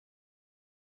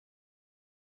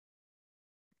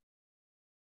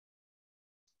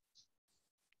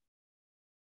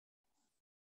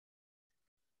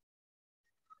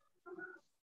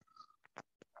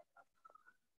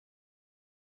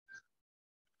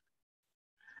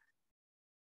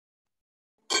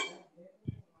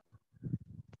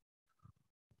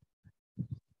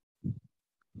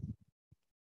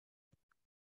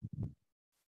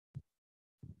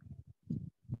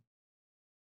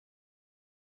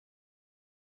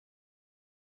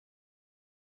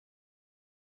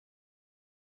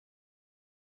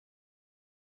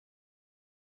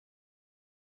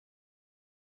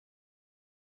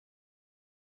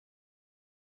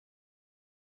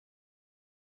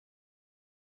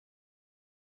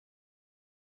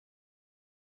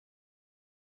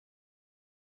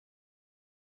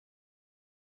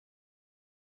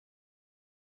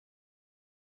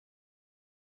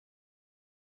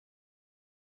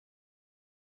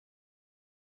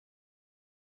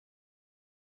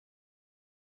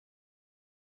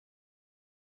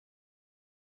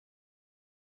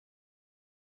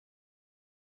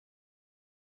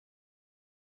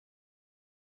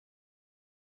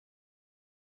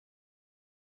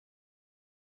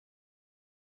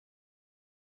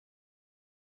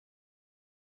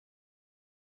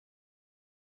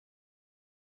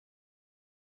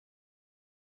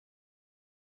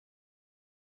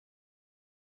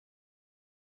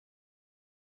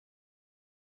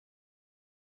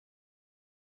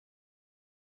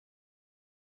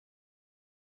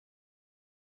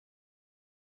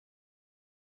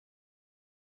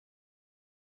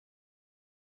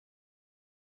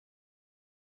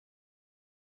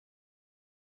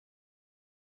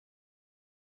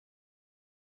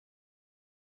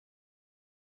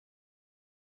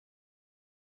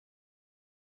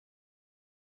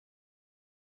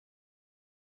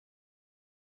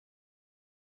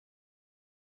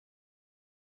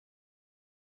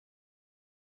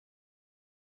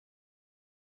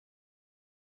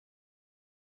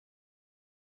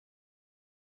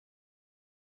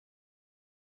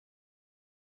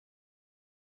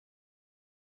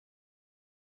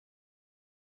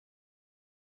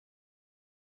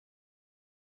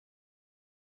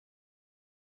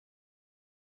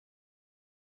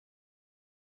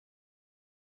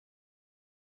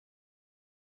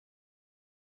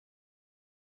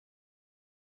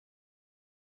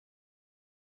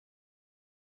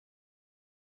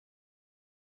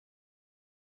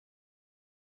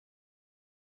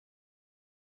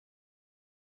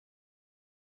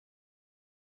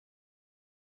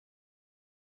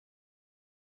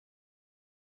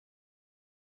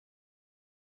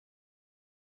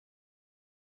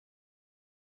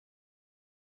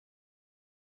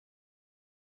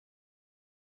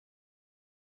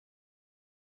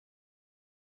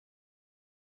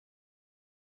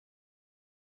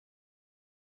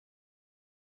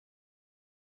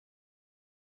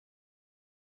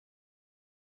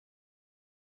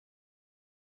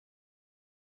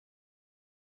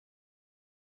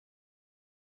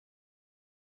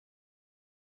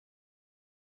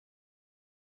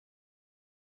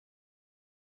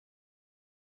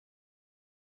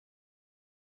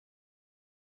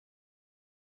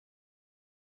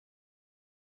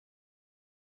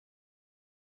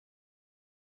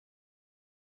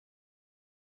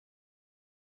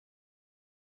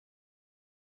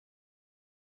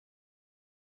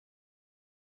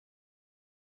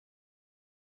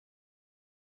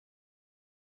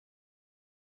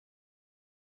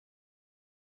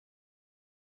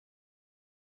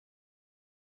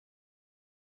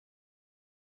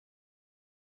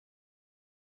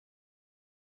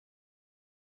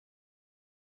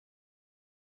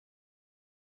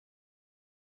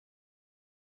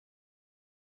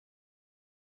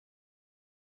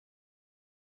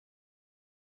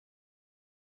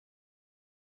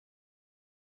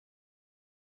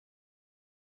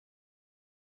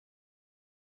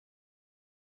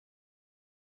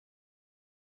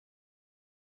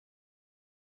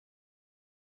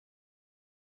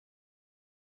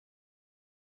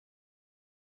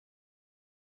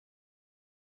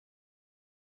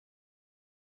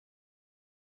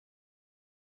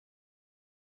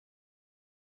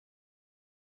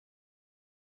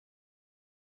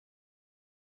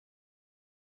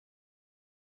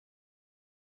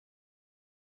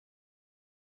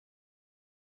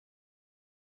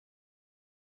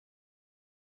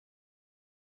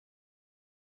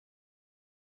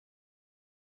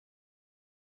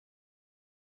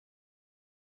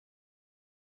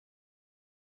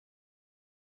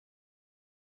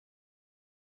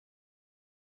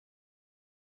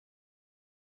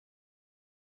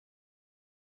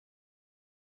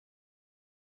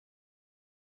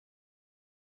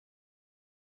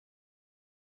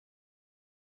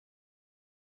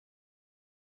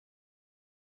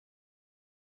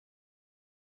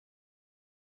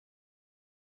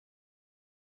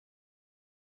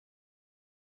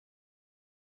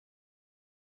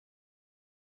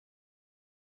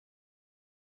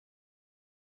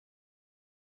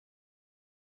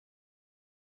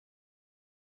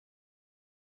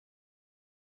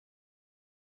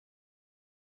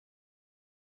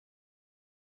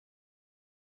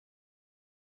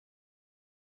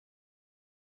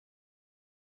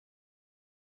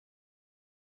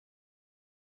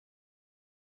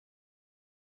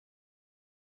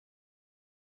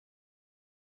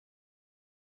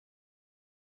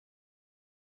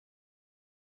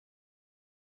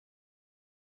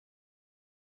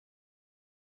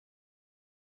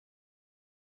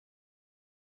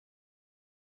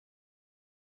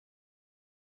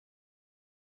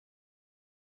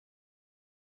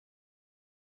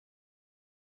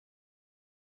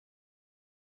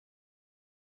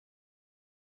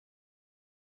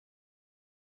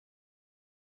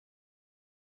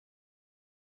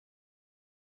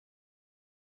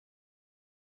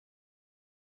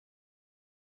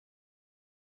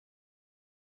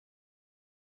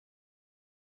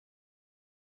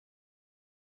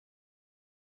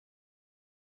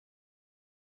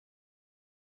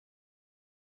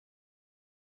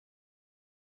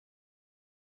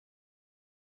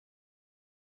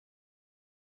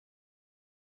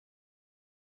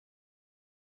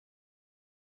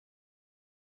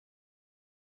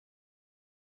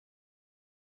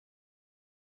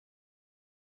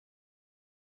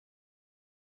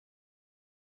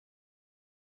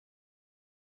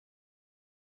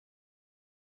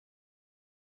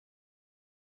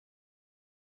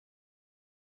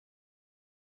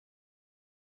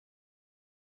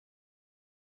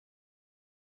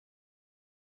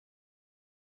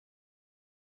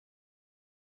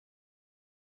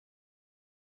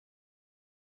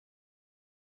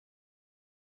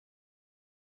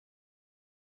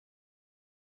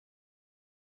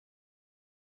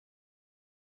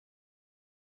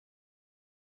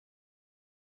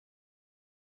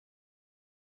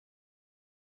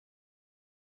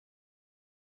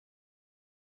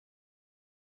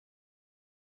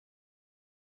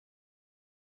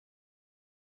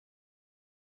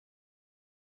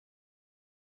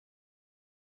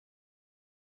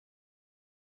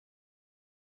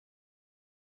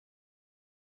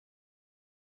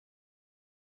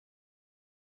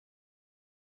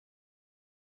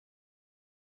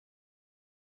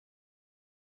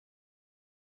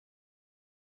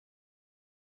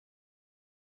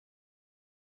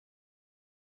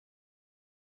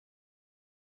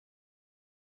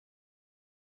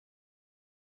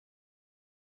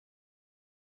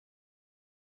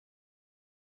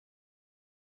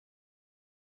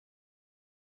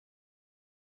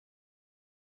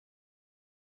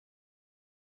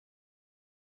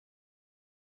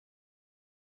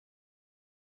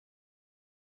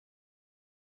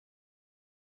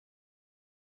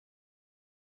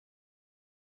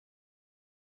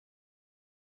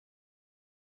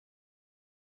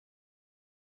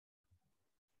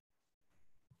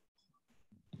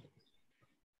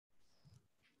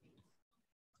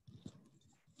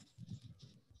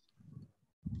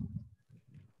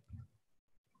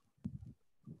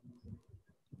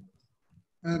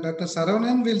Dr.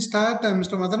 Saravanan will start.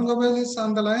 Mr. Madan Gopal is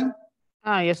on the line.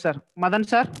 Yes, sir. Madan,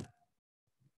 sir.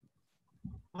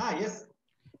 Yes.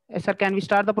 Yes, sir. Can we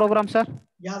start the program, sir?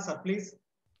 Yeah, sir. Please.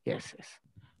 Yes, yes.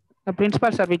 The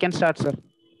principal, sir. We can start, sir.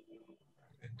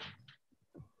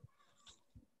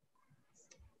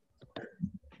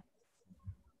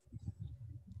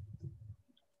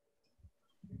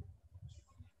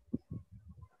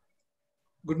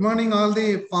 Good morning, all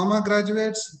the pharma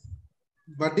graduates,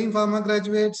 budding pharma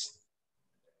graduates,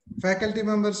 faculty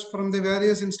members from the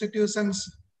various institutions,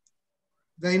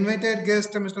 the invited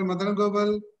guest, Mr. Madan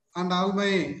Gopal, and all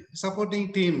my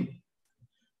supporting team.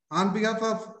 On behalf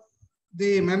of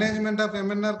the management of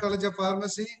MNR College of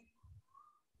Pharmacy,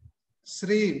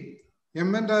 Sri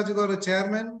M.N. Raju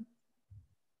Chairman,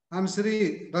 and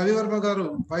Sri Ravi Verma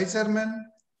Garu, Vice Chairman,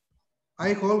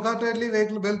 I wholeheartedly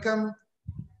welcome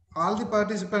all the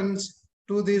participants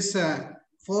to this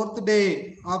fourth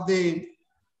day of the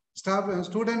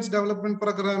Students Development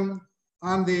Program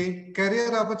on the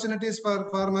career opportunities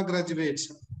for pharma graduates.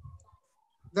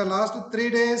 The last 3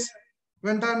 days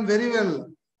went on very well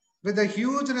with a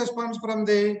huge response from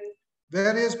the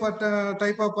various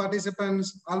type of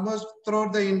participants almost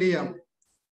throughout the India.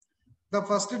 The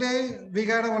first day we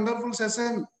got a wonderful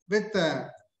session with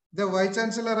the Vice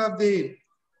Chancellor of the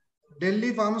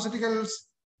Delhi Pharmaceuticals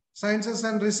Sciences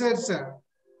and Research,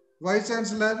 Vice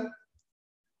Chancellor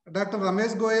Dr.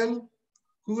 Ramesh Goyal,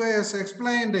 who has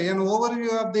explained an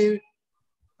overview of the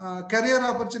career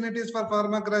opportunities for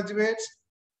pharma graduates.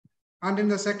 And in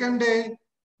the second day,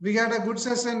 we had a good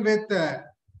session with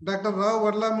Dr. Rao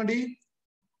Vadlamudi,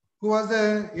 who was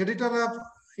the editor of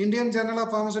Indian Journal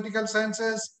of Pharmaceutical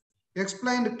Sciences,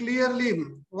 explained clearly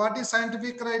what is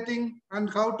scientific writing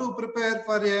and how to prepare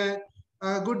for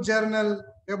a good journal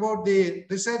about the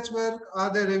research work or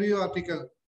the review article.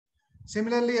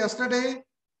 Similarly, yesterday,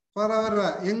 for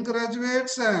our young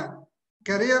graduates,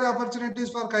 career opportunities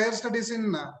for higher studies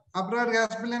in abroad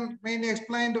has been mainly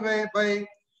explained by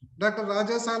Dr.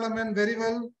 Raja Salaman very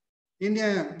well in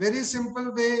a very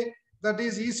simple way that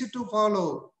is easy to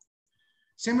follow.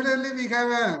 Similarly, we have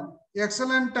an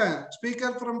excellent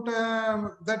speaker from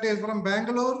that is from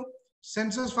Bangalore,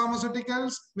 Census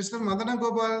Pharmaceuticals, Mr. Madana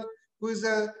Gopal, who is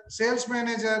a sales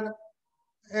manager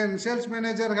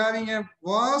having a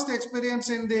vast experience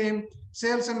in the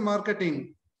sales and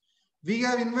marketing. We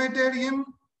have invited him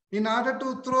in order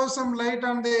to throw some light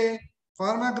on the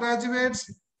pharma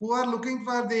graduates who are looking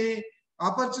for the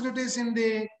opportunities in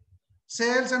the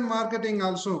sales and marketing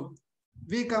also.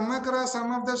 We come across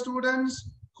some of the students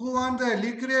who want the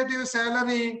lucrative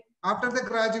salary after the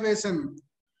graduation.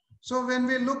 So when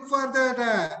we look for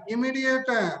that immediate,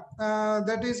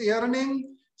 that is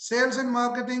earning, sales and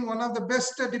marketing, one of the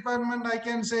best department I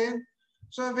can say.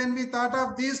 So when we thought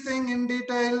of these things in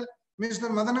detail, Mr.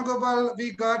 Madana Gopal,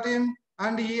 we got him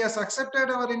and he has accepted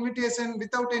our invitation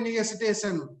without any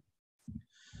hesitation.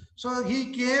 So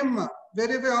he came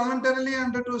very voluntarily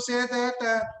and to say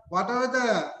that whatever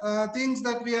the things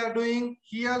that we are doing,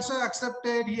 he also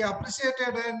accepted, he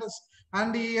appreciated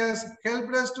and he has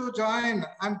helped us to join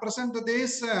and present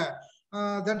this,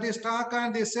 that is talk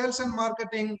on the sales and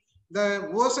marketing, the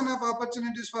ocean of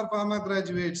opportunities for pharma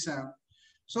graduates.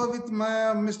 So with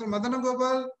Mr. Madana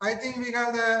Gopal, I think we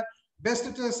have the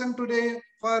best session today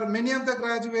for many of the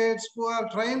graduates who are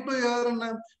trying to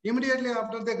earn immediately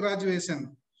after the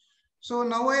graduation. So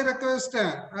now I request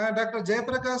Dr.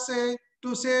 Jayaprakash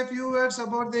to say a few words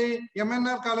about the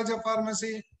MNR College of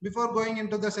Pharmacy before going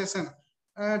into the session.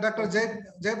 Dr.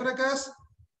 Jayaprakash.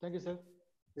 Thank you, sir.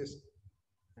 Yes.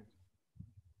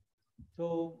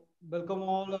 So welcome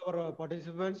all our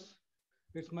participants.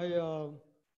 It's my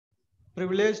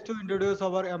privilege to introduce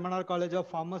our MNR College of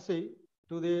Pharmacy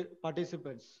to the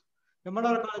participants.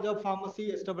 MNR College of Pharmacy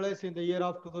established in the year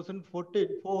of 2014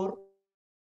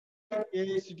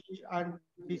 AICD and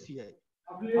PCI,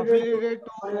 affiliated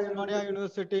to Osmania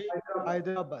University,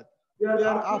 Hyderabad. We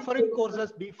are offering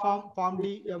courses B.Pharm, Pharm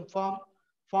D, M.Pharm,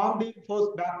 Pharm D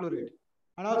post baccalaureate.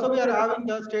 And also we are having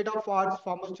the state-of-art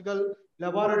pharmaceutical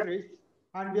laboratories,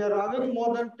 and we are having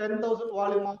more than 10,000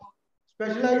 volume of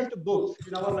specialized books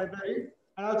in our library,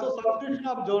 and also subscription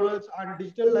of journals and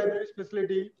digital library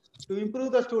facility to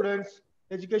improve the students'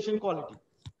 education quality.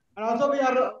 And also we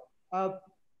are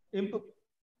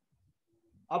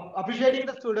appreciating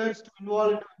the students to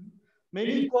involve in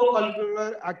many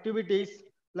co-curricular activities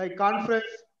like conference,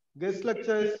 guest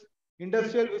lectures,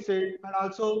 industrial visit, and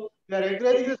also we are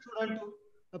encouraging the student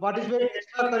to participate in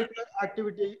extracurricular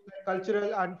activities like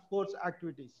cultural and sports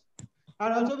activities.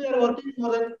 And also we are working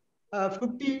more than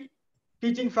 50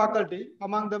 teaching faculty,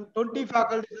 among them 20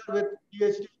 faculties are with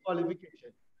PhD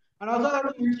qualification. And also I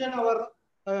have to mention our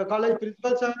college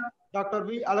principal sir, Dr.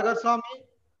 V.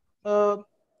 Alagarsamy,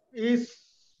 his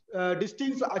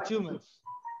distinct achievements.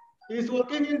 He is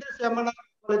working in this MNR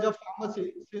College of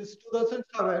Pharmacy since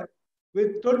 2007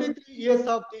 with 23 years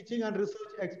of teaching and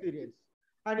research experience.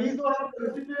 And he is one of the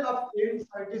recipients of Young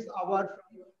Scientist Award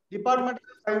from Department of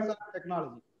Science and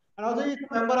Technology. And also he is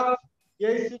a member of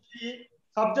AICTE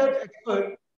subject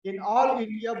expert in All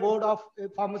India Board of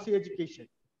Pharmacy Education.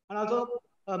 And also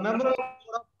a member of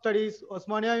Board of Studies,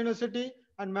 Osmania University,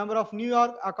 and member of New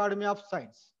York Academy of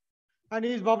Science. And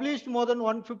he has published more than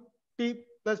 150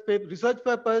 plus research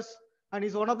papers, and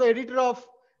is one of the editor of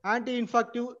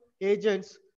Anti-Infective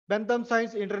Agents, Bentham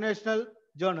Science International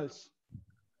Journals.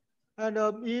 And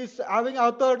he is having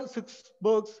authored 6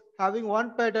 books, having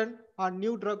 1 patent on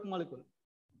new drug molecule.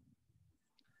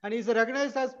 And he is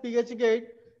recognized as PhD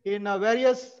in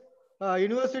various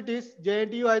universities,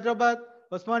 JNTU Hyderabad,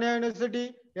 Osmania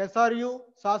University, SRU,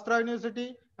 Shastra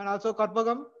University, and also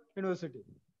Katpagam University.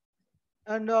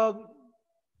 And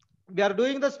we are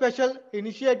doing the special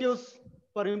initiatives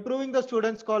for improving the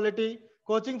students' quality,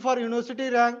 coaching for university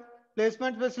rank,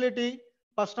 placement facility,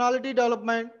 personality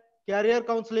development, career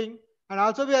counseling, and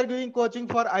also we are doing coaching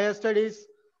for higher studies,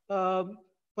 for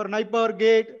NIPER,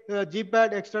 GATE,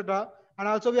 GPAT, etc. And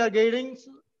also we are guiding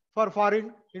for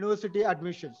foreign university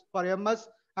admissions for MS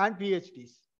and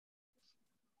PhDs.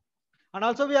 And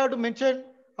also we have to mention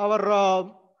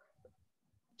our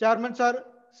chairman sir,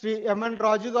 Sri M.N.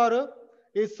 Raju Garu.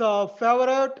 His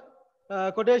favorite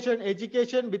quotation,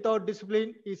 education without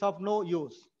discipline is of no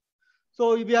use.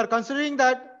 So we are considering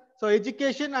that, so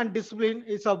education and discipline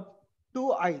is of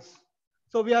 2 eyes.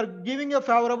 So we are giving a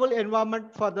favorable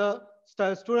environment for the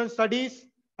student studies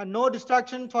and no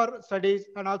distraction for studies.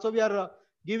 And also we are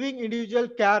giving individual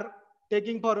care,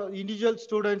 taking for individual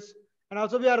students. And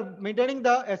also we are maintaining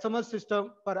the SMS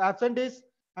system for absentees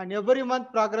and every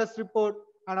month progress report.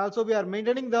 And also we are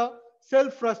maintaining the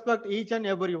self-respect each and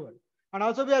everyone. And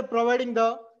also we are providing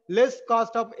the less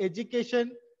cost of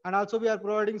education, and also we are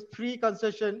providing free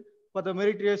concession for the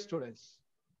meritorious students.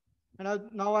 And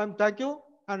now I'm thank you,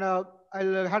 and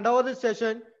I'll hand over this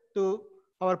session to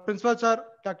our principal sir,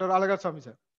 Dr. Alagarsamy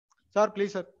sir. Sir,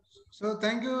 please sir. So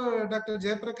thank you, Dr.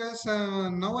 Jayaprakash.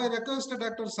 Now I request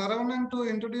Dr. Saravanan to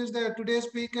introduce the today's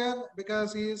speaker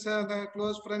because he is the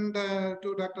close friend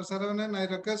to Dr. Saravanan.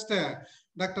 I request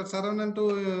Dr. Saravanan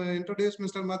to introduce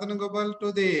Mr. Madan Gopal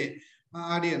to the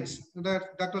audience.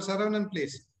 Dr. Saravanan,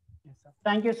 please. Yes, sir.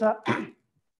 Thank you, sir.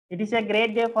 It is a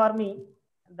great day for me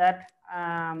that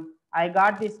I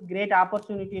got this great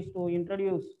opportunities to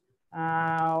introduce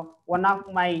one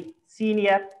of my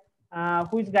senior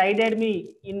who has guided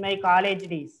me in my college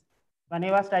days. When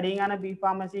I was studying on a B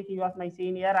Pharmacy, he was my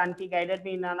senior and he guided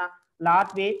me in a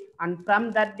lot way. And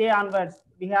from that day onwards,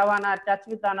 we have on a touch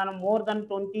with more than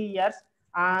 20 years.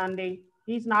 And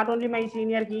he is not only my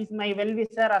senior, he is my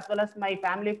well-wisher as well as my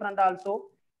family friend also.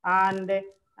 And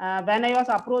when I was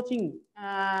approaching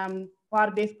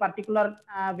for this particular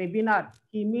webinar,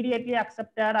 he immediately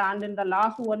accepted, and in the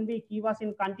last 1 week, he was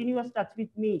in continuous touch with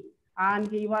me, and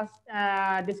he was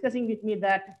discussing with me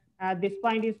that this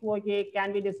point is okay,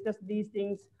 can we discuss these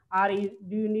things, or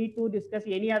do you need to discuss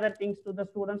any other things to the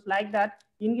students like that.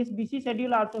 In his busy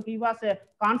schedule also, he was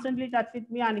constantly touch with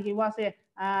me, and he was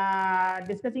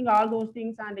discussing all those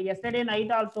things. And yesterday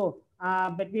night also,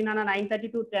 between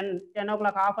 9:30 to 10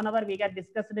 o'clock, half an hour, we get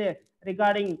discussed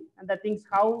regarding the things,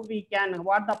 how we can,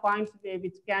 what the points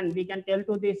which we can tell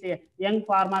to these young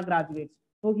pharma graduates.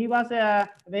 So he was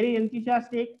very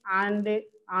enthusiastic, and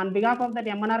on behalf of the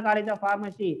MNR College of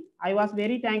Pharmacy, I was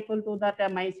very thankful to that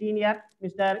my senior,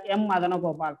 Mr. M. Madana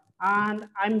Gopal. And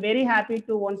I'm very happy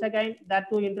to once again that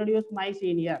to introduce my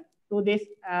senior to this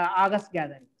August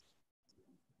gathering.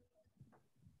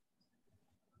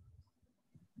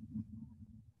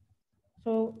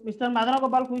 So Mr. Madana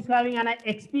Gopal, who is having an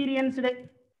experienced,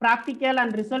 practical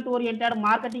and result-oriented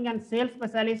marketing and sales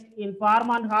specialist in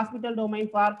pharma and hospital domain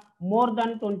for more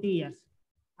than 20 years.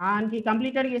 And he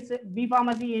completed his B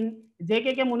Pharmacy in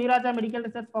JKK Muniraja Medical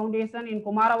Research Foundation in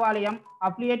Kumaravalayam,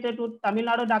 affiliated to Tamil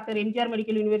Nadu Dr. NTR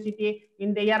Medical University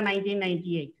in the year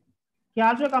 1998. He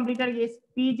also completed his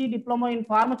PG Diploma in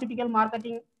Pharmaceutical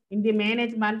Marketing in the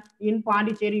Management in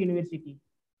Pondicherry University.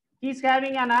 He is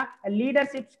having a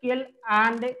leadership skill,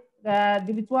 and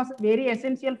which was very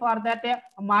essential for that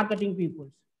marketing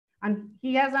peoples. And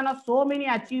he has so many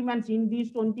achievements in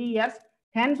these 20 years.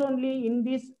 Hence, only in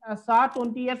this short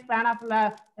 20-year span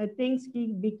of things,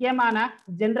 he became a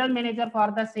general manager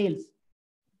for the sales.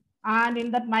 And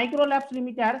in that Micro Labs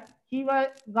Limited, he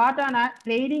got a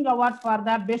trading awards for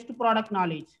the best product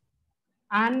knowledge.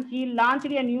 and he launched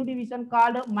a new division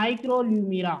called Micro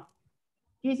Lumira.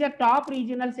 He is a top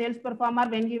regional sales performer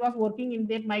when he was working in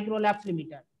that Micro Labs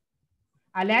Limited.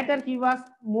 Later, he was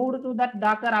moved to that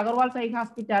Dr. Agarwal Sai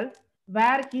Hospital,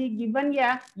 where he given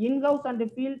a in-house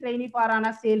and field training for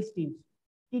a sales teams.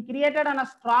 He created a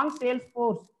strong sales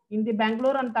force in the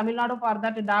Bangalore and Tamil Nadu for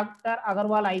that Dr.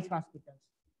 Agarwal Eyes Hospitals.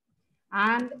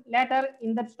 And later,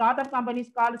 in the startup companies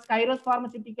called Skyros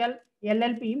Pharmaceutical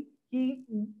LLP, he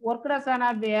worked as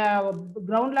a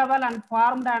ground level and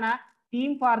formed a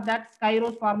team for that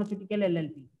Skyros Pharmaceutical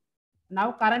LLP.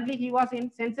 Now, currently, he was in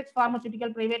Sensex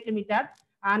Pharmaceutical Private Limited,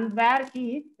 and where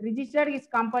he registered his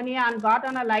company and got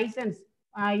a license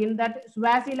in that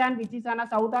Swaziland, which is a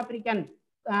South African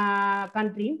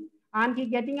country, and he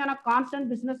getting a constant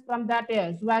business from that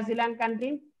Swaziland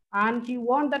country, and he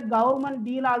won that government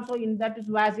deal also in that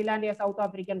Swaziland, a South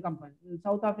African company,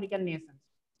 South African nations.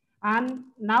 And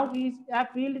now he is a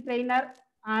field trainer,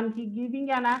 and he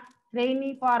giving a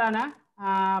trainee for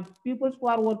people who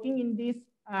are working in this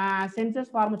Sensex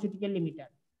Pharmaceutical Limited.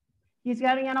 He is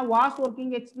having a vast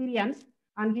working experience,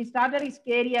 and he started his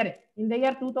career in the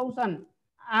year 2000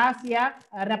 as a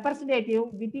representative.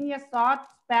 Within a short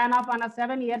span of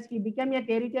 7 years, he became a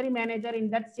territory manager in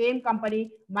that same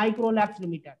company, Micro Labs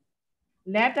Limited.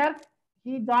 Later,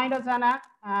 he joined as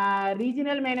a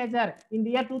regional manager in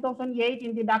the year 2008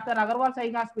 in the Dr. Agarwal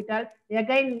Sai Hospital.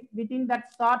 Again, within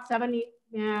that short 7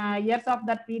 years of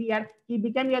that period, he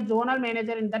became a zonal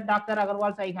manager in that Dr.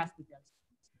 Agarwal Sai Hospital.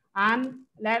 And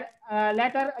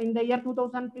later in the year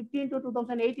 2015 to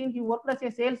 2018, he worked as a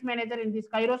sales manager in the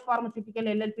Skyros Pharmaceutical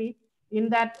LLP in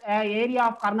that area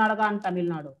of Karnataka and Tamil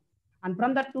Nadu. And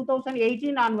from that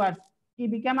 2018 onwards, he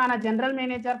became a general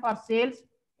manager for sales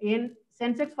in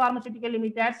Sensex Pharmaceutical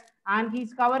Limited, and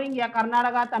he's covering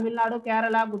Karnataka, Tamil Nadu,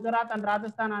 Kerala, Gujarat, and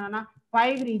Rajasthan and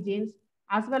 5 regions,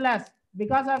 as well as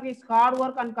because of his hard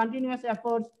work and continuous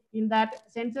efforts in that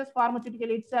Sensex Pharmaceutical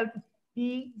itself,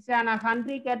 he is a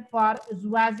country cat for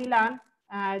Swaziland,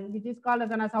 which is called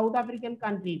as a South African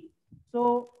country.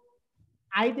 So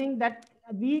I think that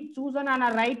we chosen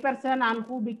a right person and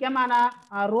who became a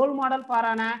role model for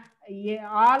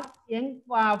all young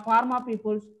pharma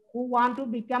peoples who want to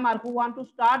become or who want to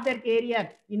start their career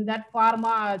in that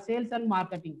pharma sales and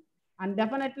marketing. And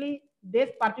definitely this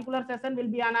particular session will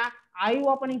be an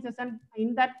eye-opening session.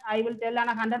 In that I will tell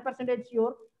 100%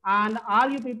 sure, and all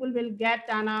you people will get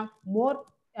more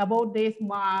about this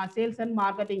sales and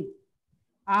marketing.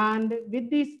 And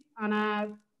with this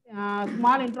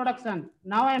small introduction,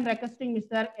 now I am requesting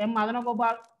Mr. M.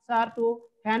 Madanagopal sir to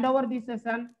hand over this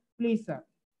session. Please, sir.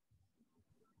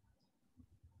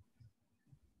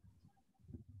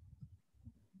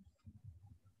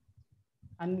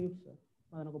 Unmute, sir.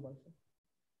 Madanagopal, sir.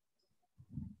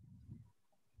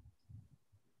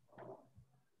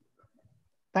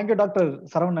 Thank you, Dr.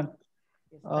 Saravanan.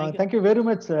 Yes, thank you very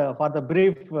much for the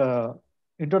brief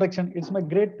introduction. It's my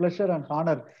great pleasure and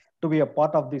honor to be a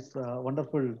part of this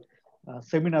wonderful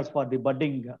seminars for the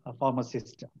budding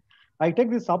pharmacist. I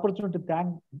take this opportunity to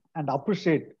thank and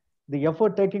appreciate the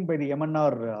effort taken by the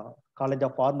MNR College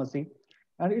of Pharmacy.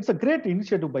 And it's a great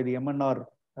initiative by the MNR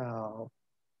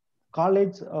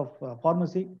College of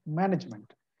Pharmacy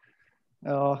Management.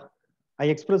 I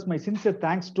express my sincere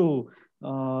thanks to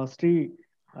Sri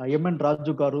M.N.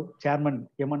 Raju Garu, Chairman,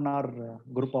 MNR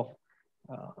Group of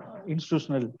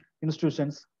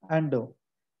institutions, and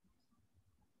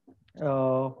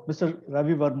Mr.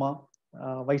 Ravi Verma,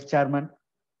 Vice Chairman,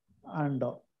 and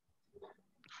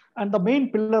the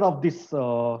main pillar of this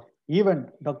event,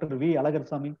 Dr. V.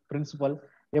 Alagarsamy, Principal,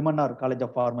 MNR College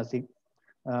of Pharmacy,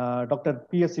 Dr.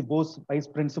 P.S.C. Bose, Vice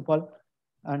Principal,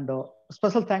 and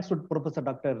special thanks to Professor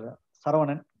Dr.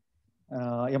 Saravanan,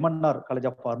 MNR College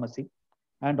of Pharmacy,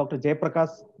 and Dr. Jayaprakash,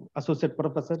 Associate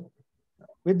Professor.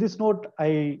 With this note,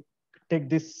 I take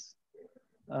this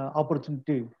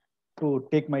opportunity to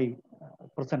take my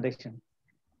presentation.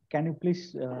 Can you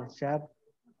please share,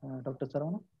 Dr.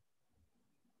 Saravanan?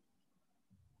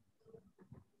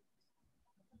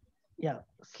 Yeah,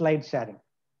 slide sharing.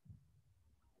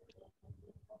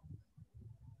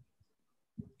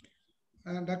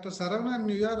 Dr. Saravanan,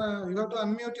 you have to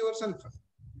unmute yourself.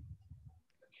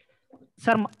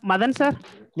 Sir, Madan sir,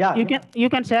 Yeah, you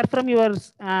can share from your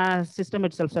system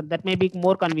itself, sir. That may be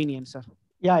more convenient, sir.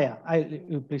 Yeah.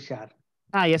 You please share.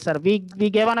 Yes, sir. We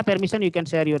gave on a permission. You can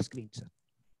share your screen, sir.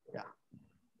 Yeah.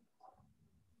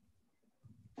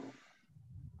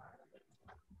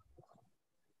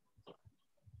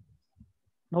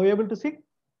 Now you able to see?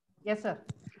 Yes, sir.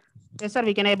 Yes, sir.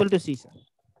 We can able to see, sir.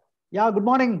 Yeah. Good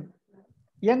morning,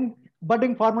 young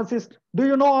budding pharmacist. Do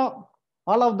you know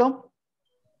all of them?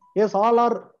 Yes, all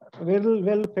are very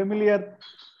well familiar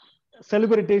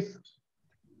celebrities.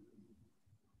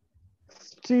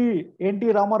 Sri N.T.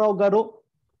 Ramarao Garu,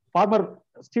 former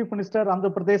Chief Minister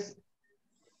Andhra Pradesh,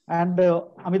 and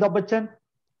Amitabh Bachchan,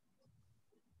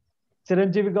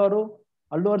 Chiranjeevi Garu,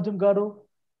 Allu Arjun Garu,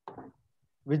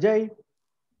 Vijay,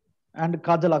 and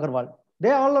Kajal Agarwal.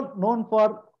 They all are known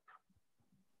for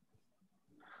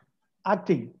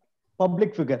acting,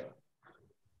 public figure.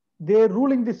 They are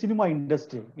ruling the cinema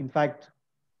industry. In fact,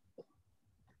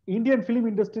 Indian film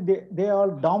industry, they are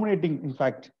dominating, in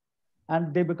fact,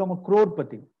 and they become a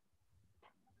crorepati.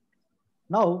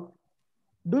 Now,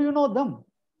 do you know them?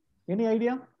 Any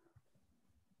idea?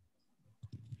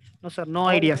 No, sir. No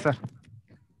idea, sir.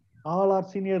 All are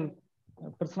senior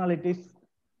personalities.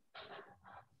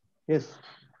 Yes,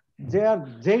 they are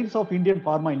giants of Indian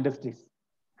pharma industries.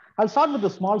 I'll start with a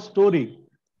small story.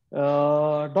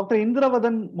 Dr.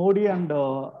 Indravadan Modi and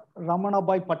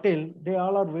Ramanabai Patel, they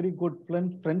all are very good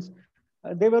friends.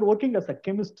 They were working as a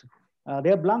chemist.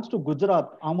 They belongs to Gujarat,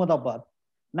 Ahmedabad.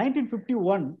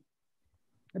 1951,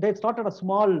 they started a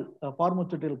small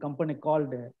pharmaceutical company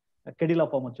called Kedila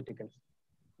Pharmaceuticals,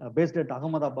 based at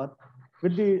Ahmedabad.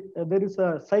 With there is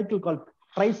a cycle called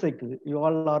tricycle. You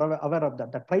all are aware of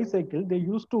that. The tricycle, they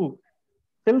used to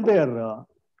sell their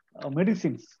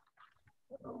medicines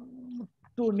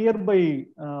to nearby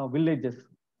villages.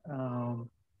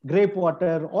 Grape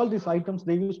water, all these items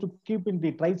they used to keep in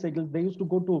the tricycles. They used to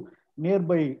go to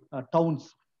nearby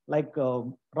towns like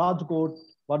Rajkot,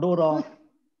 Vadora,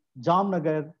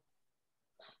 Jamnagar,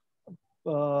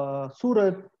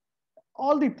 Surat.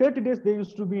 All the 30 days they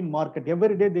used to be in market.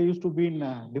 Every day they used to be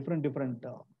in different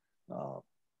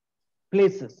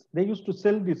places. They used to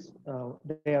sell this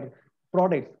their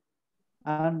products,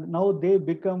 and now they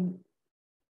become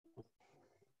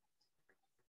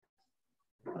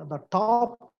the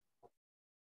top.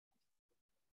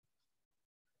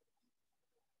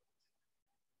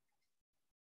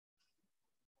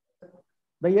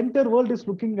 The entire world is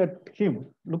looking at him,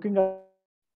 looking at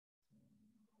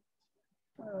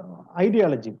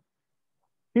ideology.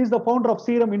 He is the founder of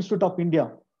Serum Institute of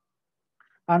India,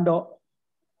 and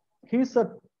he's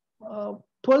a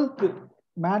 12th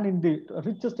man in the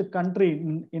richest country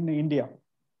in India,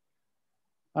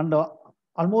 and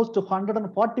almost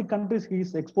 140 countries he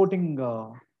is exporting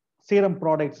serum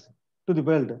products to the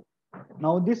world.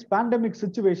 Now this pandemic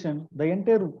situation, the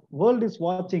entire world is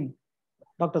watching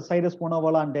Dr. Cyrus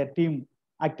Poonawalla and their team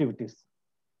activities.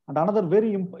 And another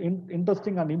very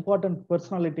interesting and important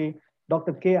personality,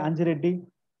 Dr. K. Anjireddy,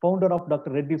 founder of Dr.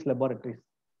 Reddy's Laboratories.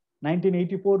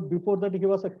 1984, before that he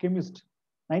was a chemist.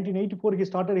 1984, he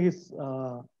started his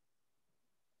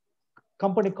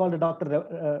company called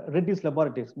Dr. Reddy's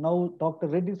Laboratories. Now Dr.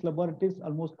 Reddy's Laboratories,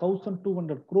 almost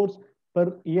 1,200 crores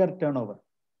per year turnover.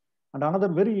 And another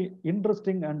very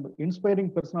interesting and inspiring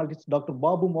personality is Dr.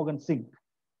 Babu Mohan Singh,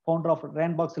 founder of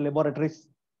Ranbox Laboratories.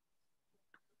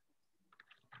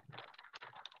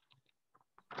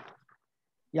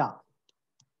 Yeah.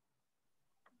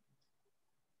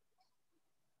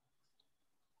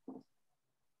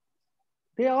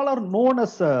 They all are known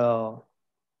as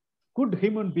good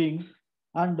human beings,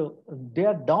 and they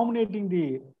are dominating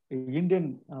the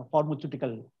Indian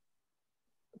pharmaceutical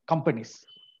companies.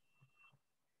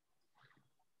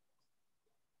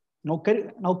 Now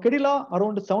Kedila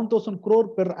around 7,000 crore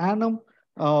per annum.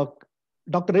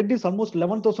 Dr. Reddy is almost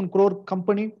 11,000 crore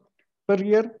company per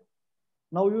year.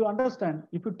 Now you understand,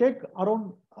 if you take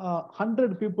around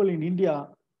 100 people in India,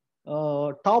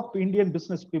 top Indian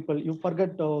business people, you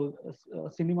forget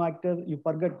cinema actor, you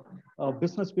forget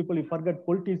business people, you forget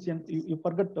politicians, you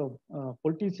forget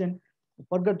politician, you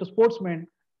forget sportsmen.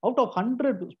 Out of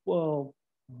 100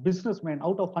 businessmen,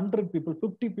 out of 100 people,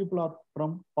 50 people are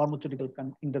from pharmaceutical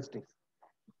industries.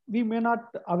 We may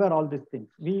not aware all these things.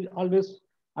 We always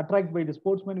attract by the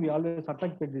sportsmen, we always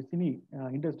attract by the cine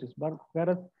industries. But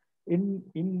whereas in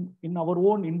our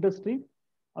own industry,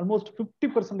 almost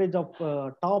 50% of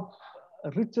top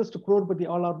richest crorepati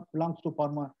all are belongs to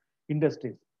pharma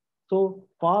industries. So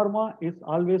pharma is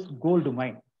always gold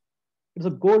mine. It's a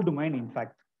gold mine, in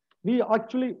fact. We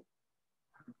actually,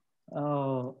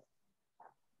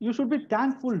 you should be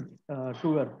thankful to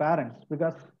your parents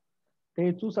because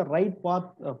they choose a right path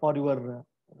for your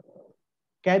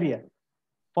career,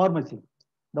 pharmacy.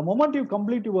 The moment you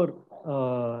complete your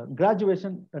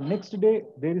graduation, the next day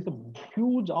there is a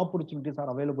huge opportunities are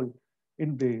available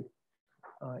in the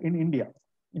in India.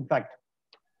 In fact,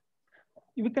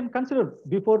 we can consider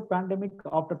before pandemic,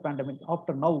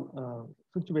 after now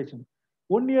situation.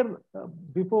 1 year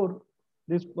before,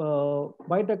 this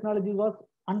biotechnology was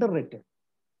underrated.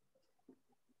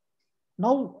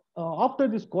 now after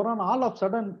this corona, all of a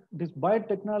sudden this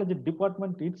biotechnology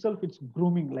department itself is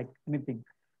grooming like anything.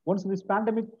 Once this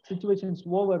pandemic situation is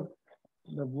over,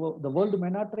 the world may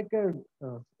not record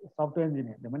software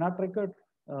engineer, they may not record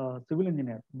civil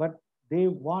engineer, but they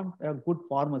want a good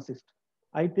pharmacist.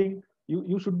 I think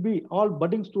you should be, all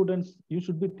budding students, you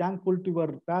should be thankful to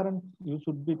your parents, you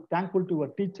should be thankful to your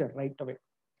teacher right away.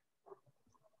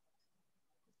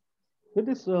 With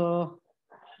this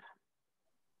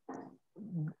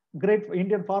great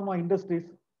Indian pharma industries,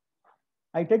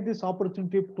 I take this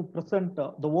opportunity to present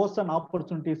the ocean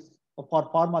opportunities for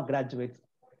pharma graduates.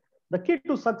 The key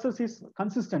to success is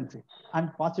consistency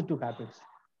and positive habits.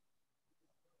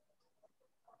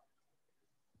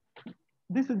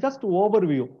 This is just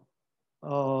overview.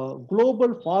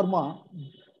 Global pharma,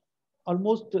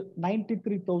 almost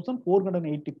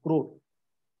 93,480 crore.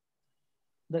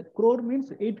 The crore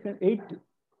means 80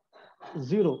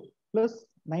 plus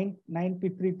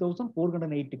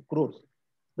 93,480 crores.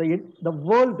 The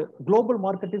world global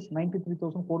market is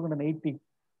 93,480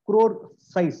 crore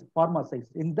size, pharma size.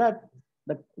 In that,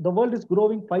 the world is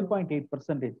growing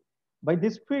 5.8%. By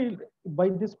this speed,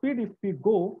 if we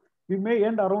go, we may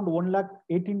end around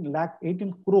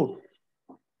 18 crore.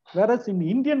 Whereas in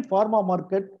Indian pharma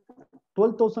market,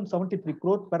 12,073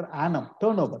 crore per annum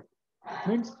turnover.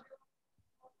 Means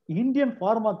Indian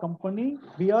pharma company,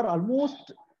 we are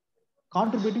almost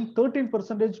contributing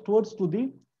 13% towards to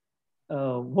the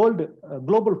world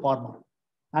global pharma,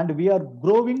 and we are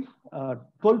growing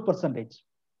 12%.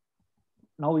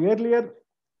 Now earlier,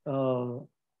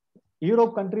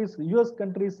 Europe countries, US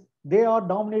countries, they are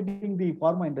dominating the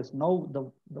pharma industry. Now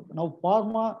now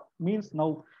pharma means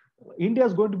now India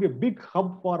is going to be a big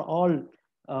hub for all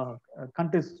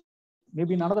countries.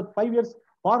 Maybe in another 5 years,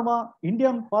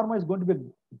 Indian pharma is going to be a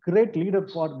great leader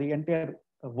for the entire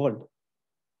world.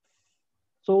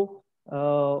 So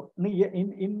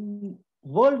in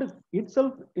world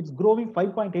itself, it's growing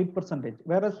 5.8%,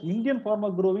 whereas Indian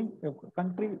pharma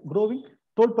country growing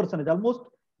 12%, almost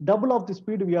double of the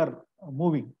speed we are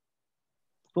moving.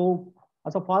 So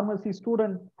as a pharmacy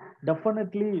student,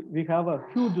 definitely we have a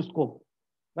huge scope,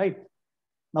 right?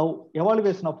 Now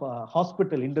evaluation of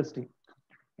hospital industry.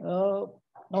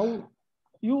 Now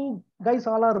you guys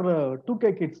all are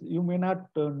 2K kids. You may not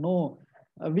know.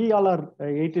 We all are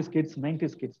 80s kids,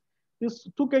 90s kids. This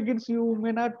 2K kids, you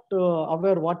may not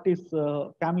aware what is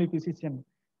family physician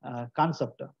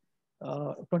concept.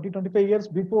 20-25 years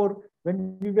before,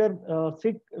 when we were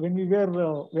sick, when we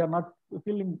are not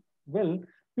feeling well,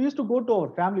 we used to go to our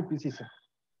family physician.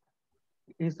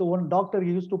 He's the one doctor.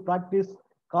 He used to practice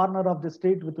corner of the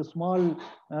street with a small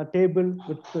table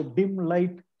with a dim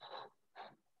light.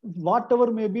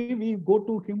 Whatever may be, we go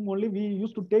to him only. We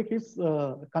used to take his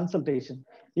consultation.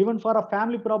 Even for a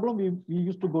family problem, we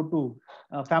used to go to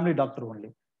family doctor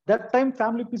only. That time,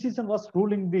 family physician was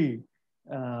ruling the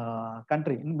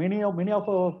country. In many of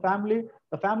our family,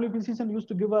 the family physician used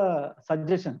to give a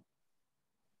suggestion.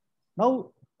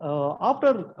 Now,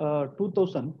 after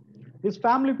 2000, this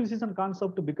family physician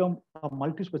concept to become a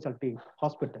multi-specialty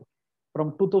hospital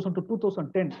from 2000 to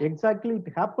 2010. Exactly,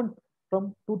 it happened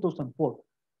from 2004.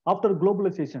 After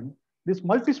globalization, this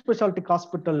multi-specialty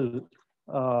hospital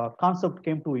concept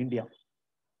came to India.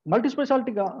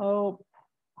 Multi-specialty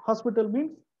hospital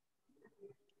means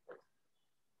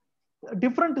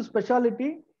different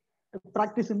specialty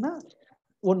practice in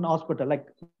one hospital, like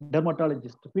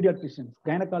dermatologist, pediatricians,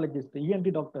 gynecologist,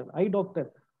 ENT doctor, eye doctor,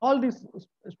 all these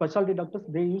specialty doctors,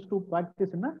 they used to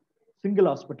practice in a single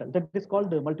hospital. That is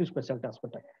called a multi-specialty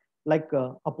hospital, like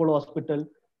Apollo Hospital,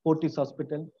 Fortis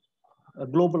Hospital,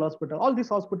 Global Hospital. All these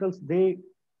hospitals, they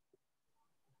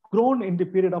grown in the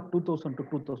period of 2000 to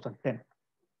 2010.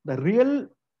 The real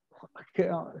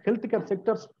healthcare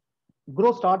sectors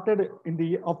growth started in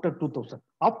the after 2000,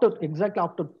 exactly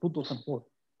after 2004,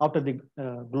 after the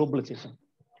globalization.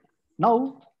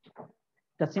 Now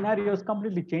the scenario is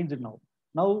completely changed now.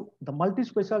 Now the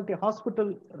multi-specialty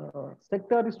hospital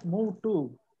sector is moved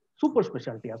to super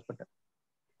specialty hospital.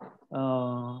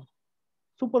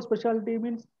 Super specialty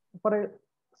means, for a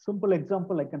simple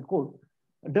example, I can quote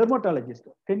dermatologist.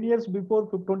 10 years before,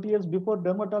 20 years before,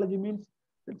 dermatology means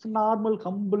it's normal,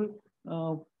 humble,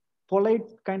 polite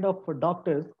kind of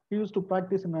doctors. He used to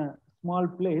practice in a small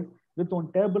place with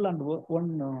one table and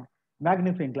one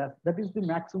magnifying glass. That is the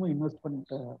maximum investment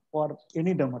for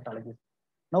any dermatologist.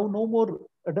 Now, no more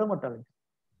dermatologists.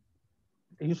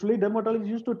 Usually, dermatologists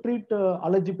used to treat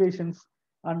allergy patients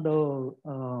and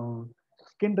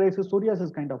skin races,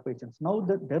 psoriasis kind of patients. Now,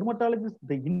 the dermatologists,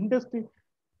 the industry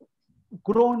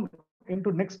grown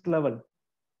into next level.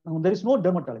 Now, there is no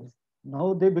dermatologist.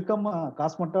 Now they become a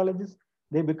cosmetologist,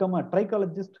 they become a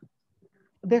trichologist.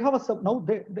 They have now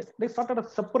they started a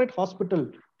separate hospital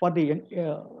for the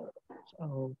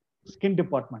skin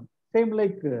department. Same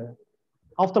like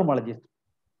ophthalmologist.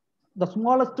 The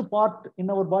smallest part in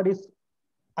our body is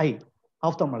eye,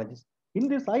 ophthalmologist. In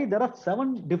this eye, there are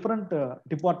 7 different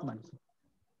departments: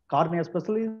 cornea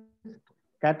specialists,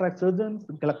 cataract surgeons,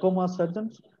 glaucoma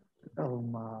surgeons,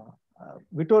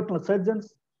 vitreoretinal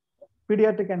surgeons,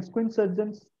 pediatric and squint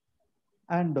surgeons,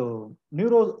 and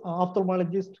neuro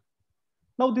ophthalmologist.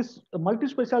 Now this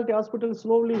multi-specialty hospital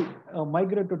slowly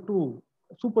migrated to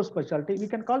super specialty. We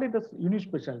can call it as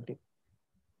uni-specialty.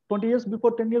 20 years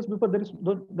before, 10 years before,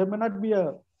 there may not be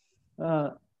a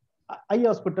eye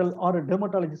hospital or a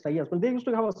dermatologist eye hospital. They used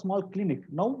to have a small clinic.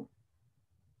 Now,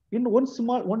 in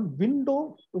one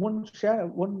window, one shelter,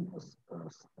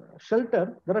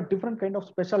 there are different kind of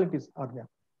specialties are there.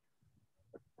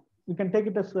 We can take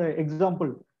it as an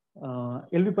example.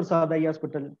 LV Prasad Eye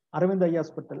Hospital, Aravind Eye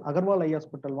Hospital, Agarwal Eye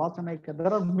Hospital, Vasanaika.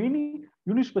 There are many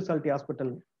uni-specialty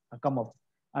hospital come up.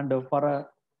 And for a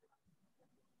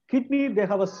kidney, they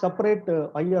have a separate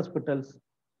eye hospitals,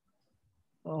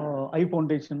 eye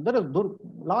foundation. There are a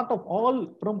lot of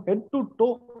all from head to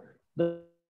toe. The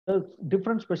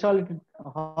different specialty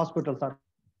hospitals are.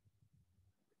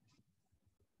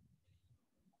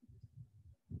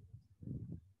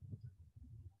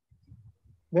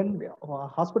 When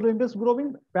hospital industry is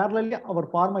growing, parallelly our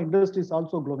pharma industry is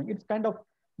also growing. It's kind of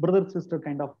brother-sister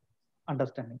kind of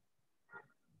understanding.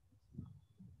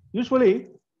 Usually,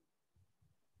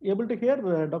 able to hear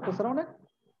Dr. Saravanan?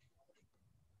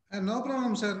 No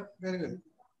problem, sir. Very good.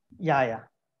 Yeah.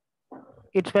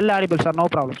 It's well audible, sir. No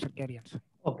problem, sir. Carry on, sir.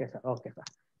 Okay, sir.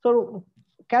 So,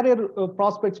 career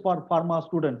prospects for pharma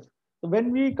students. So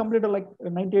when we completed like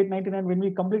 98, 99, when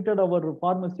we completed our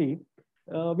pharmacy,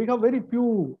 we have very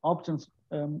few options.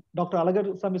 Dr.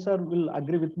 Alagar Sami sir will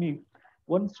agree with me.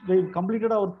 Once we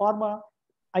completed our pharma,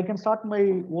 I can start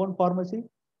my own pharmacy.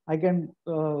 I can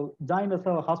join as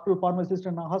a hospital pharmacist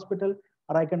in a hospital,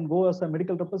 or I can go as a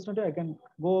medical representative. I can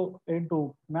go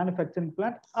into manufacturing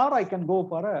plant, or I can go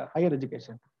for a higher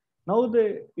education. Now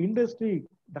the industry,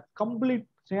 the complete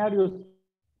scenarios.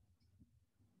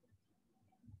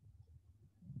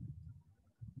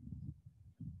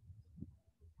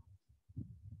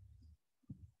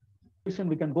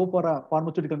 We can go for a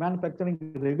pharmaceutical manufacturing,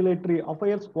 regulatory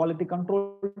affairs, quality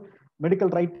control, medical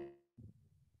writing.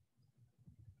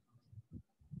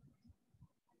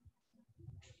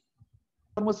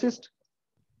 Pharmacist,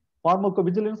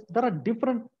 pharmacovigilance. There are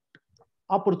different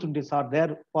opportunities are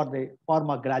there for the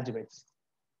pharma graduates.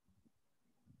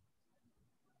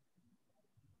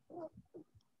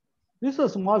 This is a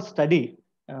small study,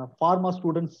 pharma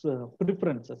students'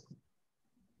 preferences.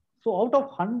 So out of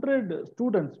 100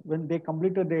 students, when they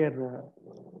completed their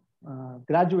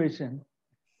graduation,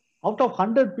 out of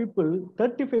 100 people,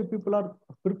 35 people are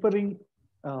preferring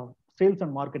sales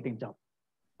and marketing job.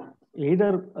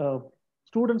 Either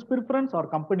students' preference or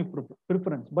company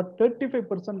preference, but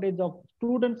 35% of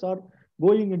students are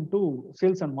going into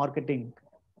sales and marketing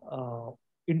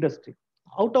industry.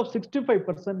 Out of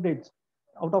 65%,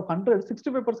 out of 100,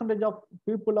 65% of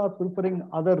people are preferring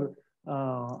other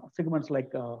segments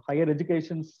like higher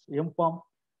educations, M.Pharm,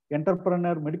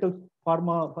 entrepreneur, medical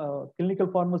pharma, clinical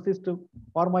pharmacist,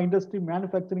 pharma industry,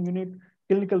 manufacturing unit,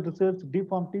 clinical research,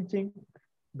 D.Pharm teaching,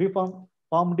 B.Pharm,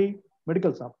 PharmD,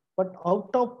 medical shop. But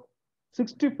out of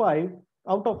 65,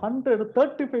 out of 100,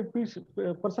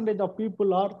 35% of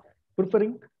people are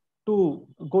preferring to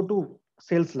go to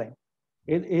sales line.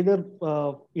 Either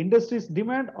industry's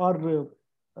demand or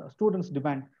students'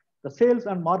 demand. The sales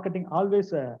and marketing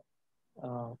always a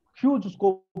huge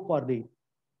scope for the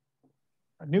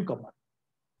newcomer.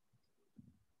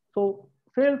 So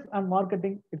sales and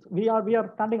marketing, we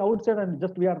are standing outside and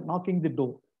just we are knocking the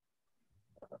door.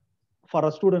 For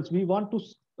our students, we want to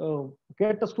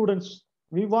get the students.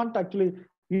 We want actually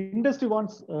industry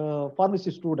wants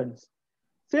pharmacy students.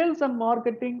 Sales and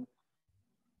marketing.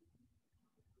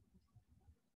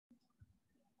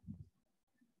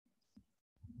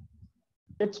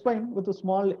 Explain with a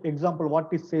small example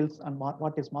what is sales and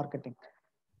what is marketing.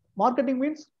 Marketing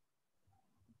means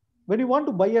when you want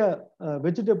to buy a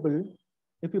vegetable,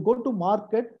 if you go to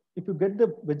market, if you get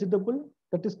the vegetable,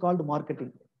 that is called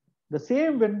marketing. The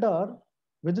same vendor,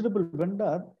 vegetable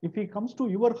vendor, if he comes to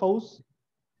your house,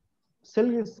 sell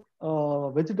his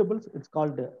vegetables, it's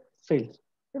called sales.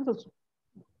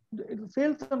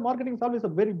 Sales and marketing is always a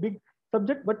very big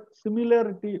subject, but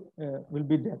similarity will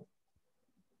be there.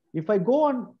 If I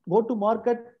go to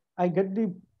market, I get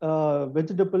the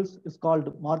vegetables is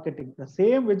called marketing. The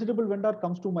same vegetable vendor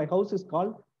comes to my house is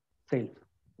called sales.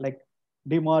 Like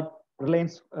DMart,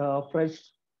 Reliance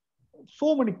Fresh,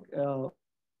 so many.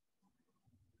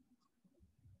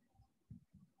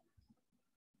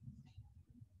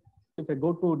 If I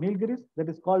go to Nilgiris, that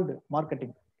is called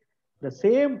marketing. The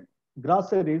same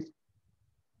groceries,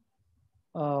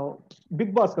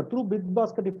 Big Basket, through Big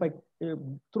Basket, if I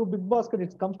through Big Basket,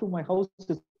 it comes to my house.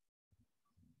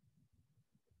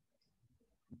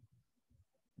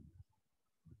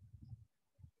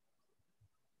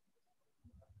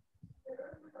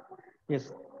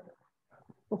 Yes.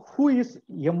 Who is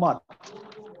MR?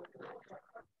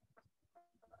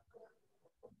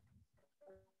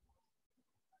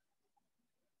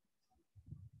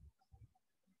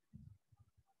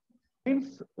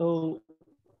 Means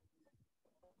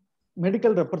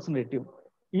medical representative.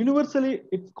 Universally,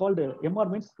 it's called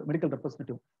MR means medical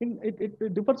representative.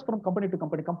 It differs from company to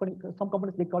company. Some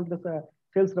companies they call it as a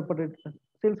sales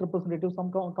representative.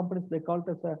 Some companies they call it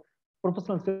as a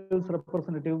professional sales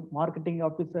representative, marketing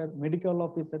officer, medical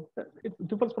officer. It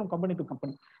differs from company to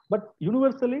company. But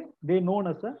universally, they known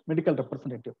as a medical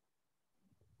representative.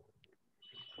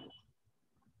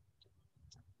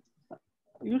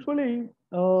 Usually,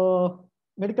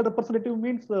 medical representative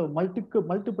means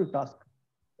multiple tasks.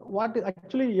 What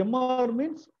actually MR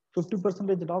means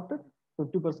 50% doctor,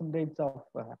 50% of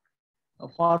a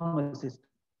pharmacist.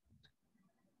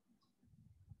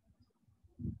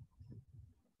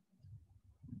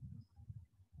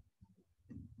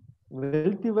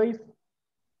 Wealthy wise,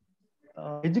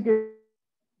 education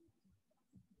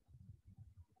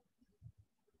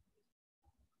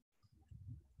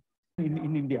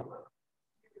in India.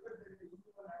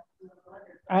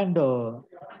 And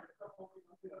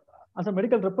as a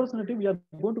medical representative, we are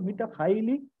going to meet a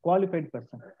highly qualified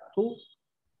person. So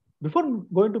before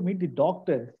going to meet the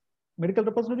doctors, medical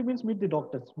representative means meet the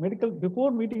doctors.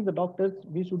 Before meeting the doctors,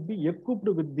 we should be equipped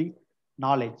with the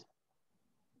knowledge.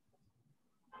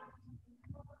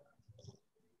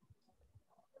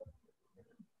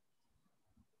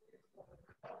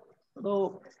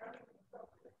 So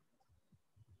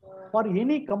for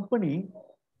any company,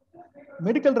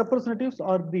 medical representatives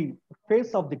are the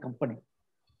face of the company.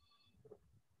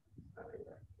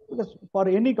 Because for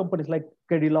any companies like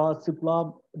Cadila,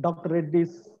 Cipla, Dr.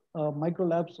 Reddy's,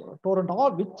 Microlabs, Torrent,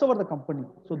 or whichever the company,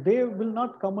 so they will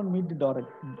not come and meet the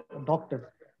doctors.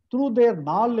 Through their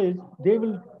knowledge, they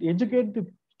will educate the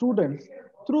students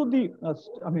through the,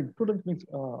 students means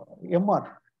MR.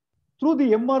 Through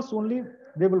the MRs only,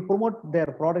 they will promote their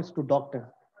products to doctors.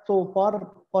 So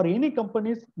for any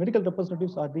companies, medical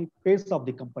representatives are the face of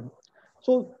the company.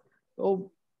 So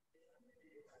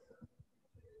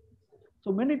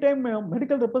many times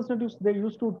medical representatives, they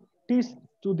used to teach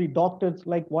to the doctors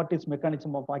like what is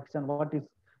mechanism of action, what is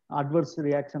adverse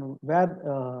reaction, where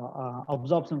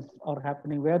absorptions are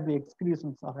happening, where the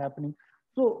excretions are happening.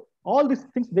 So all these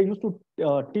things they used to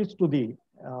teach to the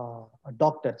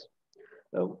doctors.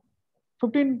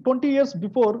 15-20 years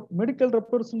before, medical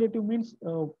representative means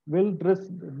well-dressed,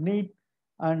 neat,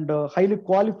 and highly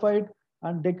qualified,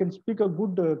 and they can speak a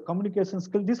good communication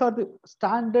skill. These are the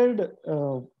standard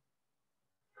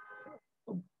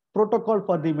protocol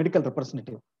for the medical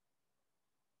representative.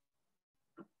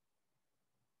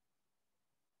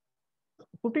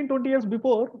 15-20 years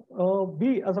before,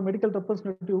 we as a medical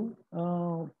representative,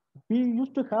 we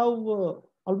used to have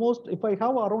almost, if I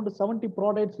have around 70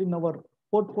 products in our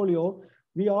portfolio,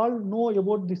 we all know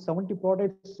about the 70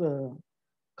 products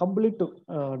complete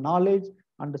knowledge,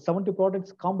 and the 70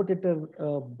 products competitor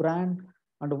brand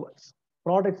and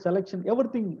product selection,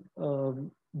 everything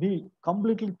we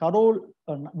completely thorough.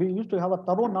 We used to have a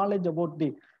thorough knowledge about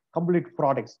the complete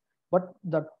products, but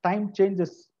the time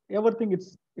changes, everything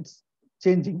it's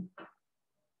changing.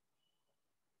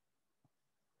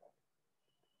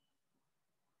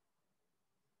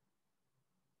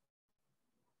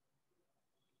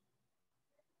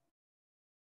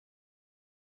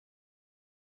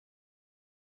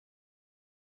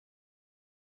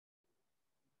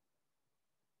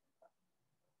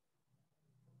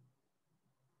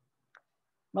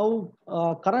 Now,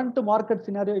 current market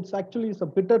scenario, it's actually is a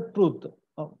bitter truth.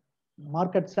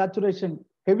 Market saturation,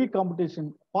 heavy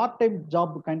competition, part-time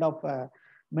job kind of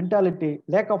mentality,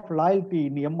 lack of loyalty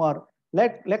in MR,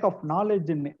 lack of knowledge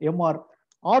in MR,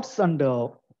 arts and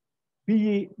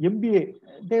PE, MBA,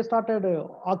 they started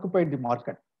occupied the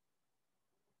market.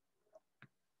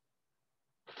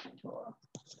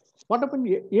 What happened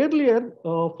earlier,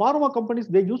 pharma companies,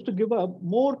 they used to give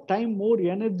more time, more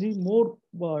energy, more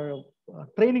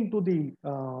training to the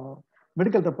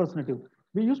medical representative.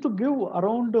 We used to give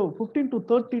around 15 to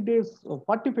 30 days,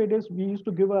 45 days, we used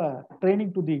to give a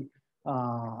training to the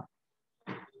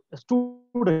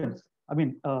students.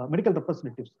 medical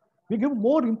representatives. We give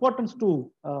more importance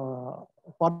to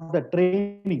for the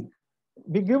training.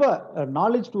 We give a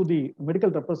knowledge to the medical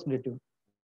representative.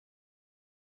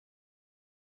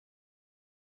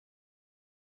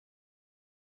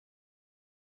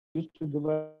 Used to give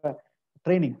a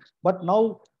training, but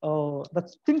now the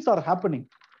things are happening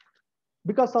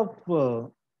because of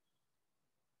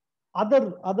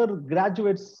other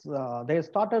graduates. They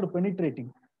started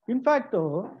penetrating. In fact,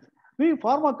 we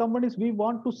pharma companies, we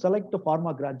want to select the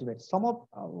pharma graduates. Some of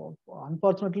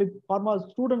unfortunately pharma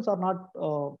students are not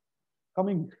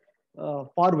coming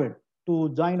forward to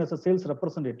join as a sales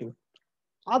representative.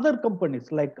 Other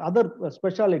companies like other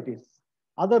specialties,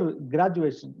 other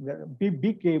graduation,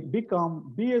 BK,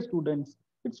 BCom, BA students,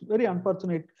 it's very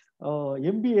unfortunate.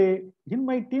 MBA, in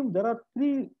my team, there are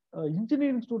 3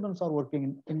 engineering students are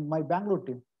working in my Bangalore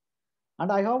team.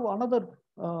 And I have another,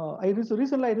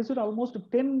 recently I received almost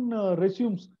 10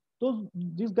 resumes.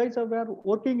 These guys were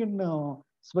working in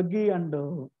Swiggy and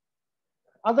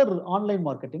other online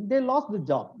marketing. They lost the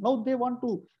job. Now they want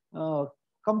to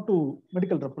come to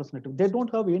medical representative. They don't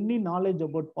have any knowledge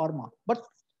about pharma, but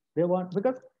they want,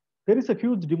 because there is a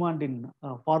huge demand in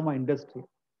pharma industry.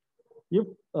 If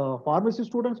pharmacy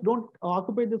students don't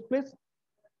occupy this place,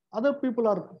 other people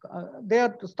are, they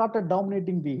are started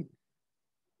dominating the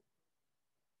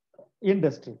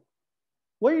industry.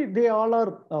 Why they all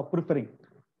are preferring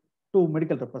to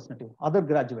medical representative, other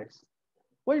graduates?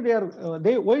 Why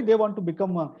they want to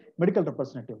become a medical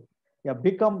representative? Yeah,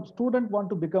 become student want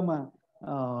to become a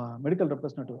medical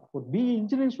representative. Would be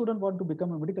engineering student want to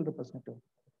become a medical representative,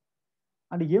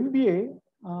 and MBA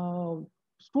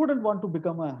student want to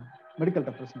become a medical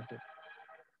representative.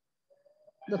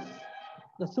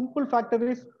 The simple factor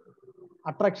is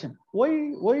attraction. Why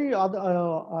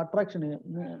attraction?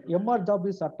 MR job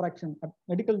is attraction.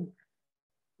 Medical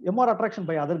MR attraction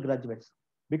by other graduates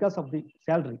because of the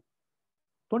salary.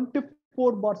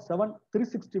 24/7,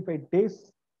 365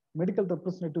 days, medical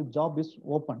representative job is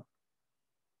open.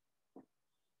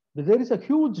 There is a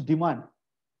huge demand.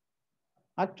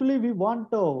 Actually, we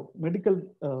want medical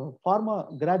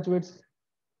pharma graduates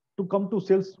to come to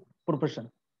sales profession.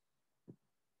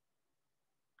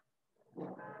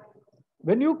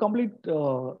 When you complete,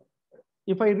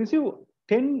 if I receive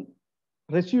 10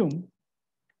 resume,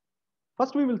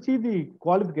 first we will see the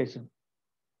qualification.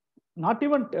 Not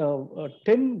even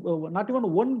 10, not even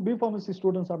one B pharmacy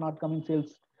students are not coming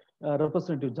sales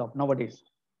representative job nowadays.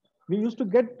 We used to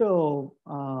get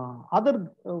other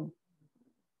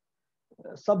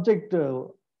subject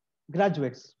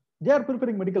graduates. They are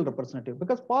preferring medical representative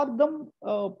because for them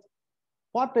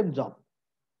part-time job.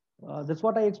 That's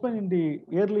what I explained in the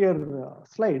earlier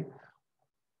slide.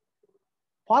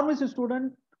 Pharmacy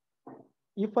student,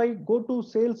 if I go to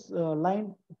sales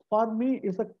line, for me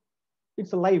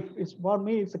it's a life. It's for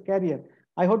me, it's a career.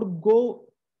 I have to go.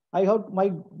 My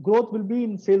growth will be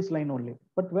in sales line only.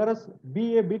 But whereas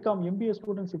BA, BCom, MBA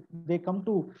students, if they come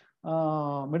to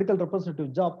medical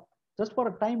representative job, just for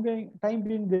a time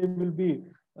being, they will be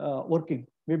working.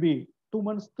 Maybe 2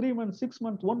 months, 3 months, 6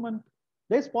 months, 1 month.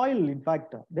 They spoil. In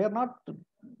fact, they are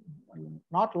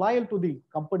not loyal to the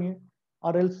company,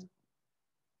 or else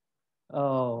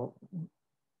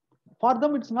for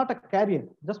them it's not a career.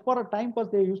 Just for a time pass,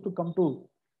 they used to come to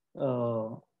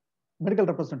medical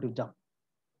representative job.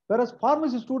 Whereas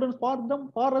pharmacy students, for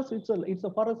us,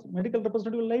 for us, medical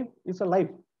representative life is a life.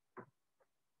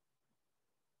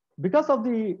 Because of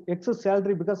the excess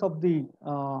salary, because of the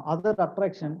other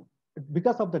attraction,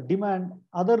 because of the demand,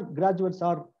 other graduates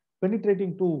are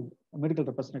penetrating to medical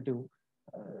representative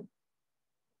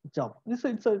job.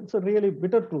 It's a really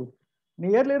bitter truth.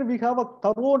 Earlier, we have a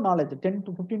thorough knowledge. 10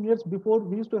 to 15 years before,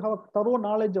 we used to have a thorough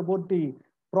knowledge about the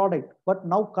product. But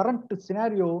now, current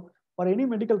scenario for any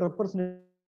medical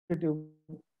representative,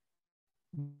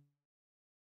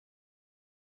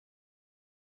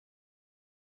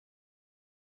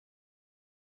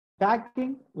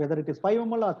 packing, whether it is 5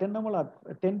 ml or 10 ml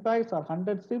or 10 packs or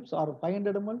 100 strips or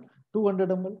 500 ml, 200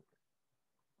 ml,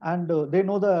 and they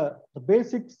know the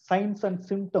basic signs and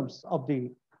symptoms of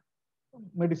the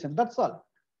medicine. That's all.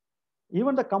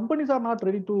 Even the companies are not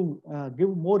ready to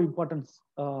give more importance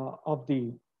for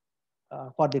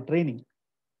the training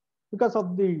because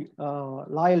of the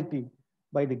loyalty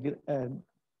by the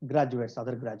graduates,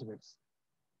 other graduates.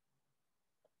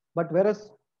 But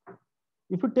whereas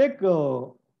if you take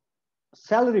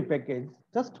salary package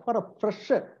just for a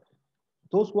fresher,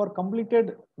 those who are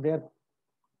completed their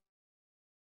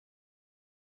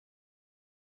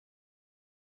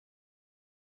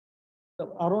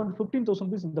around 15,000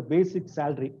 rupees is the basic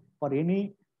salary for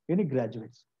any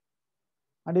graduates.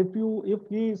 And if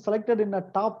he selected in a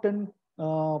top 10,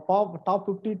 top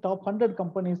 50, top 100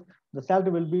 companies, the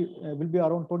salary will be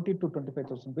around 20 to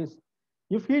 25,000 rupees.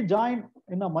 If he joined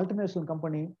in a multinational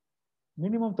company,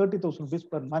 minimum 30,000 rupees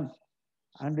per month,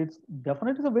 and it's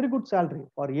definitely a very good salary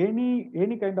for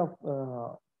any kind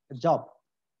of job.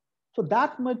 So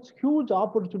that much huge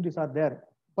opportunities are there,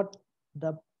 but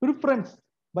the preference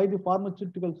by the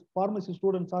pharmacy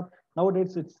students are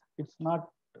nowadays it's not,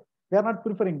 they are not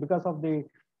preferring because of the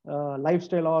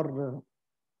lifestyle or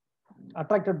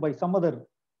attracted by some other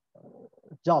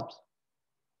jobs.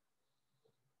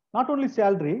 Not only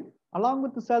salary, along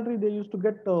with the salary, they used to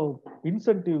get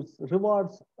incentives,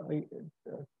 rewards,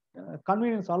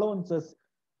 convenience allowances.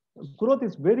 Growth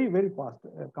is very, very fast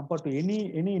compared to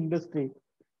any industry.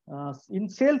 In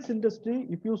sales industry,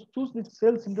 if you choose the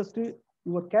sales industry,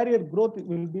 your career growth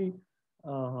will be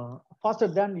faster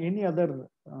than any other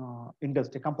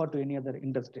industry, compared to any other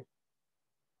industry.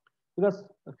 Because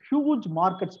a huge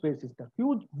market space is there,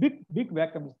 huge, big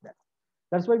vacuum is there.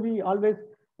 That's why we always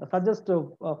suggest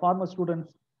pharma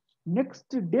students, next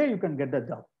day you can get a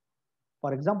job.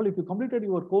 For example, if you completed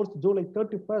your course July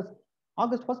 31st,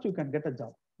 August 1st, you can get a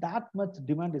job. That much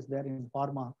demand is there in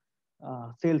pharma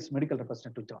sales medical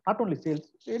representative job. Not only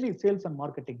sales, any sales and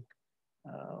marketing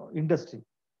industry.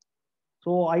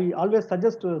 So I always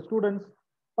suggest students,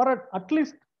 for at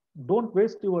least don't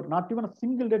waste your, not even a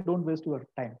single day, don't waste your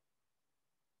time.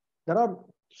 There are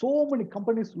so many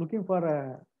companies looking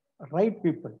for right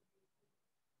people.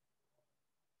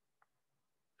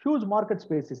 Huge market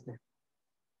space is there.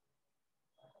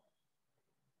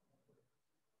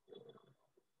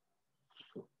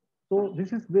 So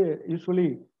this is the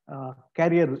usually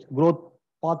career growth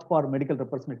path for medical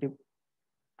representative.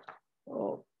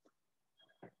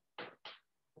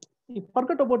 You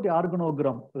forget about the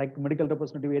organogram, like medical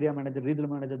representative, area manager, regional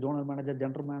manager, zonal manager,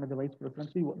 general manager, vice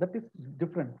president. See, that is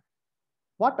different.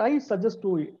 What I suggest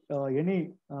to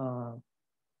any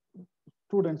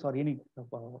students or any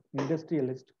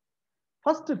industrialist,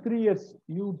 first 3 years,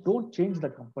 you don't change the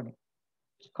company.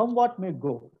 Come what may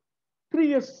go. 3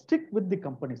 years, stick with the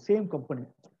company, same company.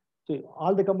 So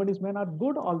all the companies may not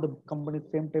good, all the companies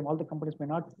same time, all the companies may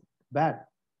not bad.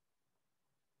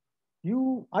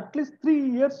 You at least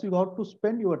 3 years, you have to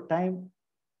spend your time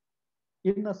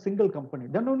in a single company.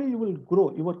 Then only you will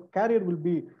grow. Your career will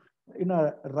be in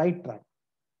a right track.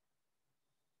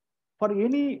 For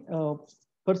any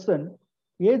person,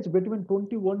 age between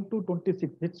 21 to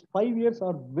 26, these 5 years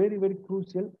are very, very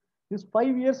crucial. These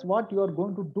 5 years, what you are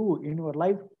going to do in your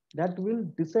life, that will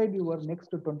decide your next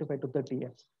 25 to 30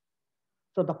 years.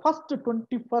 So the first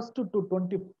 21st to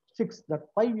 26, that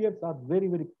 5 years are very,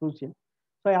 very crucial.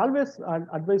 So I always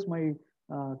advise my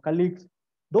colleagues,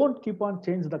 don't keep on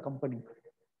change the company.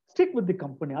 Stick with the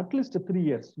company at least 3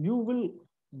 years. You will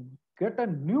get a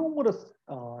numerous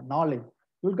knowledge.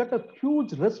 You will get a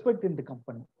huge respect in the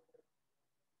company.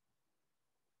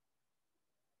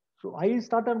 So I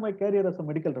started my career as a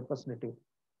medical representative.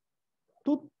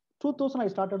 2000 I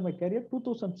started my career.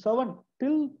 2007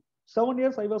 till 7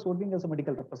 years I was working as a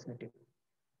medical representative.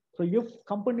 So if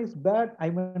company is bad,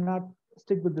 I may not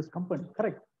stick with this company.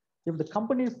 Correct. If the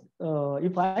company is,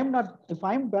 if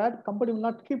I'm bad, company will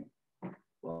not keep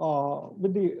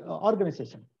with the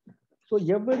organization. So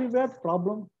everywhere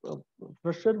problem,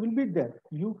 pressure will be there.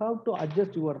 You have to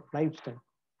adjust your lifestyle.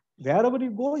 Wherever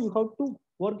you go, you have to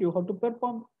work, you have to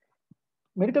perform.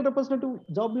 Medical representative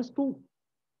job is to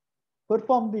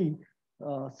perform the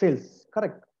sales,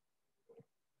 correct?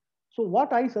 So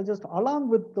what I suggest, along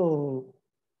with the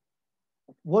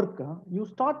work, you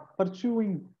start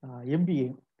pursuing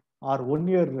MBA or 1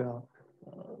 year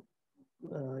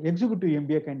executive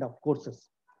MBA kind of courses.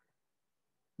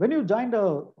 When you joined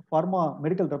a pharma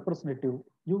medical representative,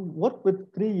 you work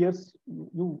with 3 years.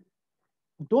 You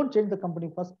don't change the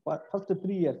company first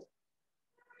 3 years,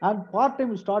 and part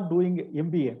time you start doing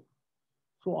MBA.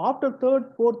 So after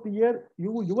third, fourth year,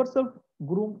 you yourself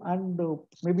groom, and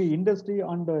maybe industry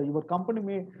and your company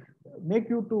may make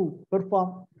you to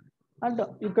perform, and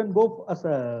you can go as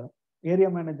a area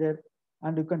manager,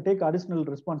 and you can take additional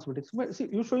responsibilities. See,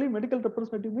 usually medical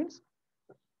representative means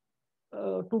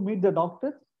to meet the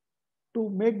doctors, to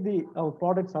make the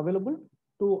products available,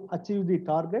 to achieve the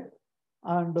target,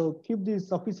 and keep the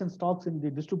sufficient stocks in the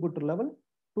distributor level,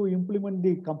 to implement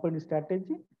the company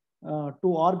strategy, to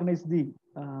organize the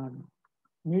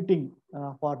meeting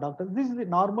for doctors. This is the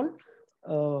normal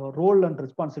role and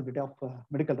responsibility of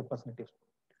medical representatives.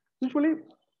 Usually,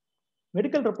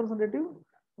 medical representative,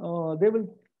 they will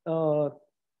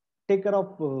take care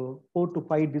of 4 to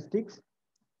 5 districts.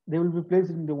 They will be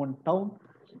placed in the one town.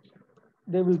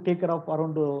 They will take care of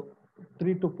around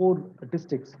 3 to 4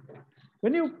 districts.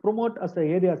 When you promote as an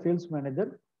area sales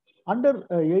manager, under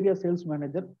area sales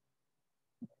manager,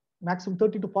 maximum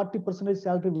 30 to 40%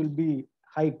 salary will be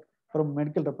hike from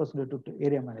medical representative to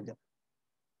area manager.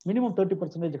 Minimum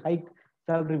 30% hike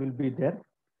salary will be there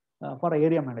for an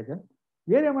area manager.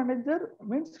 Area manager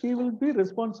means he will be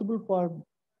responsible for,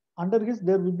 under his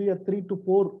there will be a 3 to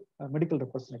 4 medical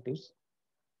representatives.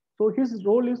 So his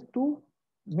role is to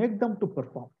make them to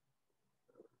perform.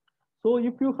 So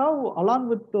if you have, along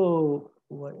with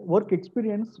work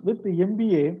experience with the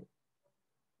MBA,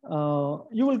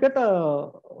 you will get a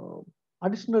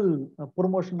additional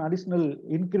promotion, additional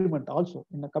increment also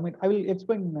in the coming. I will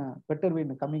explain better way in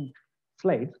the coming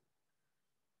slides.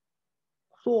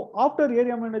 So after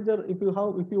area manager, if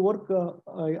you work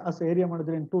as area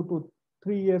manager in 2 to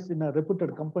 3 years in a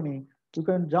reputed company, you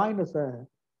can join as a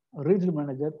regional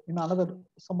manager in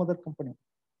some other company.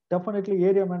 Definitely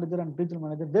area manager and regional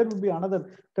manager, there will be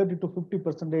another 30 to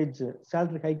 50%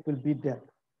 salary hike will be there.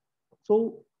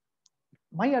 So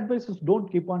my advice is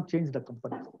don't keep on change the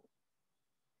company.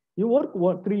 You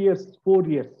work 3 years, 4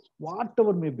 years,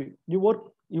 whatever may be. You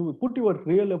put your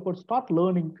real effort, start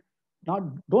learning.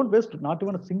 Don't waste not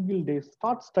even a single day.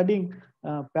 Start studying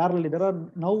parallelly. There are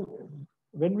now,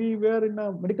 when we were in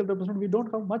a medical representative, we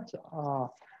don't have much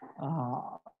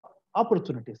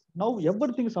opportunities. Now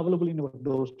everything is available in your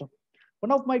doorstep.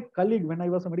 One of my colleague, when I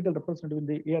was a medical representative in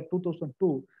the year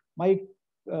 2002, my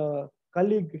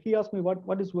colleague, he asked me,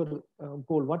 what is your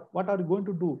goal? What are you going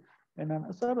to do?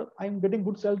 And sir, I'm getting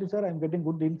good salary, sir. I'm getting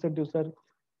good incentive, sir.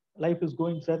 Life is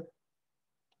going, sir.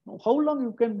 How long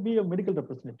you can be a medical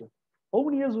representative? How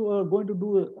many years you are going to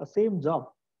do a same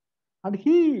job? And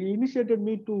he initiated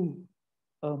me to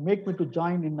make me to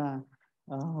join in a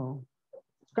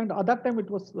kind of, at that time it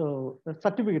was a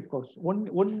certificate course,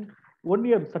 one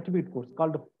year certificate course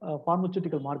called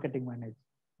pharmaceutical marketing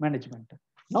management.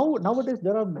 Nowadays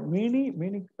there are many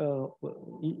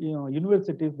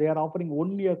universities, they are offering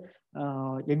 1 year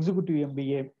executive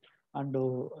MBA and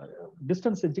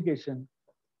distance education.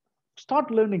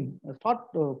 Start learning, start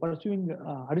pursuing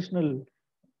additional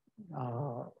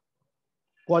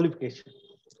qualification.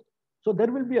 So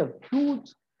there will be a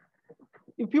huge,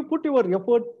 if you put your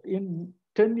effort in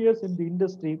 10 years in the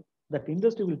industry, that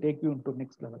industry will take you into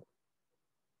next level.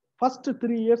 First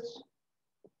 3 years,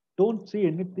 don't see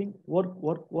anything, work,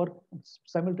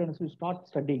 simultaneously start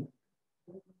studying.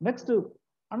 Next, the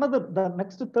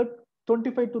next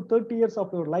 25 to 30 years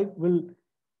of your life will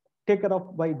take care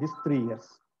of by these 3 years.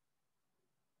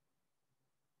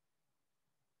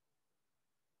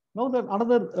 Now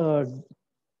another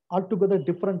altogether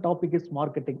different topic is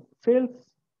marketing. Sales,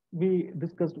 we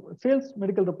discussed sales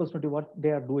medical representative, what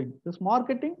they are doing. This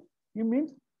marketing, it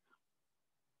means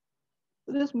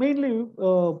this mainly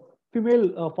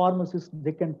female pharmacists,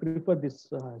 they can prefer this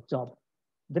job.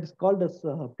 That is called as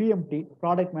PMT,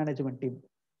 product management team.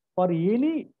 For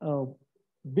any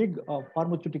big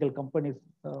pharmaceutical companies,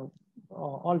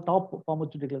 all top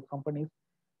pharmaceutical companies,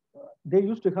 they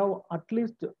used to have at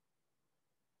least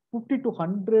 50 to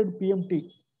 100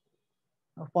 PMT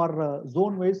for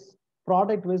zone wise,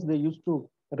 product wise, they used to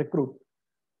recruit.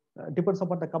 Depends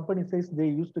upon the company size, they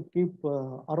used to keep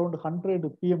around 100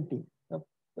 PMT.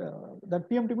 That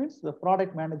PMT means the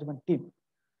product management team.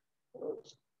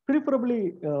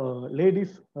 Preferably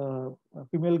ladies,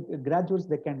 female graduates,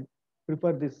 they can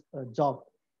prefer this job.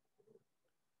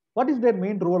 What is their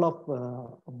main role of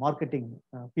marketing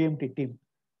PMT team?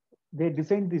 They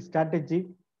design the strategy,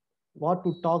 what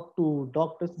to talk to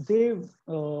doctors. They,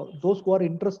 those who are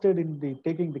interested in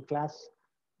taking the class,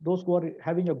 those who are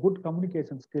having a good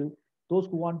communication skill, those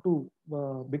who want to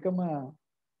become a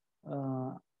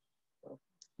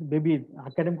maybe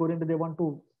academic oriented, they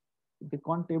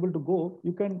can't able to go,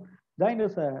 you can join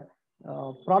as a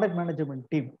product management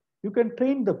team. You can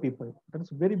train the people. That's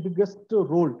the very biggest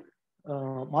role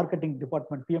marketing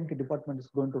department, PMT department is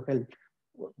going to help.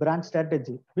 Brand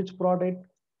strategy, which product,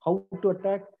 how to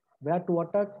attack, where to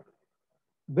attack,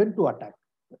 when to attack.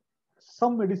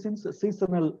 Some medicines,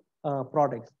 seasonal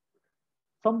products.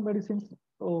 Some medicines,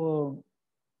 kind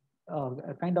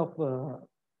of,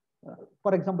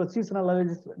 for example, seasonal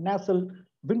allergies, nasal,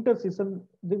 winter season,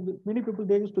 many people,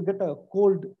 they used to get a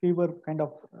cold fever kind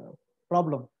of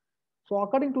problem. So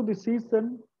according to the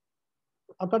season,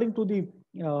 according to the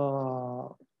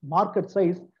market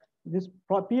size, this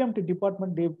PMT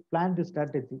department, they plan the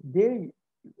strategy. They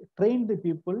train the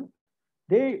people.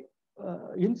 They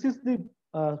insist the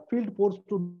field force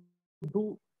to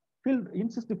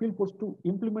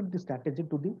implement the strategy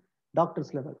to the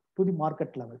doctor's level, to the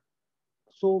market level.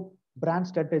 So brand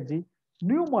strategy,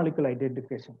 New molecule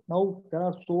identification. Now there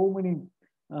are so many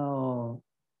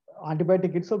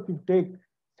antibiotic itself. You take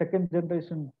second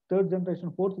generation, third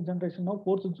generation, fourth generation. Now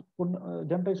fourth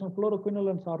generation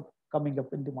fluoroquinolones are coming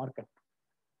up in the market.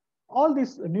 All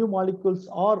these new molecules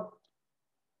are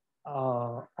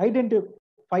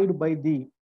identified by the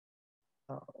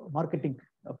marketing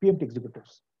PMT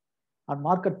executives, and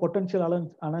market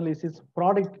potential analysis,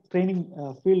 product training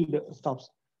field staffs.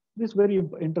 This is very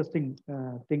interesting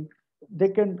thing. They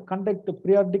can conduct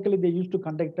periodically. They used to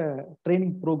conduct a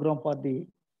training program for the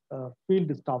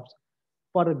field staffs,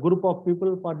 for a group of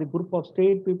people, for the group of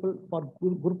state people, for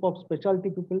group of specialty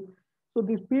people. So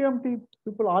these PMT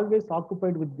people always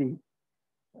occupied with the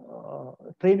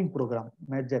training program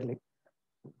majorly.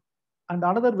 And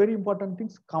another very important thing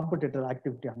is competitor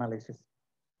activity analysis.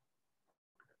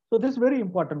 So this is very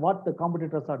important, what the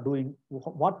competitors are doing,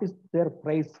 what is their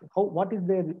price, what is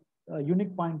their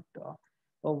unique point,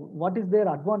 what is their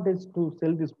advantage to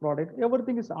sell this product.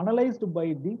 Everything is analyzed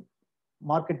by the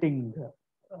marketing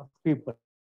people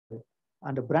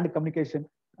and brand communication,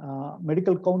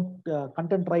 medical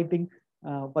content writing,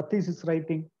 thesis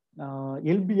writing,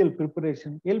 LBL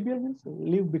preparation. LBL means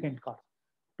leave behind cards.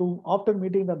 To after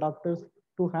meeting the doctors,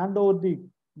 to hand over the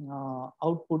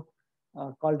output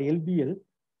called LBL.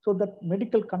 So that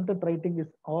medical content writing is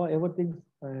everything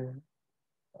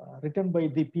written by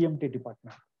the PMT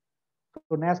department.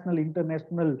 So national,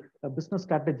 international business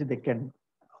strategy they can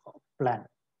plan.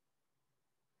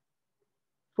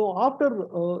 So after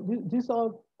these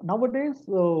are nowadays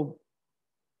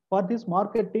for this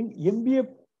marketing, MBA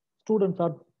students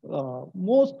are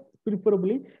most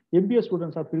preferably MBA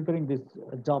students are preferring this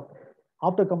job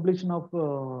after completion of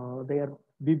their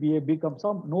BBA, BCom.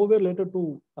 Some nowhere later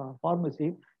to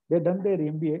pharmacy. They done their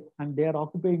MBA and they are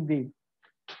occupying the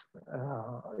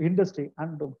industry,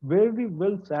 and very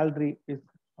well salary is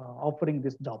offering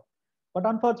this job. But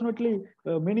unfortunately,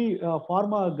 many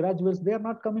pharma graduates, they are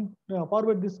not coming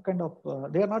forward this kind of,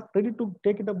 they are not ready to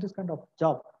take it up this kind of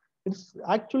job. It's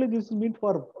actually, this is meant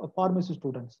for pharmacy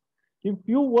students. If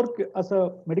you work as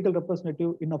a medical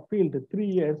representative in a field 3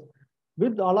 years,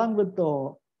 along with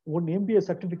one MBA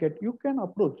certificate, you can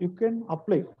approach, you can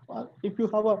apply. If you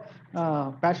have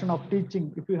a passion of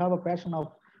teaching, if you have a passion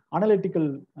of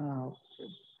analytical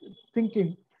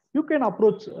thinking, you can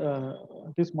approach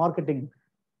this marketing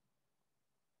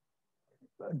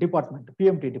department,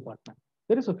 PMT department.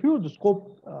 There is a huge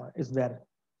scope is there,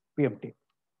 PMT.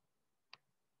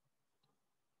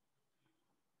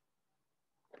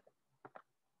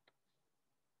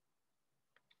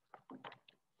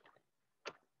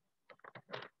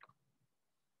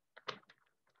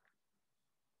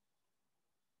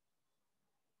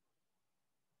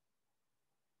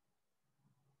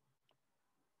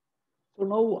 So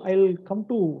now I'll come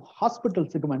to hospital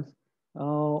segments.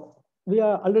 We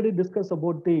are already discussed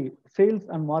about the sales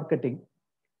and marketing.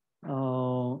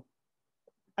 I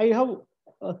have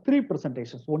 3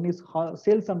 presentations. One is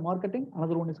sales and marketing,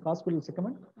 another one is hospital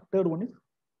segment, third one is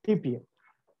TPA.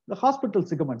 The hospital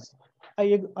segments,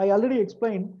 I already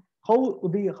explained how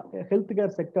the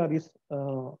healthcare sector is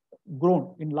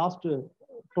grown in last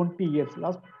 20 years,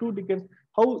 last 2 decades,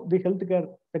 how the healthcare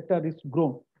sector is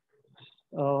grown.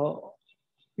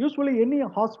 Usually any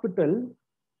hospital,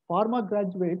 pharma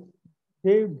graduates,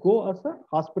 they go as a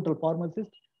hospital pharmacist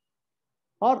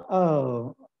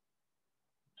or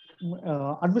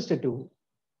administrative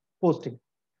posting.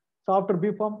 So after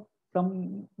BPharm,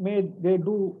 some they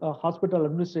do hospital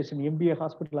administration, MBA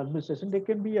hospital administration. They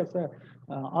can be as a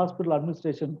hospital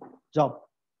administration job.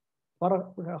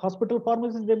 For a hospital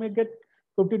pharmacist, they may get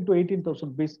 15 to 18,000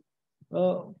 rupees.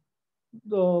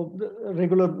 The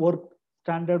regular work,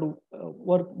 standard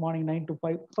work, morning 9 to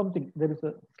 5, something. There is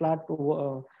a slat,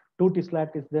 duty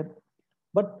slat is there.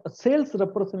 But a sales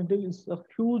representative is a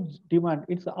huge demand.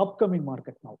 It's an upcoming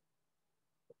market now.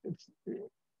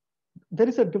 There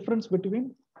is a difference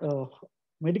between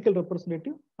medical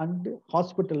representative and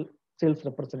hospital sales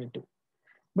representative.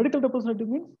 Medical representative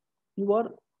means you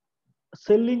are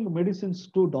selling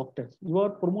medicines to doctors. You are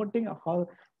promoting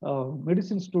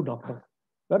medicines to doctors.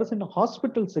 Whereas in a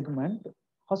hospital segment,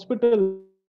 hospital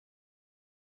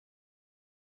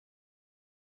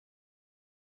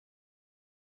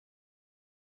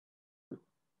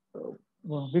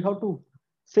we have to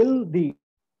sell the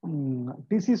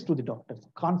disease to the doctors,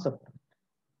 concept.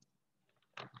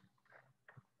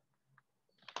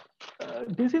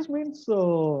 Disease means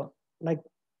like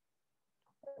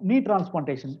knee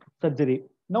transplantation surgery.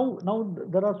 Now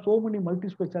there are so many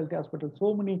multi-specialty hospitals,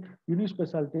 so many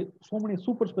uni-specialty, so many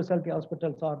super specialty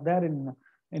hospitals are there in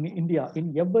India.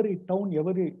 In every town,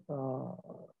 every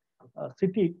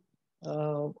city,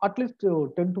 at least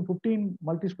 10 to 15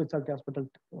 multi-specialty hospitals,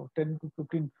 10 to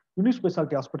 15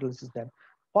 uni-specialty hospitals is there.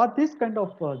 For this kind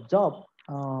of job,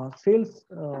 sales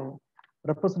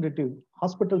representative,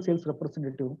 hospital sales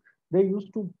representative, they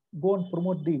used to go and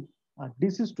promote the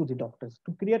disease to the doctors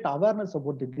to create awareness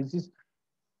about the disease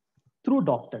through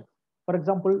doctors. For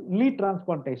example, lead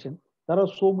transplantation, there are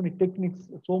so many techniques,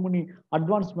 so many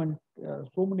advancement,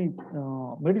 so many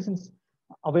medicines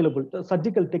available,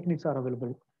 surgical techniques are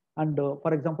available. And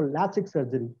for example, LASIK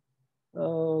surgery,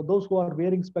 those who are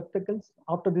wearing spectacles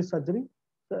after this surgery,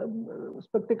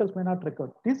 spectacles may not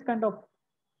recur. This kind of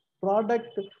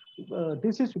product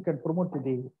disease you can promote to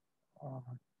the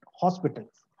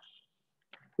hospitals.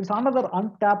 It's another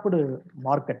untapped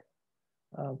market.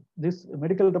 This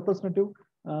medical representative,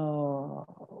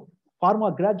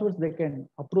 pharma graduates, they can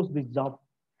approach this job.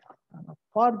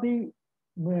 For the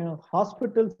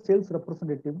hospital sales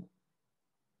representative,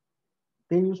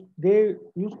 they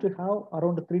used to have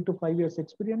around 3 to 5 years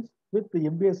experience with the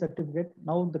MBA certificate.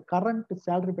 Now the current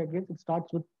salary package, it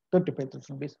starts with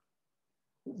 35,000 rupees.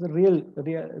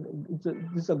 It's a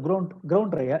this is a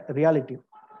ground reality.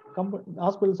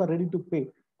 Hospitals are ready to pay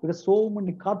because so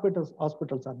many corporate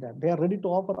hospitals are there. They are ready to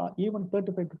offer even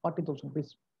 35 to 40,000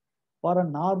 rupees for a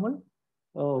normal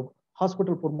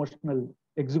hospital promotional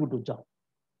executive job.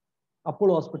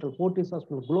 Apollo Hospital, Fortis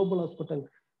Hospital, Global Hospital.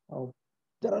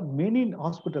 There are many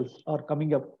hospitals are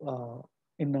coming up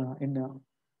in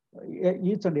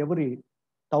each and every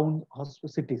town,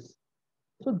 cities.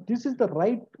 So this is the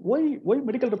right, why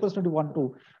medical representative want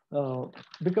to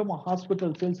become a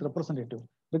hospital sales representative?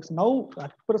 Because now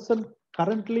at present,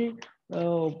 currently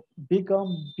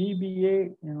become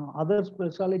BBA, other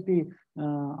specialty,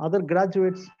 other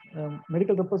graduates,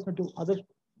 medical representative, other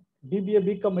BBA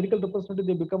become medical representative,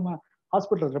 they become a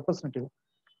hospital representative.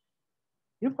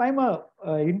 If I'm a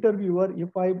interviewer, if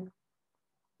I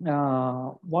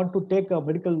want to take a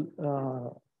medical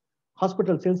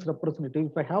hospital sales representative,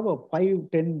 if I have a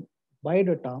 5-10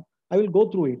 biodata, I will go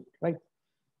through it, right?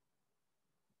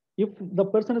 If the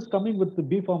person is coming with the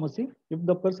B pharmacy, if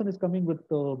the person is coming with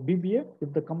BBA,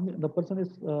 if the person is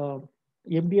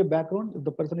MBA background, if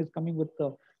the person is coming with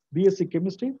BSc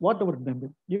chemistry, whatever it may be.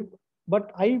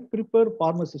 But I prepare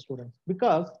pharmacy students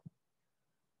because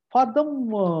for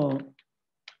them,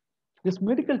 this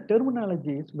medical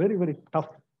terminology is very, very tough.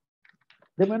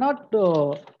 They may not,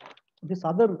 these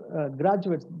other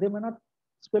graduates, they may not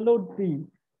spell out the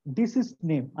disease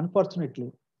name,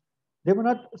 unfortunately. They may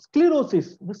not,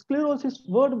 sclerosis, the sclerosis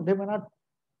word, they may not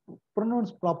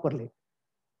pronounce properly.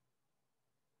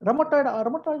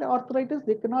 Rheumatoid arthritis,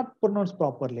 they cannot pronounce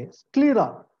properly.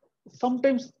 Sclera,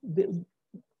 sometimes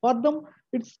for them,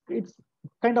 it's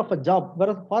kind of a job.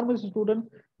 Whereas pharmacy students,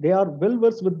 they are well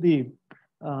versed with the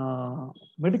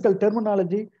medical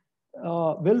terminology,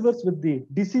 well versed with the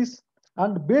disease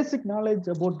and basic knowledge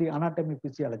about the anatomy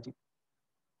physiology.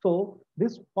 So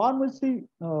this pharmacy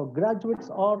graduates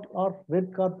are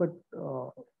red carpet,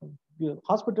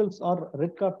 hospitals are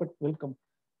red carpet welcome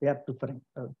they are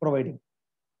providing.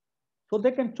 So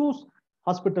they can choose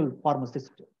hospital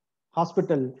pharmacist,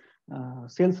 hospital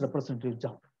sales representative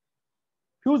job.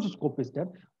 Huge scope is there.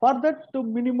 For that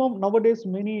minimum, nowadays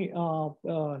many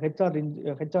HR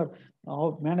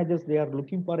managers, they are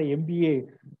looking for a MBA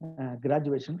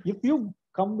graduation. If you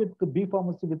come with the B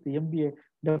pharmacy with the MBA,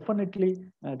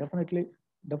 definitely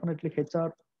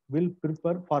HR will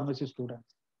prefer pharmacy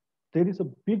students. There is a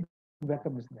big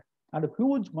vacuum is there, and a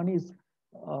huge money is,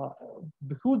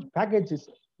 huge package is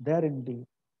there in the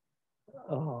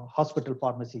hospital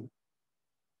pharmacy,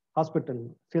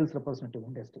 hospital sales representative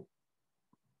industry.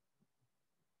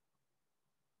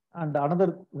 And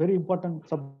another very important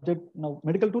subject now,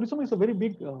 medical tourism is a very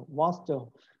big, vast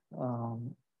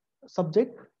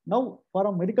subject. Now, for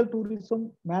a medical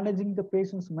tourism, managing the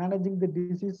patients, managing the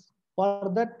disease,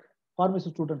 for that,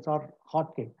 pharmacy students are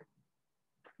hot cake.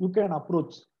 You can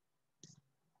approach,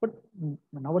 but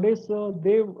nowadays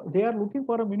they are looking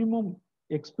for a minimum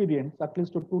experience, at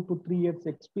least 2 to 3 years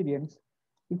experience.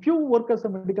 If you work as a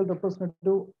medical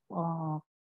representative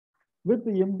with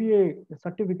the MBA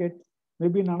certificate,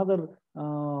 maybe in another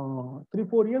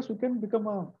 3-4 years, you can become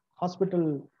a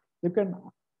hospital. You can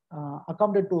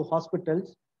accommodate to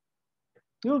hospitals.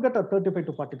 You will get a 35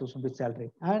 to 40,000 with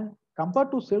salary. And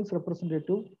compared to sales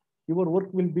representative, your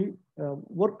work will be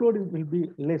workload will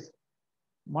be less.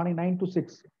 Morning 9 to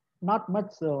 6, not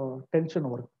much tension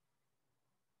work.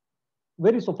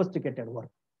 Very sophisticated work.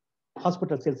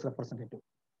 Hospital sales representative.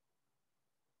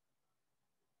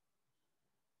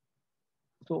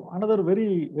 So another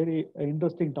very, very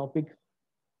interesting topic,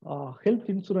 health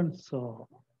insurance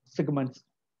segments.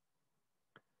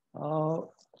 Uh,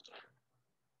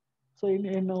 so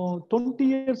in 20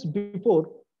 years before,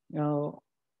 uh,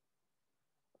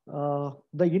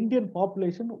 the Indian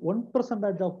population,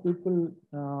 1% of people,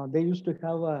 they used to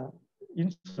have a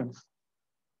insurance.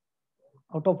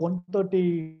 Out of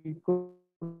 130 crore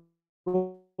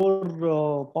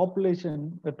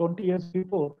population, 20 years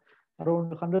before, around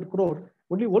 100 crore,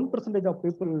 only 1% of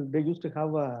people, they used to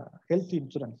have a health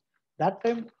insurance. That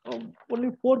time,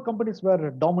 only 4 companies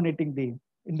were dominating the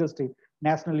industry: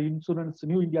 National Insurance,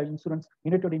 New India Insurance,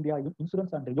 United India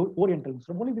Insurance, and Oriental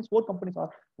Insurance. Only these 4 companies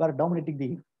were dominating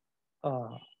the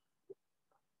uh,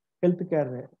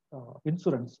 healthcare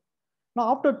insurance.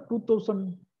 Now, after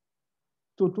 2000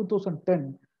 to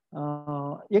 2010,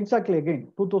 exactly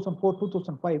again, 2004,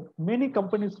 2005, many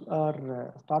companies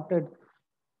are started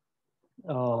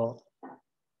uh,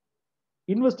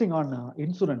 investing on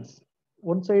insurance.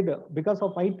 One side, because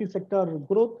of IT sector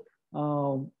growth,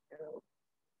 um,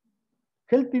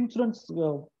 health insurance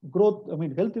growth, I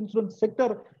mean, health insurance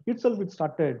sector itself, it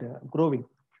started growing.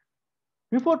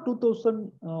 Before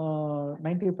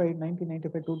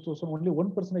 1995, 2000, only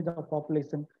 1% of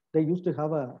population, they used to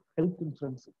have a health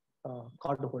insurance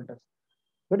card holders.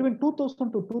 Between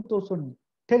 2000 to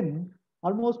 2010,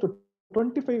 almost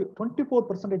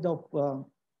 24%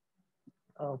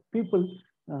 of people,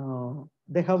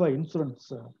 they have a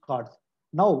insurance cards.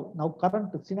 Now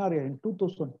current scenario in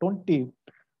 2020,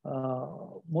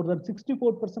 more than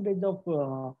 64% of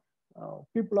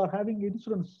people are having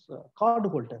insurance card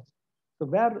holders. So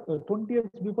where 20 years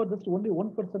before, just only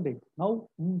 1%. Now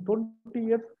in 20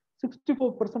 years,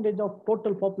 64% of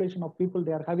total population of people,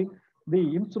 they are having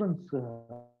the insurance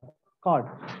card.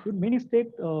 In many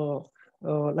states,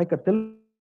 like a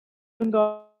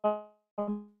Telangana,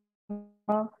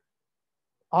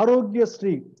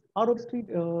 Arogyasri,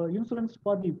 insurance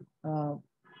for the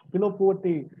below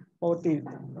poverty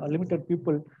limited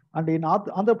people, and in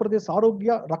Andhra Pradesh,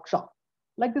 Arogya Raksha.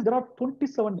 Like this, there are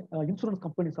 27 insurance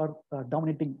companies are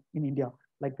dominating in India,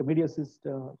 like Mediassist,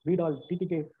 Vidal,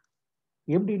 TTK,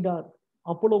 MD India,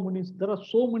 Apollo Munis. There are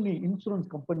so many insurance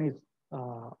companies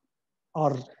are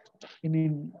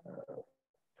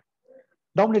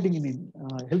dominating in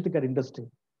healthcare industry.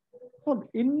 So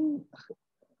in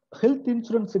health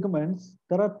insurance segments,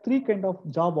 there are 3 kind of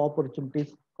job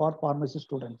opportunities for pharmacy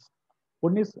students.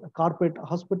 One is corporate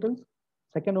hospitals,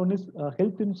 second one is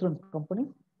health insurance companies,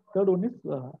 third one is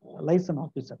license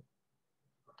officer.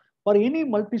 For any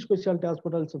multi-specialty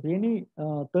hospitals, of any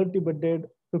 30-bedded,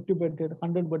 50-bedded,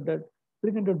 100-bedded,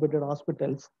 300-bedded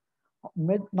hospitals,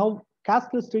 now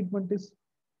cashless treatment is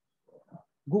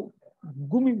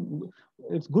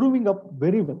grooming up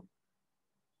very well.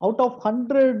 Out of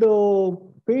 100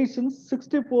 patients,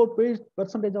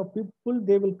 64% of people,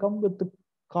 they will come with the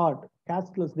card,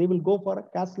 cashless. They will go for a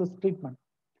cashless treatment.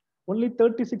 Only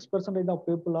 36% of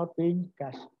people are paying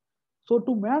cash. So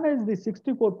to manage the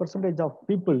 64% of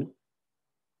people,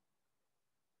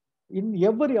 in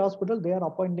every hospital, they are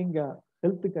appointing a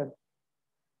healthcare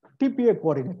TPA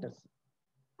coordinators,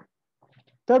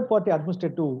 third-party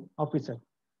administrative officer.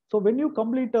 So when you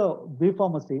complete a B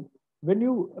pharmacy, when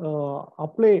you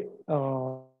apply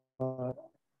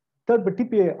third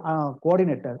TPA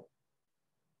coordinator,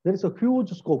 there is a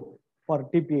huge scope for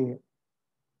TPA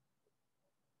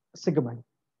segment.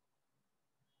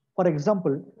 For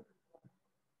example,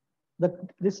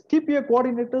 these TPA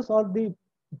coordinators are the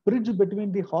bridge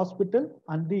between the hospital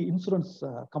and the insurance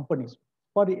companies.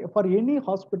 For any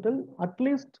hospital, at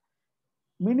least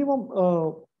minimum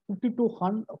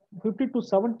 50 to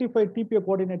 75 TPA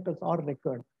coordinators are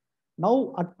required.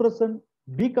 Now at present,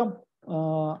 BCom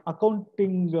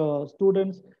accounting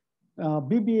students,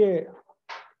 BBA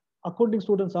accounting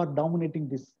students are dominating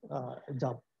this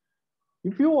job.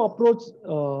 If you approach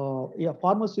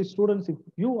pharmacy students, if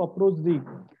you approach the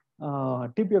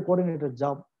TPA coordinator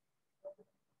job,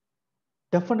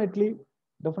 definitely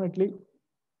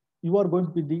you are going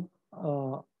to be the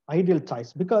ideal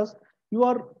choice, because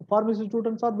your pharmacy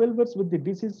students are well versed with the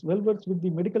disease, well versed with the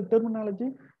medical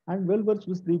terminology, and well versed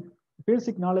with the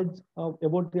basic knowledge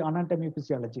about the anatomy,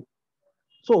 physiology.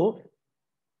 So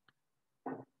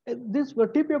this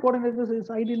TPA coordinators is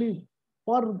ideally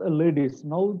for the ladies.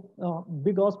 Now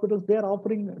big hospitals, they are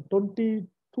offering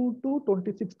 22 to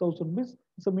 26,000.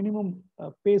 It's a minimum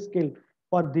pay scale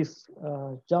for this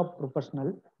job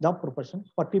profession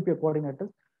for TPA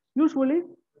coordinators. Usually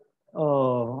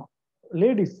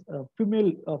ladies,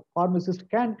 female pharmacists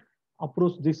can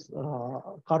approach these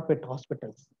corporate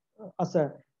hospitals as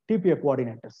a TPA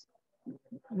coordinators.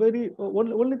 Very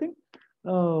only thing,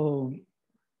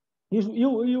 you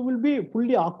will be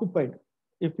fully occupied.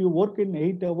 If you work in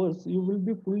 8 hours, you will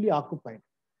be fully occupied.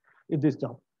 in this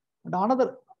job. And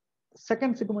another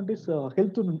second segment is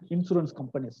health insurance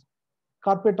companies,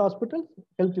 corporate hospitals,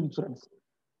 health insurance.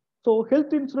 So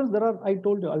health insurance, there are, I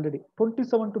told you already,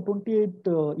 27 to 28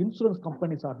 insurance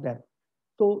companies are there.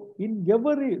 So in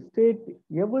every state,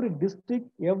 every district,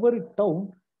 every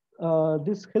town,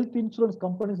 this health insurance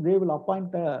companies, they will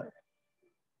appoint a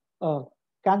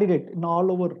candidate in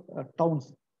all over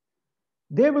towns.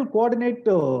 They will coordinate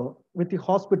with the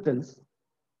hospitals,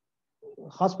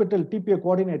 hospital TPA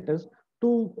coordinators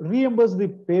to reimburse the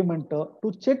payment,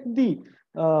 to check the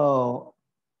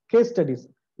case studies.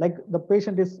 Like the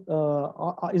patient is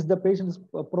the patient is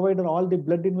provided all the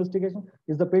blood investigation?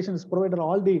 Is the patient is provided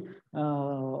all the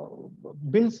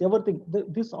bills, everything?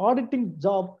 This auditing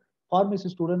job, pharmacy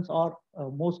students are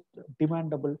most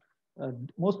demandable,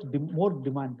 more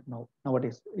demand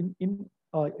nowadays in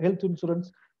health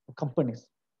insurance companies.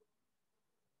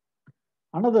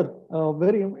 Another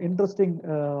very interesting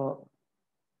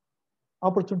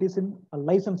opportunities in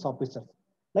license officers.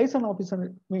 License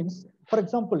officer means, for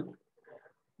example,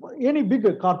 any big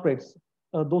corporates,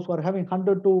 those who are having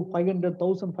 100 to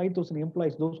 500,000, 5,000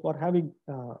 employees, those who are having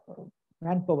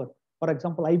manpower, for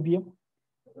example, IBM,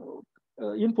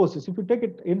 Infosys. If you take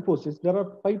it, Infosys, there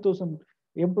are 5,000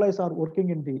 employees are working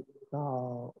in the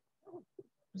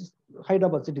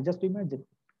Hyderabad city. Just imagine.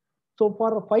 So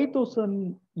for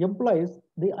 5,000 employees,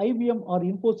 the IBM or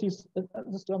Infosys,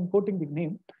 just I'm quoting the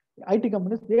name, IT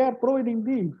companies, they are providing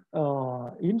the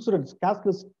insurance,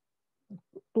 cashless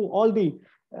to all the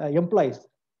employees.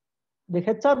 The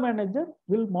HR manager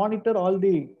will monitor all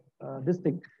the this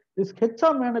thing. This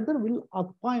HR manager will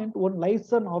appoint one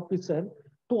license officer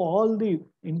to all the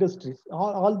industries,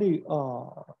 all the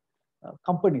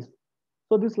companies.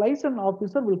 So this license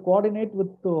officer will coordinate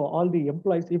with all the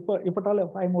employees. If at all,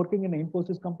 if I'm working in an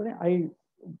Infosys company,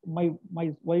 my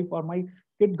wife or my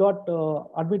kid got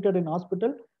admitted in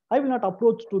hospital, I will not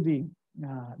approach to the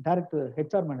direct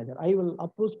HR manager. I will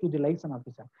approach to the license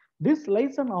officer. This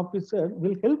license officer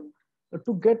will help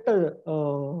to get a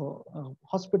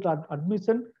hospital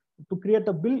admission, to create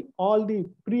a bill, all the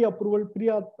pre-approval,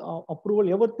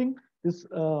 approval, everything this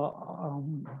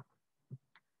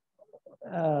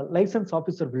license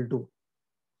officer will do.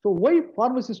 So why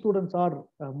pharmacy students are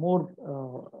more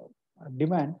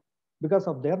demand? Because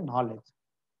of their knowledge.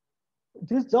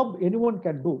 This job anyone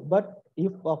can do, but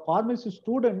if a pharmacy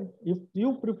student, if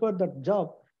you prefer that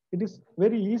job, it is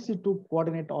very easy to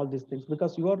coordinate all these things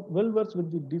because you are well versed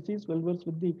with the disease, well versed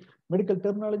with the medical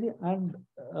terminology, and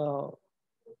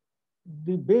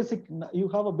the basic, you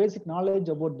have a basic knowledge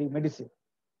about the medicine.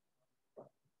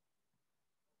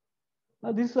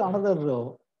 Now this is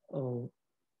another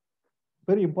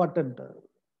very important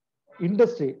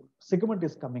industry segment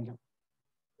is coming up.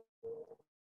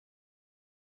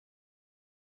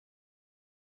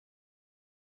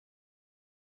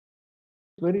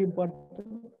 Very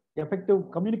important.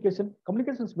 Effective communication.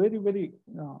 Communication is very, very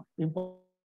important.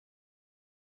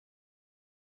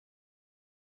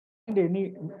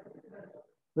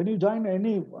 When you join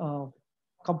any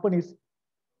companies,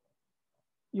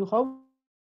 you have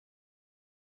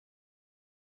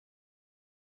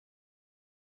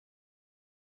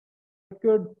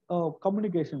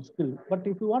communication skill. But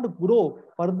if you want to grow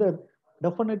further,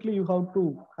 definitely you have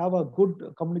to have a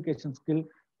good communication skill.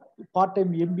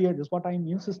 Part-time MBA, this is what I'm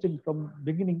insisting from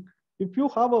beginning. If you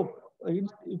have a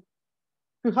MBA,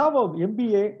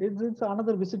 it's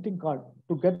another visiting card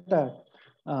to get a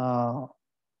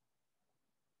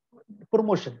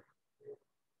promotion.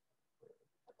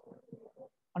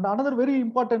 And another very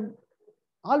important,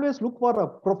 always look for a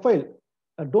profile.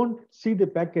 Don't see the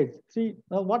package. See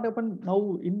what happened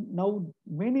now. Now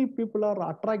many people are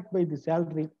attracted by the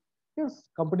salary. Yes,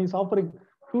 companies offering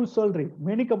huge salary.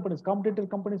 Many companies, competitor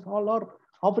companies, all are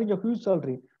offering a huge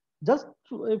salary. Just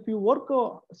if you work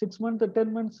 6 months or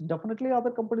 10 months, definitely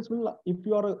other companies will. If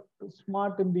you are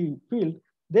smart in the field,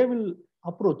 they will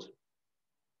approach.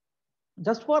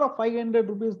 Just for a 500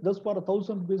 rupees, just for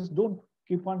 1,000 rupees, don't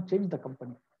keep on change the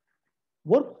company.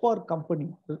 Work for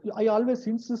company. I always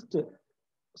insist.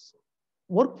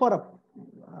 Work for a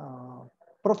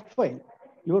profile.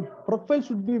 Your profile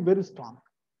should be very strong.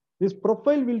 This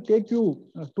profile will take you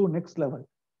to next level.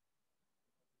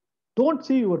 Don't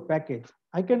see your package.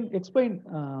 I can explain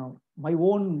my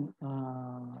own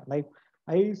life.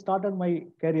 I started my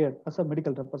career as a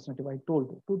medical representative. I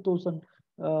told 2000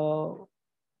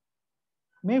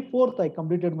 May 4th I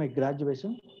completed my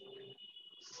graduation.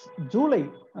 July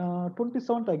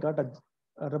 27th I got a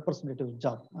representative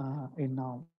job in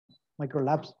micro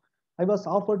labs. I was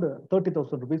offered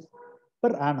 30,000 rupees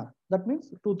per annum. That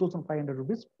means 2,500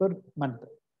 rupees per month.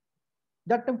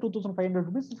 That time 2,500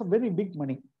 rupees is a very big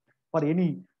money for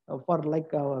any for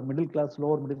like middle class,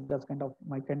 lower middle class kind of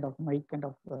my kind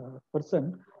of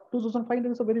person.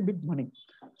 2,500 is a very big money.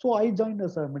 So I joined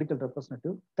as a medical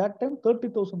representative. That time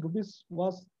 30,000 rupees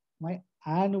was my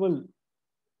annual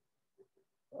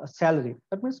salary.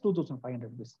 That means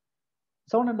 2,500 rupees.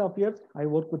 7.5 years I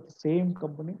worked with the same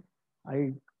company.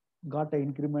 I got an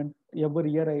increment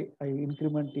every year. I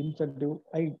increment incentive.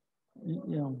 I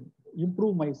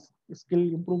improve my skill,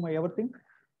 improve my everything.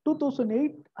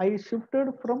 2008 I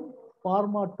shifted from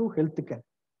pharma to healthcare,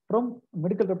 from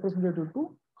medical representative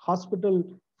to hospital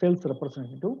sales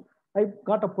representative. I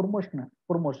got a promotion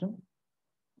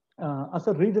as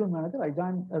a regional manager. I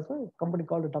joined as a company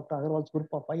called Dr. Agarwal's group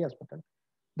of 5 hospitals.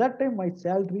 That time my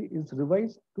salary is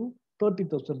revised to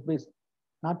 30,000 rupees,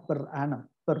 not per annum,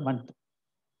 per month.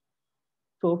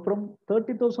 So from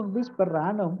 30,000 rupees per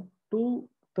annum to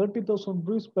 30,000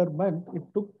 rupees per month, it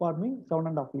took for me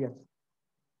 7.5 years.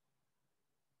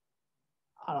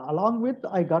 Along with,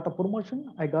 I got a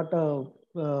promotion. I got a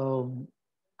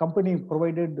company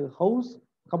provided house,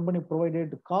 company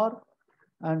provided car,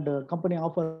 and company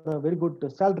offered a very good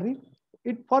salary.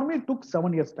 It for me took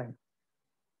 7 years time.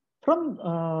 From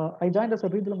I joined as a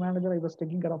regional manager. I was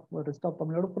taking care of the rest of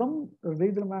Tamil Nadu. From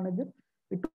regional manager,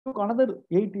 it took another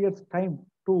 8 years time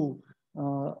to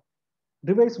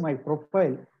revise my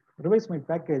profile, revise my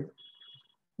package.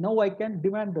 Now I can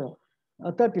demand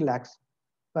 30 lakhs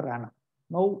per annum.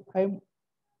 Now I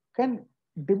can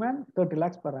demand 30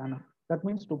 lakhs per annum. That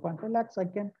means 2.5 lakhs I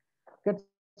can get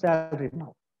salary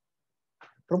now.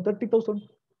 From 30,000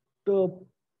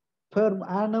 per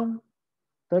annum,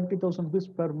 30,000 rupees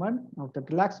per month, now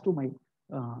 30 lakhs to my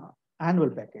annual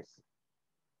package.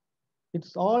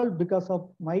 It's all because of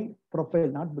my profile,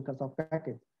 not because of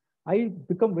package. I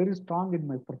become very strong in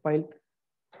my profile.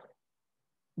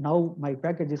 Now my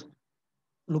package is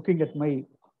looking at my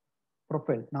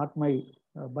profile, not my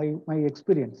by my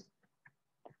experience.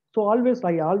 So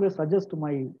I always suggest to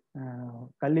my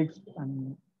colleagues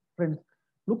and friends,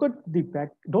 look at the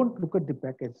don't look at the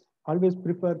package. Always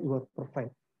prefer your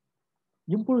profile.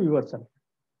 Improve yourself.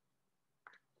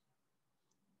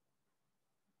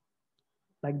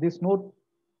 Like this note,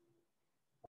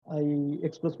 I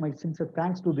express my sincere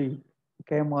thanks to the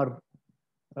KMR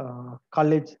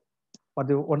college for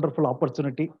the wonderful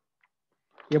opportunity.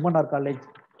 MNR college,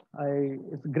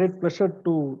 it's a great pleasure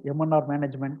to MNR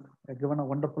management given a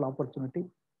wonderful opportunity.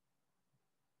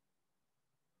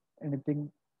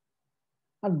 Anything,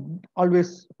 and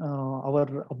always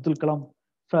our Abdul Kalam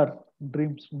sir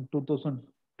dreams in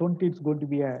 2020 it's going to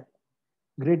be a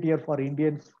great year for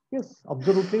Indians. Yes,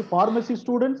 absolutely. Pharmacy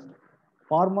students,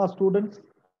 pharma students,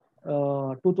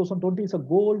 2020 is a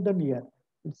golden year.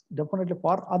 It's definitely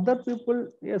for other people.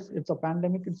 Yes, it's a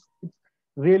pandemic. It's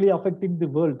really affecting the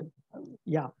world.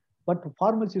 Yeah, but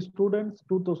pharmacy students,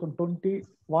 2020,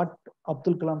 what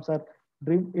Abdul Kalam sir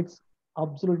dream, it's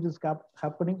absolutely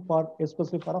happening for,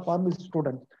 especially for a pharmacy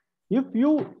student. If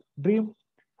you dream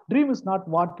is not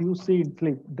what you see in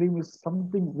sleep. Dream is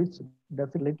something which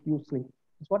doesn't let you sleep.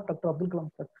 It's what Dr. Abdul Kalam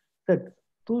said.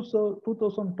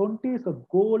 2020 is a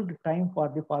gold time for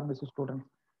the pharmacy students.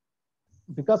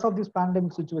 Because of this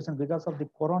pandemic situation, because of the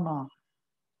corona,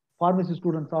 pharmacy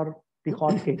students are the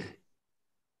hot cake.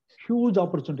 Huge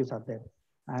opportunities are there.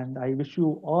 And I wish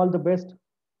you all the best.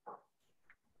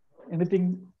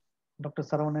 Anything, Dr.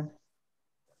 Saravanan?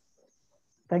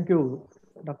 Thank you,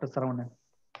 Dr. Saravanan.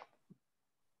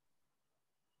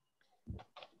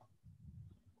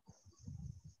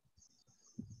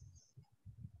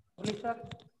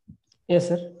 Yes,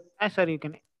 sir. Yes, sir.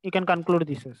 You can conclude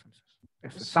this session.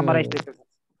 Yes, summarize this.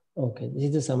 Okay, this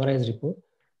is the summarized report.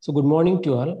 So good morning to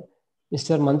you all.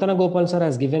 Mr. Mantana Gopal sir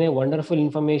has given a wonderful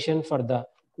information for the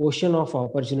ocean of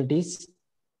opportunities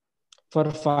for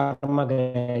pharma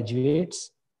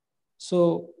graduates.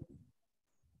 So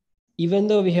even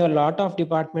though we have a lot of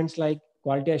departments like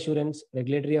quality assurance,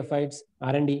 regulatory affairs,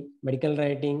 R&D, medical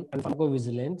writing, and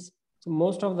pharmacovigilance, so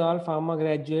most of the all pharma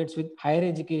graduates with higher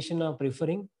education are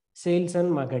preferring sales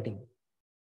and marketing.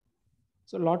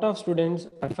 So a lot of students,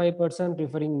 35%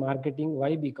 preferring marketing.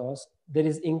 Why? Because there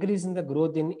is increase in the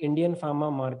growth in Indian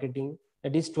pharma marketing,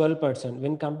 that is 12%,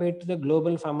 when compared to the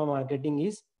global pharma marketing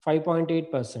is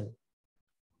 5.8%.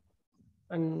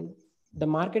 And the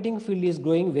marketing field is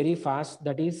growing very fast,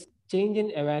 that is change in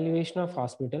evaluation of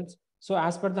hospitals. So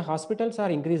as per the hospitals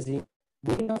are increasing,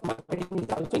 the rate of marketing is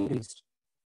also increased.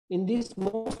 In this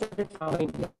most of the pharma in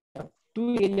India,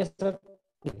 2 areas are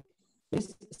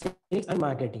sales and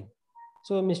marketing.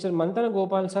 So Mr. Mantana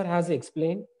Gopal sir has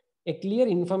explained a clear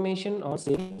information on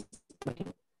sales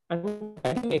and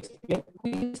try to explain who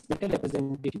is medical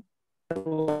representative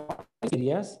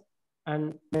areas,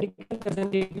 and medical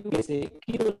representative plays a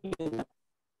key role in the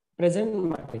present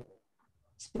market.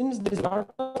 Since there is a lot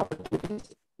of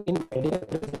opportunities in medical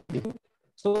representative,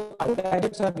 so other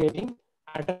graduates are getting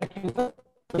attractive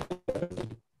for medical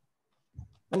representative.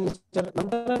 And Mr.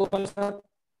 Mandana Gopal sir Mr.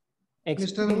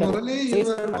 explained about Murali, sales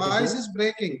your and voice marketing. is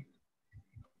breaking.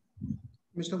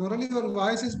 Mr. Murali, your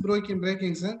voice is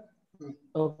breaking, sir.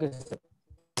 Okay, sir.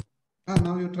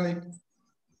 Now you try.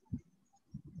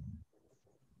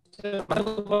 Sir,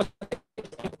 Mandana Gopal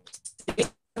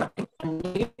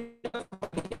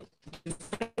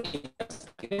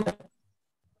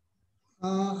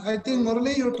I think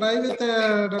Murali, you try with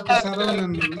Dr.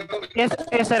 Saravanan. Yes,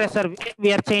 yes, sir.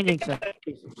 We are changing, sir.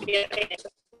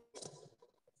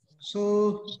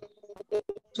 So,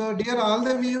 dear all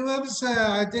the viewers,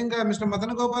 I think Mr.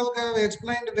 Madan Gopal have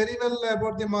explained very well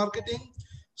about the marketing.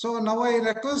 So now I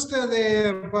request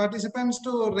the participants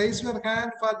to raise your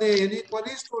hand for the any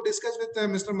queries to discuss with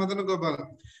Mr. Madan Gopal.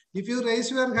 If you raise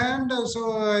your hand, so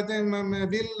I think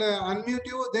we'll unmute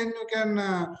you, then you can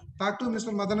talk to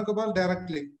Mr. Madan Gopal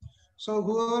directly. So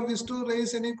whoever wishes to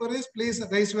raise any queries, please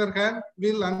raise your hand.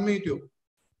 We'll unmute you.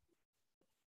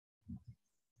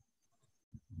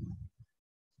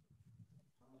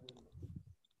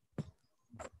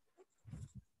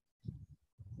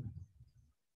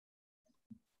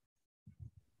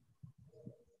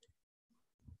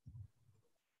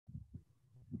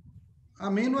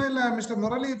 Meanwhile, Mr.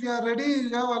 Murali, if you are ready, you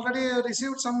have already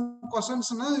received some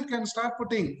questions. Now you can start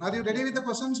putting. Are you ready with the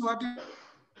questions? What you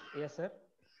Yes, sir.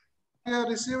 have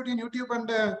received in YouTube and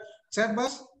chat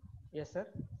box? Yes, sir.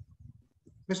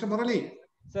 Mr. Murali,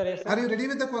 Sir, yes, sir. are you ready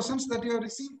with the questions that you have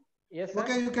received? Yes, sir.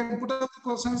 Okay, you can put up the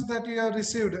questions that you have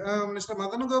received. Mr.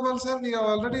 Madan Gopal, sir, we have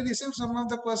already received some of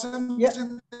the questions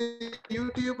in the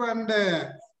YouTube and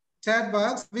chat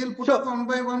box. We'll put up one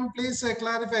by one. Please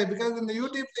clarify, because in the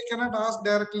YouTube they cannot ask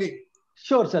directly.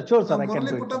 Sure, sir. Sure, sir. I can Murali,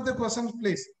 do put it. up the questions,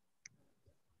 please.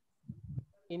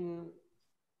 In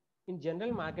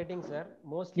general marketing, sir,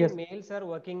 mostly Yes. males are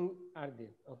working at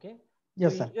there. Okay.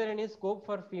 Yes, so sir. is there any scope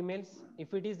for females?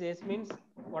 If it is yes, means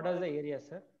what are the areas,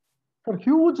 sir? Sir,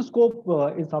 huge scope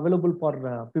is available for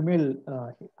female.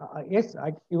 Yes,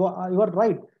 you are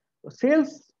right.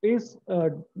 Sales is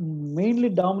mainly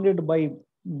dominated by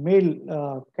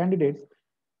male candidates.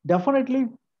 Definitely,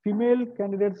 female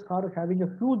candidates are having a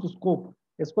huge scope,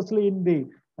 especially in the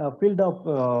field of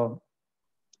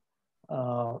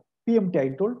PMT. I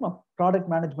told product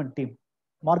management team,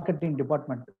 marketing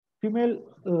department. Female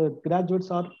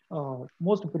graduates are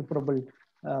most preferable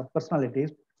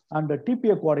personalities, and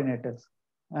TPA coordinators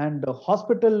and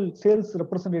hospital sales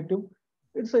representative.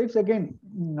 It's again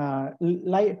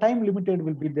time limited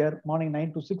will be there, morning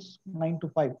 9 to 6, 9 to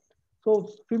 5. So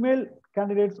female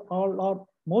candidates all are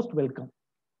most welcome.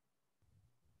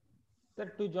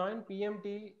 Sir, to join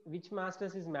PMT, which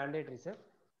masters is mandatory, sir?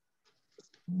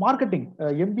 Marketing,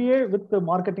 MBA with the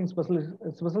marketing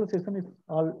specialization is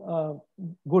all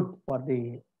good for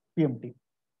the PMT.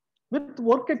 With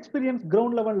work experience,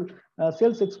 ground level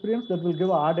sales experience, that will give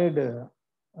a added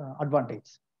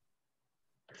advantage.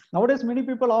 Nowadays, many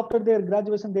people after their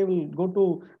graduation, they will go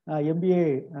to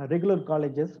MBA regular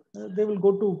colleges. They will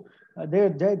go to, they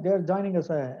are joining as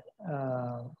a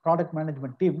product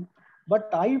management team. But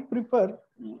I prefer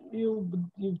you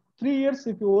 3 years,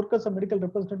 if you work as a medical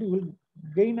representative, you will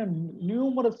gain a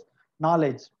numerous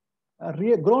knowledge.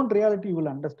 Ground reality you will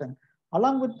understand.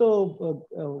 Along with the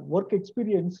work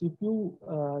experience, if you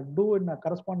do in a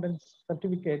correspondence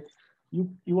certificate,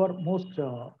 you are most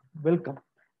welcome.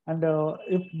 And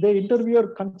if the interviewer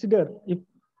consider, if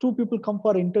 2 people come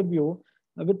for interview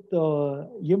with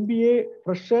MBA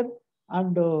fresher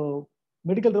and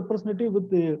medical representative with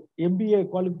the MBA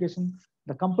qualification,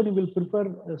 the company will prefer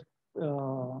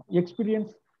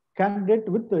experienced candidate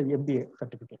with the MBA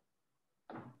certificate.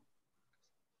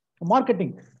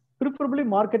 Marketing, preferably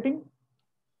marketing.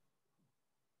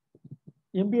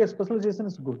 MBA specialization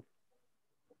is good.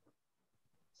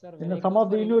 Sir, In some of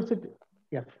the university,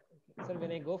 yeah. Sir,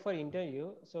 when I go for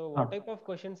interview, so what type of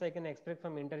questions I can expect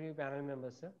from interview panel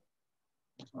members, sir?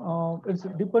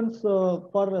 It depends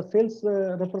for a sales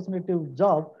representative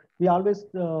job. We always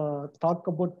talk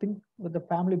about things with the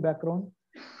family background,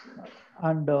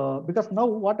 and because now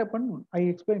what happened, I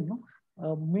explained.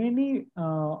 No, many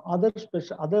other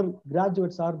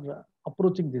graduates are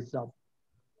approaching this job.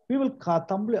 We will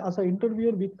as an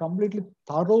interviewer, we completely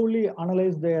thoroughly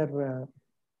analyze their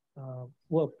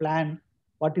work plan.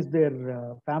 What is their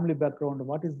family background?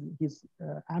 What is his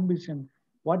ambition?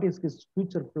 What is his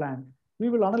future plan? we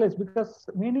will analyze, because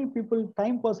many people,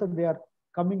 time person, they are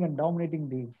coming and dominating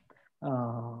the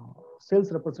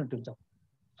sales representative job.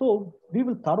 So we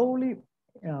will thoroughly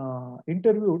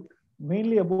interview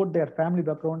mainly about their family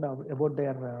background, about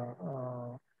their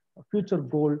future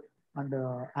goal and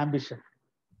ambition.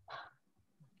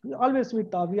 Always we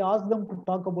ask them to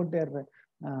talk about their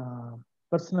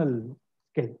personal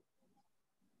skill.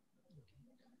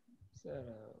 Sir,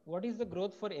 what is the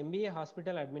growth for MBA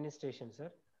hospital administration,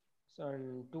 sir? So,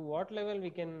 and to what level we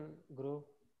can grow?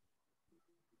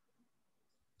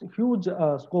 Huge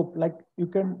scope. Like you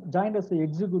can join as an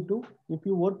executive. If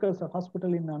you work as a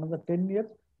hospital in another 10 years,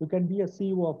 you can be a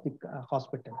CEO of the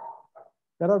hospital.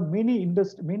 There are many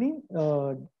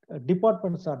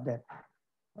departments are there.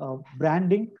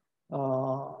 Branding,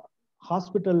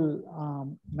 hospital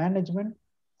management,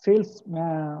 sales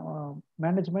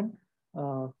management,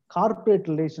 corporate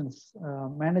relations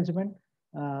management,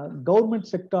 government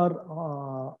sector.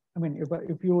 I mean,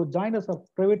 if you join as a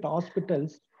private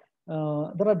hospitals,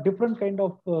 there are different kind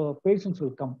of patients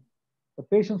will come. The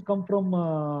patients come from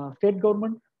state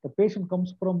government. The patient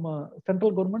comes from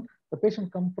central government. The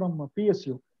patient comes from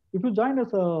PSU. If you join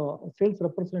as a sales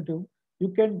representative, you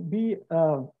can be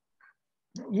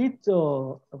each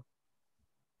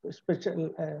special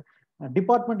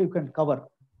department you can cover.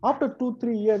 After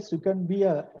 2-3 years, you can be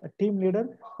a team leader.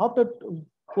 After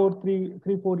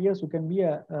 3-4 years, you can be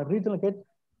a regional head.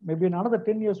 Maybe in another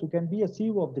 10 years, you can be a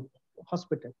CEO of the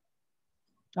hospital.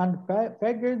 And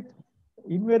package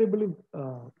invariably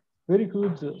very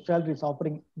huge salaries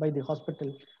offering by the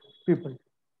hospital people,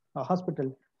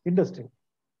 hospital industry.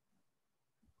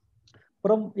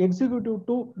 From executive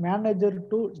to manager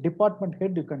to department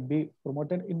head, you can be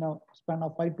promoted in a span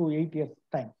of 5 to 8 years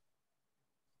time.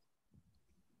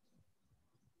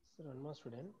 Sir, one more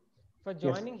student. For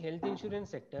joining health insurance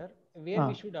sector, where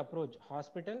we should approach,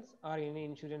 hospitals or any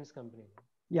insurance company?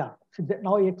 Yeah, so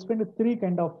now I explained 3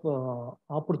 kind of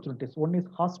opportunities. One is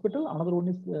hospital, another one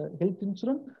is health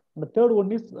insurance, and the third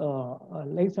one is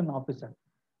license officer.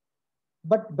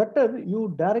 But better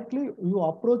you directly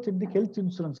approach in the health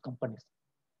insurance companies.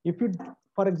 If you,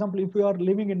 for example, if you are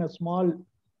living in a small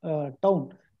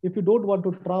town, if you don't want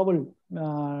to travel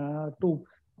to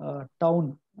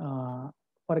town,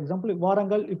 for example,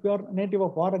 Warangal, if you are native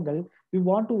of Warangal, you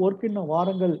want to work in a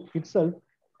Warangal itself,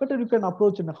 better you can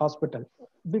approach in a hospital,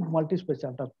 big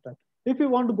multi-specialty hospital. If you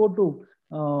want to go to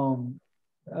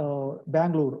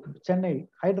Bangalore, Chennai,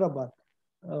 Hyderabad,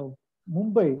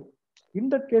 Mumbai, in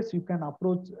that case, you can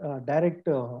approach direct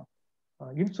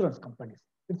insurance companies.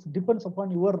 It depends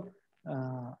upon your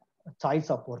choice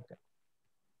of work.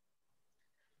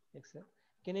 Yes, sir.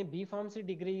 Can a B.Pharmacy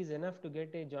degree is enough to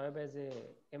get a job as a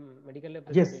medical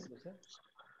representative, Yes, sir?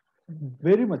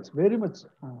 very much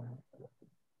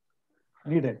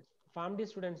needed. PharmD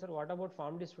students, sir. What about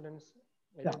PharmD students?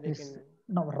 Yeah,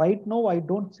 now, right now, I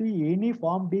don't see any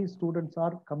PharmD students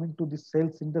are coming to the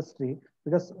sales industry,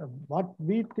 because what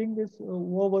we think is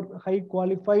over high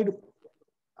qualified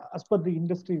as per the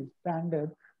industry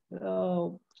standard.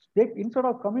 They, instead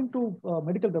of coming to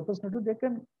medical representative, they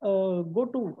can go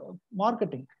to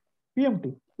marketing,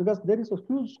 PMT, because there is a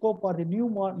huge scope for the new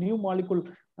molecule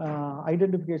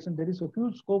identification. There is a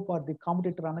huge scope for the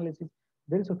competitor analysis.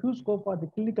 There is a huge scope for the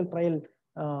clinical trial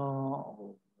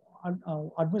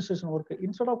administration work.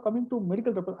 Instead of coming to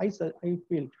medical representative, I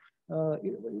feel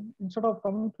instead of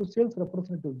coming to sales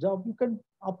representative job, you can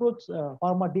approach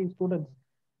Pharma D students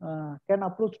can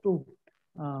approach to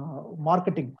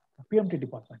marketing, PMT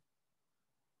department,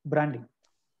 branding.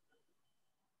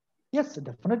 Yes,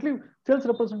 definitely. Sales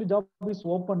representative job is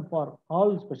open for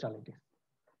all specialties,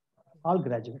 all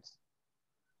graduates.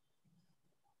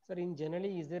 Sir, in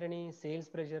generally, is there any sales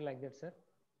pressure like that, sir?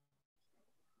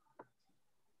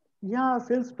 Yeah,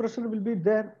 sales pressure will be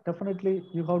there. Definitely,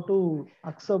 you have to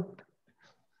accept.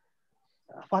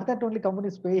 For that, only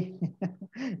companies pay.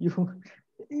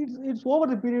 It's over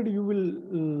the period you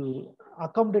will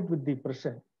accommodate with the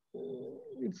pressure.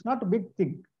 It's not a big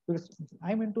thing, because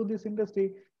I'm into this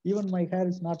industry. Even my hair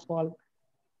is not fall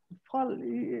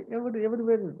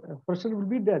everywhere. Pressure will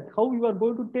be there. How you are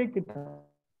going to take it?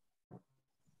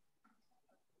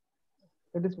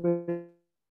 That is very.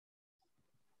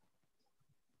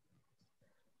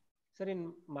 Sir,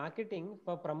 in marketing,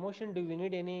 for promotion, do we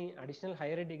need any additional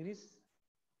higher degrees?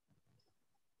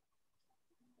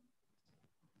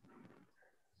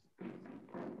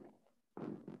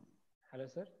 Hello,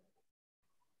 sir.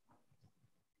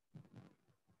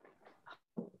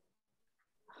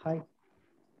 Hi.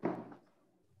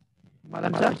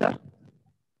 Madan sir.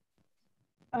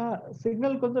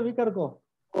 Signal konja weaker ko.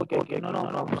 Okay. No,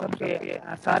 sir. Okay.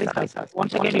 Sorry, sir.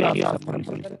 Once again, you ask, sir.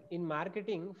 Sir, in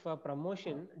marketing for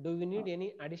promotion, do you need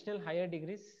any additional higher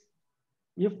degrees?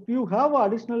 If you have an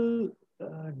additional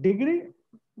degree,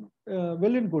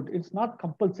 well and good. It's not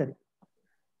compulsory.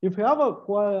 If you have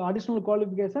a additional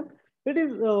qualification, it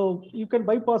is you can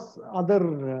bypass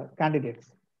other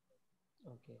candidates.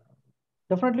 Okay.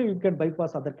 Definitely, you can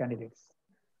bypass other candidates.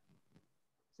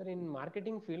 Sir, in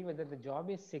marketing field, whether the job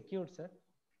is secured, sir?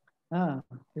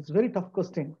 It's very tough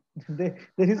question. there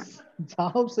is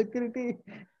job security.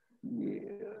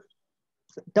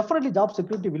 Definitely, job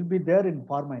security will be there in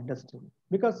pharma industry,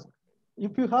 because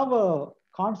if you have a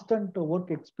constant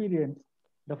work experience,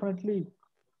 definitely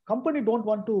company don't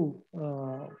want to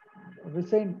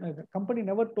resign. Company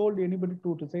never told anybody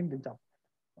to resign the job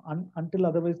until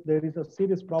otherwise there is a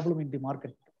serious problem in the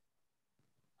market.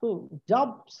 So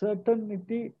job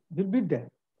certainty will be there.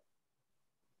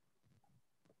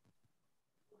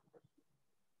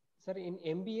 Sir, in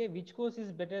MBA, which course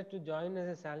is better to join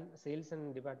as a sales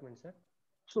and department, sir?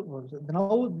 So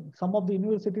now some of the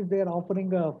universities, they are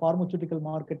offering pharmaceutical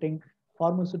marketing,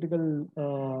 pharmaceutical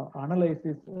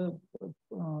analysis,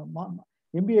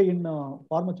 MBA in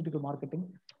pharmaceutical marketing.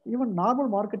 Even normal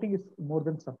marketing is more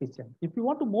than sufficient. If you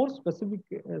want to more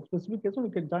specification,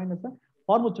 you can join as a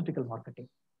pharmaceutical marketing.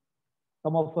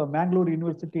 Some of Mangalore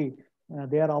University,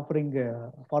 they are offering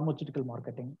pharmaceutical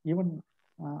marketing. Even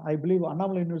I believe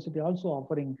Annamalai University also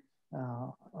offering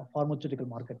pharmaceutical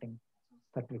marketing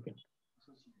certificate.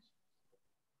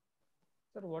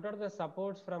 Sir, what are the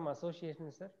supports from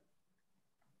associations, sir?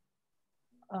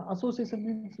 Association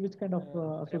means which kind of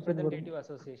representative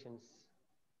associations?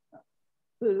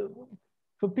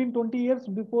 15-20 years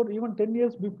before, even 10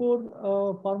 years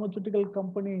before, pharmaceutical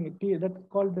company that's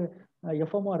called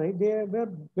FMR, right? They were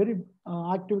very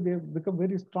active. They become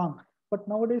very strong. But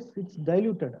nowadays it's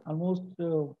diluted almost.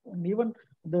 Even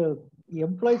the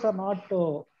employees are not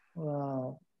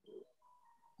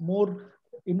more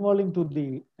involving to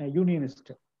the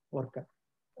unionist worker.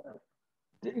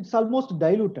 It's almost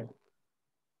diluted.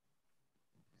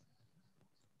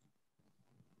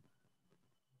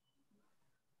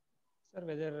 Sir,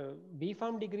 whether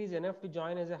B.Pharm degree is enough to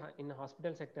join as in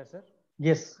hospital sector, sir?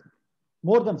 Yes,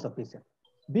 more than sufficient.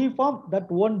 B.Pharm,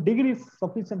 that one degree is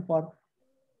sufficient for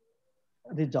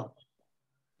the job.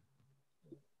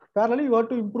 Parallelly, you have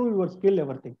to improve your skill,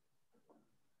 everything.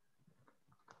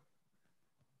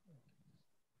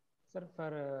 Sir,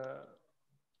 for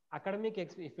academic,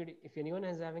 if anyone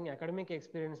is having academic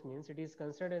experience, means it is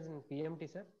considered as in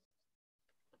PMT, sir?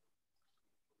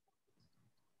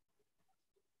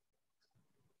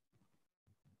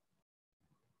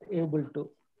 Able to.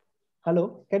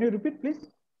 Hello, can you repeat, please?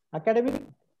 Academic?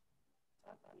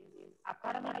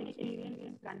 Academic experience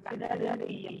is considered as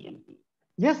PMT.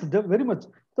 Yes, very much.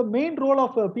 The main role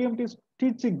of PMT is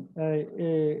teaching,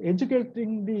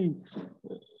 educating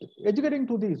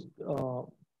to the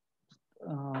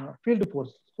field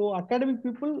force. So academic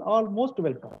people are most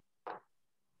welcome.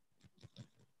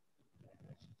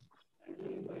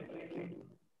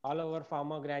 All our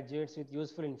pharma graduates with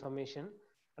useful information,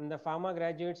 and the pharma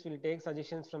graduates will take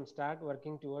suggestions from start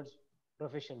working towards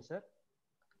profession, sir.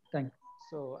 Thank you.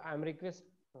 So I'm request.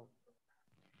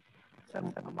 Sir,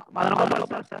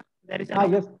 sir, there is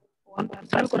yes. one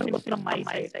personal question from my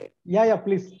side. Yeah,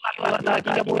 please. You are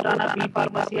talking about B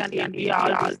pharmacy and MBA,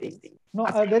 all these things. No,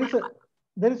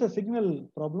 there is a signal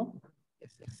problem.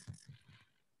 Yes.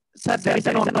 Sir, there is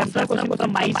one personal question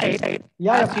from my side.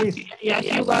 Yeah, please. Yes,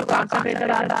 you got concentrated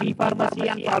on B pharmacy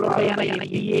and followed by an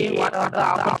MBA. What are the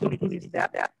opportunities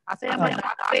there? As I am a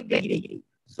doctorate degree,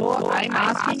 so I'm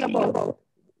asking about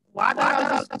what are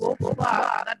the scopes for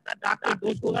that doctor,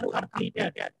 those who are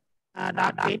completed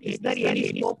doctorate? Is there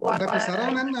any scope for Dr.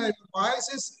 Saravanan,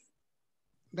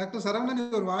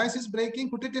 your voice is breaking.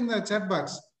 Put it in the chat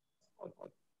box.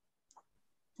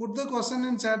 Put the question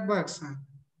in chat box.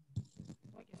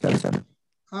 Yes, sir.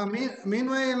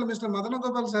 Meanwhile, Mr.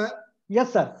 Madanagopal, sir.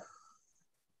 Yes, sir.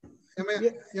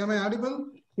 Am I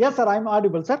audible? Yes, sir. I'm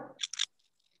audible, sir.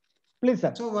 Please,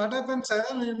 sir. So what happens, sir?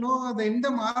 You know, in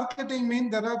the marketing mean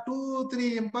there are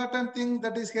 2-3 important things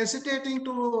that is hesitating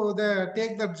to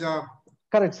take that job.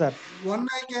 Correct, sir. One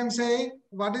I can say,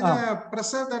 what is the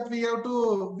pressure that we have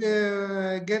to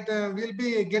we'll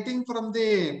be getting from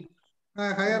the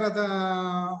higher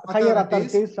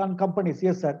authorities and companies.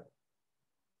 Yes, sir.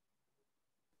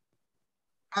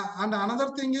 And another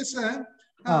thing is,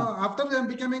 after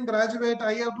becoming graduate,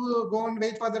 I have to go and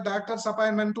wait for the doctor's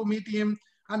appointment to meet him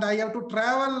and I have to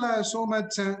travel so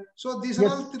much. So these are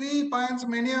all 3 points.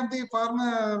 Many of the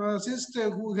pharmacists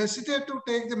who hesitate to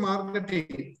take the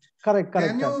marketing. Correct.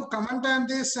 Can you comment on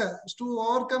this to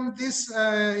overcome this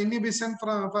inhibition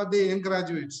for the young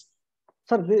graduates?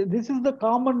 Sir, this is the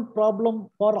common problem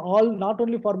for all, not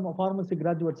only for pharmacy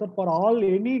graduates, sir, for all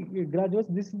any graduates,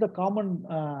 this is the common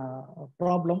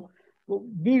problem.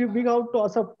 We have to,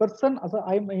 as a person,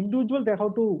 I'm an individual, they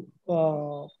have to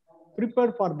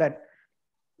prepare for that.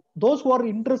 Those who are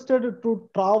interested to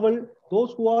travel,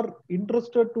 those who are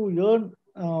interested to earn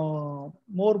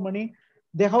more money,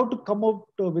 they have to come out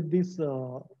with these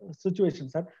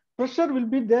situations. Sir. Pressure will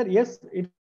be there. Yes,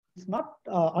 it's not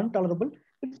intolerable.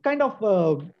 It's kind of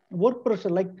work pressure,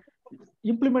 like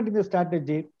implementing the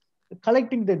strategy,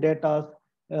 collecting the data,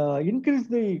 increase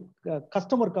the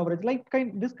customer coverage, like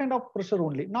this kind of pressure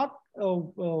only, not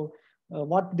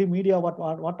what the media,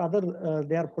 what other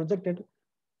they are projected.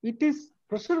 It is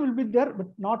pressure will be there, but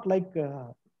not like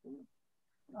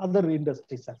other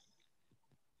industries, sir.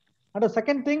 And the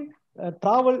second thing,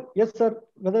 travel, yes, sir,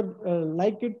 whether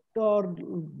like it or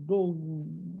do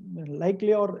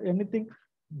likely or anything,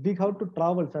 we have to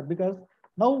travel, sir, because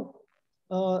now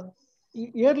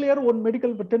earlier on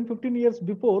medical 10-15 years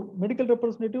before, medical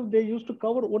representative, they used to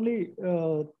cover only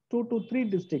 2 to 3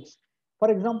 districts.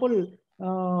 For example,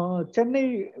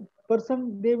 Chennai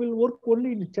person, they will work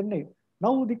only in Chennai.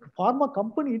 Now the pharma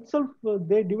company itself,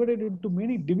 they divided into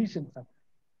many divisions, sir.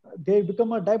 They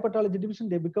become a diabetology division,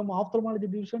 they become ophthalmology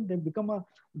division, they become a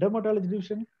dermatology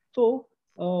division. So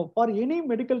for any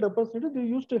medical representative, they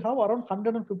used to have around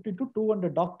 150 to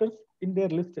 200 doctors in their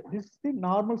list. This is the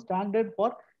normal standard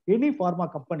for any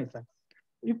pharma company, sir.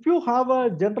 If you have a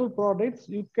general products,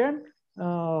 you can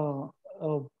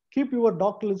keep your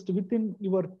doctor list within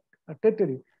your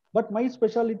territory. But my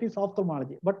specialty is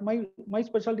ophthalmology. But my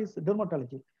specialty is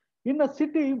dermatology. In a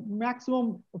city,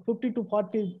 maximum 50 to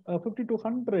 40, 50 to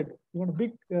 100, even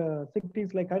big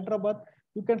cities like Hyderabad,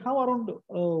 you can have around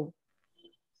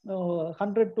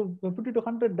 100 to 50 to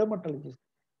 100 dermatologists.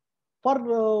 For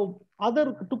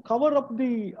to cover up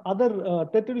the other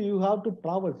territory, you have to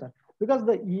travel, sir, because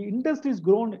the industry is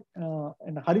grown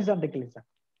in horizontally, sir.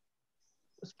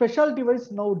 Specialty wise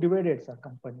now divided, sir,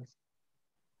 companies.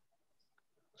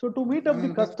 So to meet up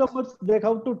the customers, they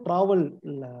have to travel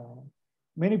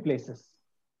many places.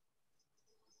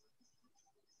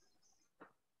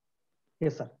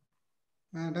 Yes, sir.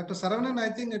 Dr. Saravanan, I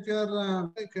think if you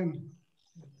are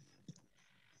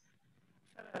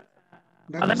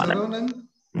Dr. Saravanan?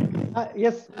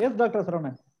 Yes, Dr.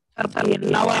 Saravanan.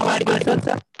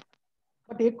 Sir.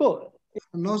 But echo.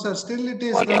 No, sir. Still it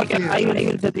is not clear. I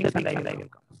will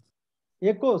come.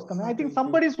 Echo is coming. I think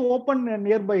somebody is open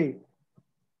nearby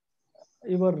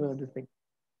your this thing.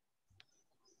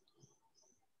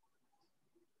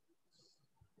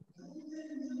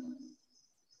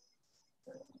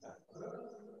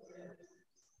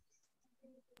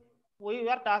 We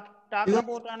were talking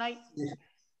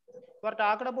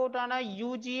about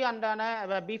UG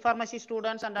and B pharmacy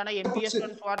students and MBA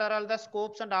students. What are all the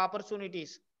scopes and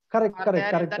opportunities? Correct.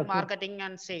 That marketing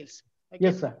and sales. Okay.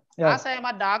 Yes, sir. Yeah. As I am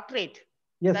a doctorate,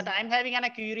 that I am having a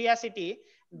curiosity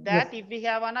that if we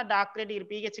have a doctorate or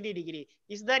PhD degree,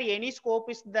 is there any scope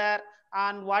is there,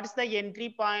 and what is the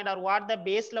entry point or what the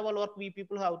base level work we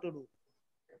people have to do?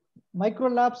 Micro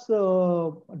Labs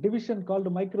division called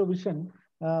Microvision,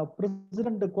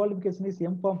 president qualification is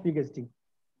MPharm PhD.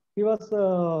 He was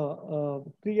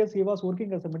 3 years he was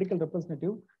working as a medical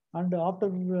representative, and after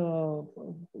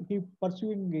he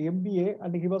pursuing MBA,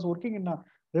 and he was working in a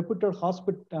reputed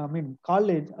hospital,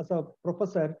 college as a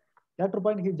professor. Later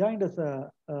point he joined as a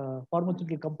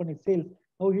pharmaceutical company sales.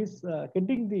 Now he's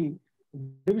heading the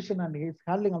division and he's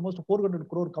handling almost 400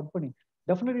 crore company.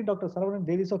 Definitely, Dr. Saravanan,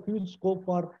 there is a huge scope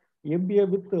for MBA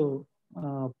with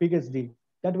PhD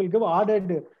that will give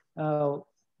added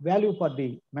value for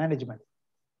the management.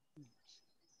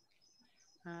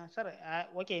 Sir,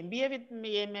 okay, MBA with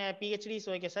PhD is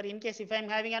okay, sir. In case if I'm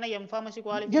having an M pharmacy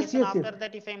qualification, after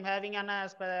that, if I'm having an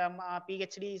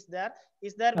PhD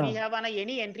is there we have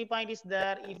any entry point is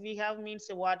there? If we have means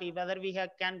what, whether we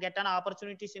can get an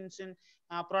opportunity in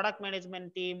product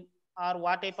management team, or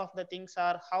what type of the things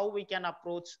are, how we can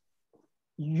approach?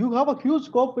 You have a huge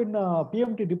scope in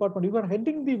PMT department. You are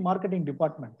heading the marketing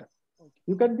department.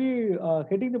 You can be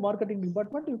heading the marketing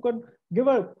department. You can give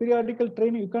a periodical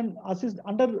training. You can assist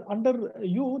under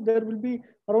you. There will be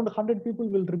around 100 people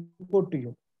will report to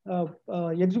you.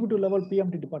 Executive level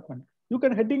PMT department. You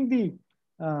can heading the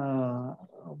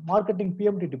marketing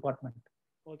PMT department.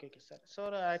 Okay, sir.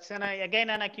 So it's again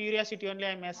a curiosity only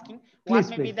I'm asking. Please, What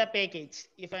may be please. the package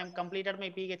if I'm completed my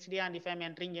PhD and if I'm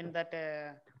entering in that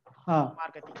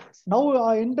marketing?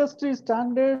 Now industry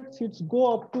standards, it's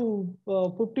go up to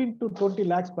 15 to 20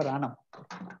 lakhs per annum.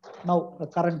 Now the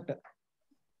current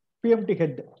PMT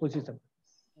head position.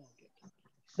 Okay.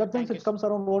 That means it comes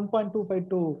around 1.25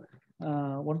 to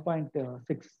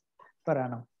 1.6 per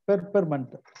annum per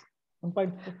month.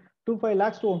 1.25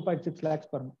 lakhs to 1.6 lakhs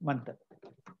per month.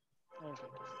 Okay.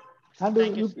 And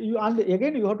and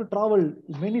again you have to travel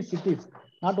many cities,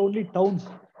 not only towns.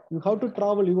 You have to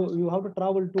travel. You have to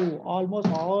travel to almost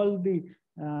all the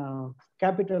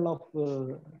capital of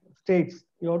states.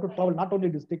 You have to travel not only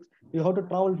districts. You have to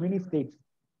travel many states.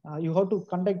 You have to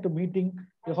conduct a meeting.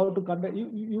 You have to conduct.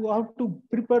 You have to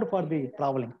prepare for the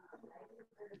traveling.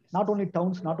 Not only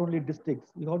towns, not only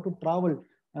districts. You have to travel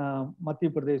Madhya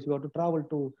Pradesh. You have to travel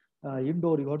to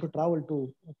Indore. You have to travel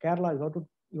to Kerala.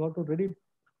 You have to ready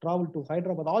travel to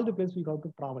Hyderabad. All the places you have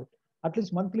to travel. At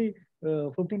least monthly,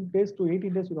 15 days to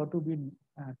 18 days you have to be in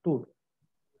tour.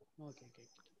 Okay.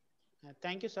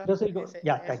 Thank you, sir.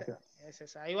 Yeah, thank you.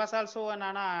 Yes. I was also when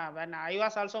I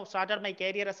was also started my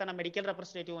career as a medical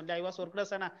representative only. I was worked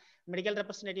as a medical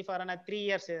representative for 3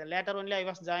 years. Later only I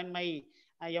was joined my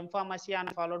M Pharmacy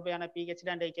and followed by a PhD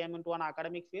and I came into an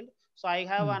academic field. So I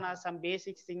have some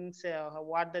basic things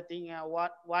what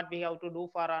we have to do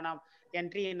for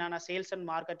entry in sales and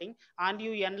marketing, and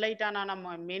you enlighten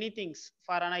on many things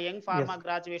for young pharma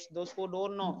graduates, those who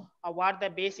don't know what the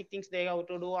basic things they have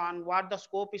to do and what the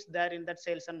scope is there in that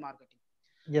sales and marketing.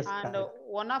 Yes, and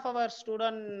one of our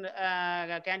student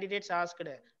candidates asked,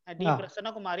 D.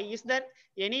 Prasanna Kumari, is there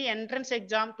any entrance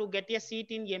exam to get a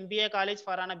seat in MBA college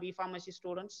for B Pharmacy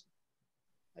students?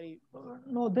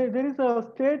 No, there is a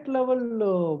state level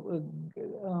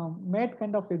made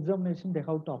kind of examination they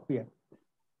have to appear.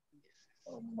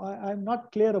 I'm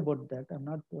not clear about that. I'm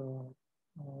not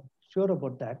sure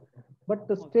about that. But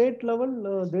the state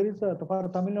level, there is for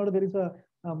Tamil Nadu, there is a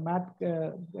math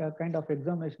kind of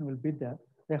examination will be there.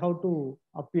 They have to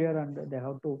appear and they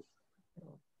have to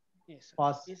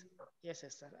pass. Yes,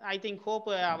 sir. I hope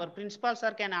our principal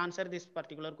sir can answer these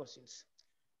particular questions.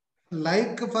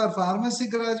 Like for pharmacy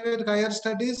graduate higher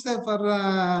studies, for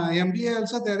MBA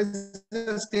also there is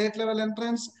a state level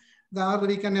entrance. Or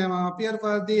we can appear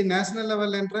for the national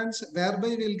level entrance,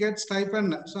 whereby we'll get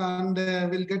stipend. So and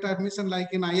we'll get admission like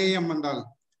in IIM and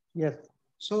all. Yes.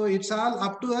 So it's all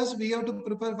up to us. We have to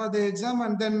prepare for the exam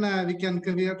and then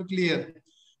we have to clear.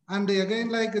 And again,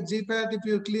 like GPAT, if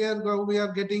you clear, we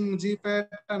are getting GPAT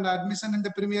and admission in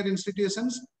the premier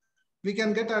institutions. We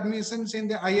can get admissions in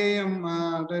the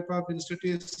IIM type of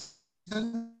institutions.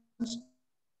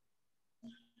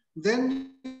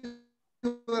 Then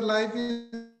your life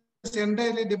is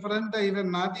entirely different.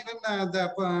 Even not even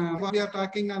what we are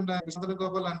talking and Mr.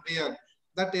 Gopal and here.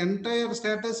 That entire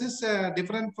status is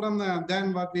different from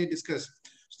than what we discussed.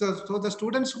 So the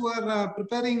students who are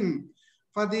preparing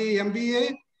for the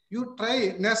MBA, you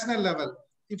try national level.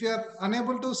 If you are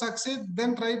unable to succeed,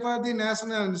 then try for the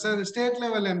national, state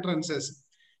level entrances.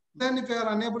 Then if you are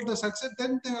unable to succeed,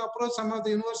 then approach some of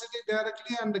the university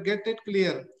directly and get it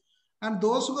clear. And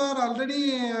those who are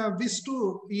already wish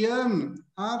to earn,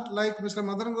 are like Mr.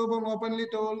 Madan Gopal openly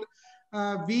told,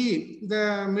 we,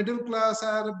 the middle class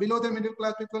or below the middle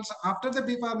class people, after the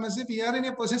B Pharmacy, we are in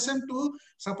a position to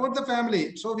support the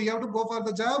family. So we have to go for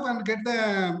the job and get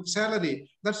the salary.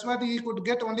 That's what he could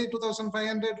get only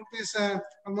 2,500 rupees,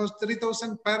 almost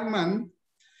 3,000 per month.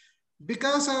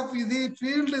 Because of the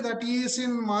field that he is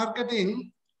in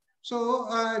marketing, so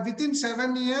within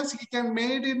 7 years, he can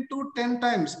made into 10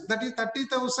 times. That is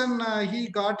 30,000 he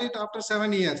got it after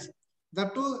 7 years.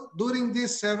 That too, during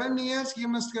these 7 years, he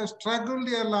must have struggled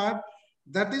a lot.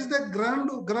 That is the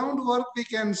groundwork we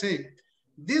can say.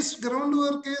 This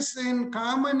groundwork is in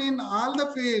common in all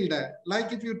the field.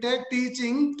 Like if you take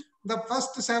teaching, the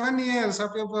first 7 years,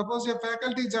 suppose your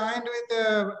faculty joined with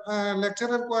a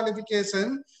lecturer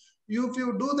qualification, if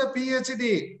you do the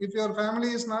PhD, if your family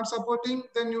is not supporting,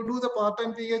 then you do the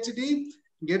part-time PhD,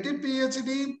 get it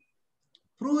PhD,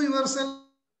 prove yourself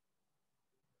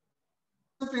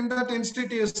in that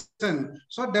institution.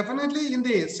 So definitely in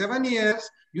the 7 years,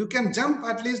 you can jump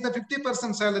at least the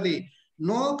 50% salary.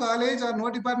 No college or no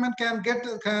department can get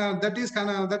that is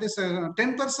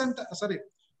 10%. Sorry,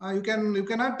 you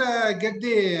cannot get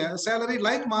the salary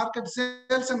like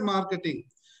sales and marketing,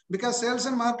 because sales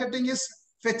and marketing is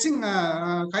fetching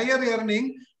higher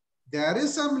earning. There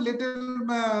is some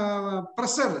little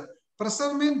pressure.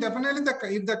 Pressure means definitely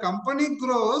if the company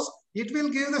grows, it will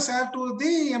give the share to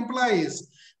the employees.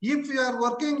 If you are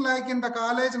working like in the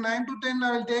college 9 to 10,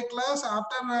 I will take class.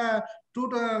 After 2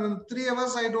 to 3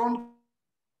 hours, I don't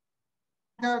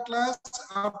have class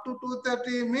up to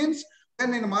 2:30 means,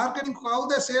 then in marketing, how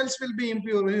the sales will be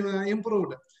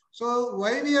improved. So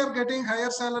why we are getting higher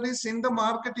salaries in the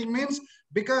marketing means,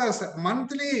 because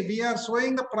monthly we are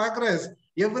showing the progress.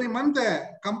 Every month,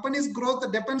 company's growth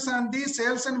depends on the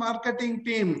sales and marketing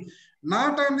team,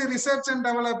 not on the research and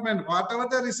development. Whatever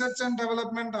the research and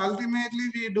development ultimately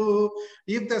we do,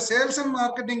 if the sales and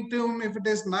marketing team, if it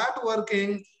is not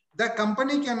working, the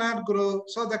company cannot grow.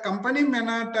 So the company may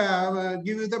not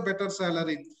give you the better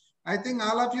salary. I think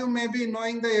all of you may be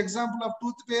knowing the example of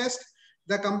toothpaste.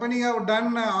 The company have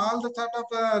done all the sort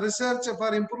of research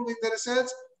for improving the research.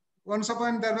 Once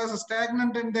upon there was a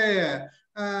stagnant in the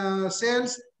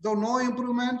sales, though no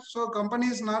improvement. So company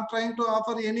is not trying to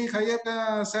offer any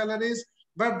higher salaries,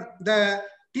 but the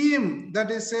team,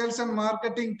 that is sales and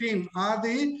marketing team, or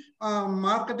the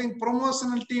marketing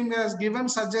promotional team has given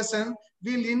suggestion,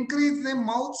 will increase the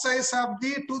mouth size of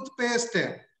the toothpaste.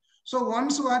 So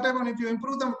once what happens, if you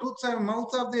improve the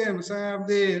mouth of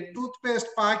the toothpaste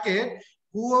packet,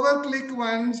 whoever click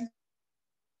once,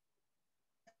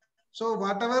 so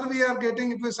whatever we are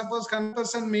getting, if we suppose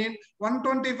 100% mean,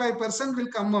 125% will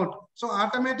come out. So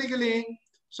automatically,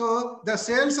 so the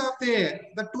sales of the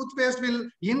toothpaste will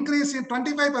increase in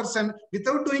 25%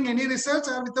 without doing any research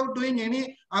or without doing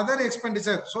any other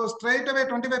expenditure. So straight away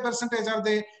 25% of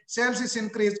the sales is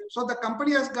increased. So the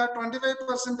company has got 25%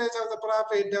 of the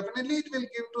profit. Definitely it will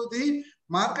give to the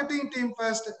marketing team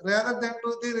first rather than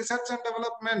to the research and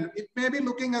development. It may be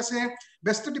looking as a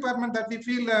best department that we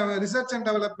feel research and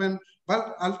development,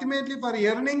 but ultimately for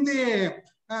earning the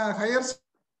higher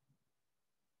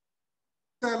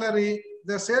salary,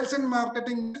 the sales and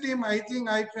marketing team, I think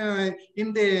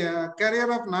in the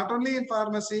career of not only in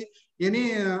pharmacy,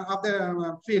 any of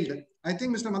the field, I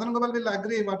think Mr. Madan Gopal will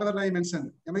agree whatever I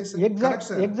mentioned. Am I correct,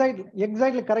 sir?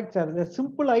 Exactly correct, sir. The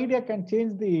simple idea can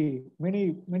change the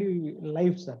many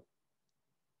lives, sir.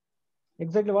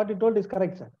 Exactly what you told is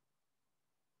correct, sir.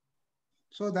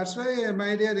 So that's why,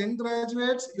 my dear young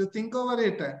graduates, you think over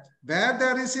it. Where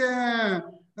there is a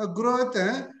growth,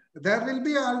 there will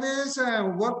be always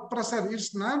work pressure.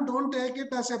 It's not, don't take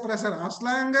it as a pressure. As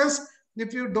long as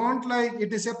if you don't like,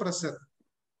 it is a pressure.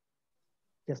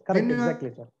 Yes, correct,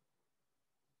 exactly, sir.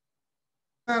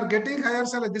 You are getting higher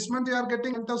salary. This month you are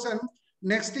getting 10,000.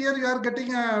 Next year you are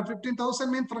getting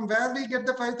 15,000. Mean from where we get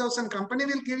the 5,000? Company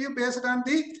will give you based on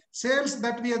the sales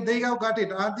that they have got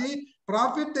it, or the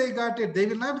profit they got it. They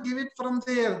will not give it from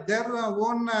their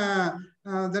own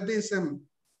that is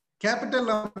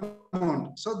capital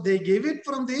amount. So they give it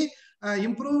from the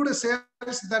improved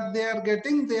sales that they are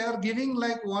getting. They are giving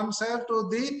like one share to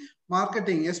the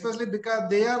marketing, especially because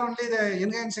they are only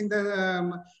enhancing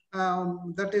the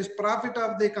that is profit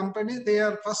of the company. They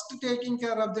are first taking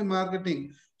care of the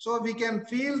marketing. So we can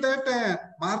feel that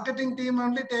marketing team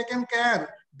only taken care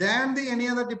than the any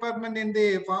other department in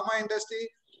the pharma industry.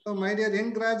 So my dear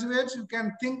young graduates, you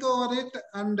can think over it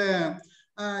and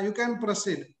you can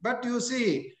proceed. But you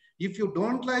see, if you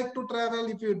don't like to travel,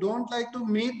 if you don't like to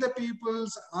meet the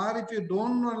peoples, or if you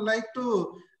don't like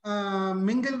to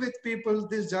mingle with people,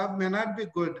 this job may not be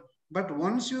good. But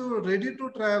once you are ready to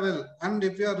travel, and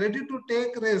if you are ready to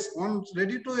take risk, once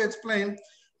ready to explain,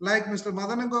 like Mr.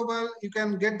 Madan Gopal, you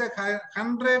can get the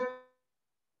 100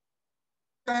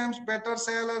 times better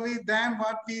salary than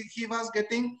what he was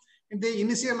getting in the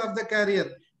initial of the career.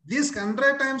 This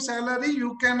 100 times salary,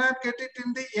 you cannot get it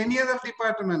in the any other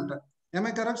department. Am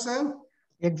I correct, sir?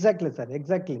 Exactly, sir.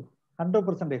 Exactly.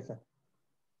 100%, sir.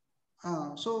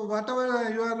 So whatever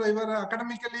you are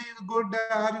academically good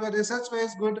or your research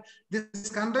wise good, this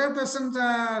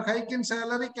 100% hike in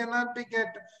salary cannot be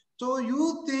get. So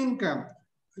you think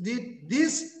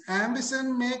this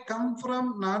ambition may come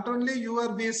from not only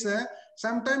your visa,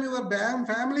 sometimes your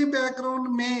family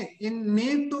background may in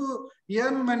need to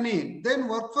earn money, then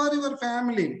work for your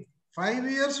family.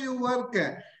 5 years you work,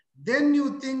 then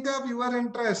you think of your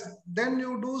interest, then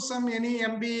you do some any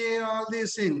MBA, all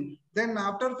these things. Then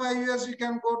after 5 years, you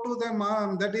can go to the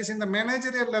that is in the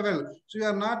managerial level. So you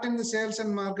are not in the sales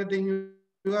and marketing,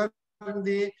 you are in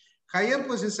the higher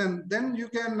position. Then you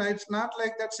can, it's not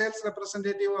like that sales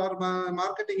representative or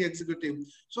marketing executive.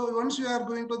 So once you are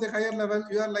going to the higher level,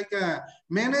 you are like a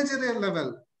managerial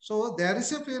level. So there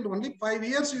is a field, only 5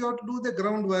 years you have to do the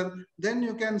groundwork. Then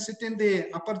you can sit in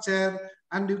the upper chair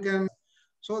and you can.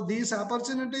 So these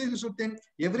opportunities, you should think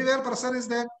everywhere pressure is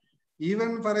there.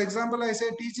 Even for example, I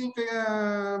say teaching is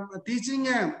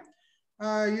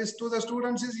to the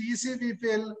students is easy. We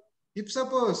feel if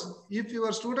suppose if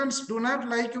your students do not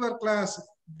like your class,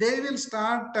 they will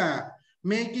start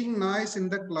making noise in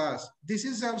the class. This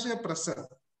is also a pressure.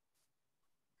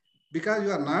 Because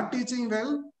you are not teaching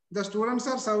well, the students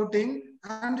are shouting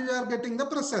and you are getting the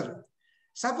pressure.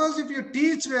 Suppose if you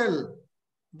teach well,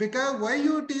 because why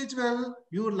you teach well,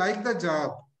 you like the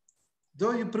job.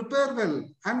 Though you prepare well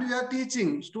and you are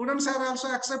teaching, students are also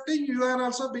accepting, you are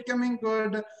also becoming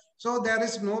good. So there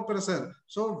is no pressure.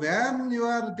 So when you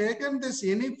are taken this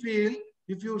any field,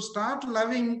 if you start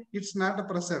loving, it's not a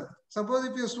pressure. Suppose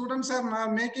if your students are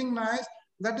not making noise,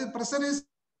 that is pressure is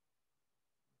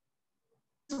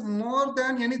more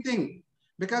than anything.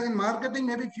 Because in marketing,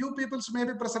 maybe few people may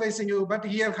be pressurizing you, but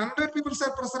here 100 people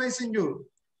are pressurizing you.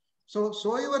 So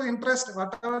show your interest,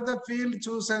 whatever the field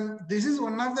chosen. This is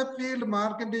one of the field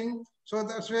marketing. So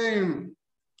that's why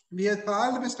we have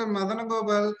called Mr. Madana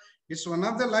Gopal. It's one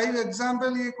of the live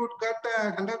example. He could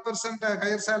get 100%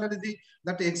 higher salary.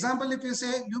 That example, if you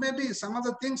say, you may be some of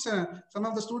the things, some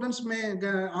of the students may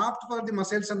opt for the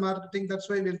sales and marketing. That's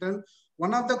why we'll tell.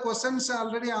 One of the questions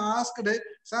already asked,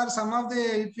 sir, some of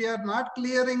the, if we are not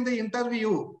clearing the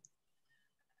interview,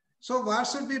 so what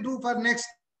should we do for next?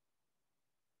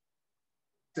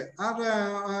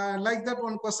 Or like that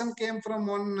one question came from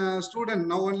one student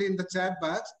now only in the chat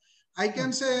box. I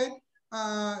can say,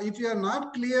 if you are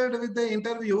not cleared with the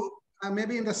interview,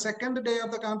 maybe in the second day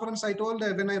of the conference, I told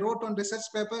when I wrote on research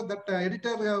paper that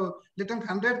editor written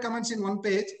 100 comments in one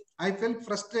page, I felt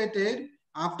frustrated.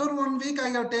 After 1 week, I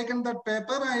have taken that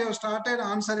paper, I have started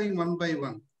answering one by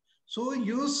one. So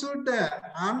you should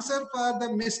answer for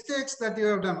the mistakes that you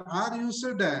have done, or you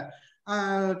should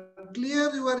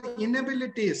clear your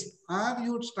inabilities, or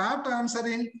you start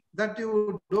answering that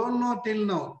you don't know till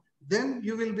now. Then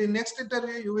you will be next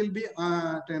interview, you will be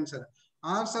answer.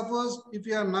 Or suppose if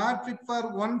you are not fit for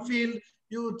one field,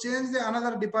 you change the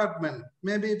another department.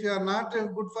 Maybe if you are not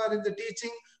good for the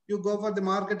teaching, you go for the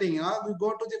marketing, or you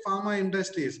go to the pharma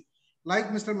industries. Like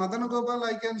Mr. Madana Gopal,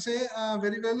 I can say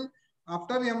very well,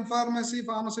 after M-Pharmacy,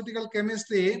 pharmaceutical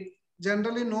chemistry,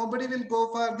 generally nobody will go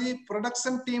for the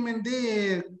production team in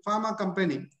the pharma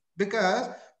company, because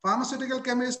pharmaceutical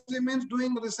chemistry means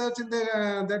doing research in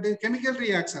the that is chemical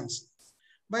reactions.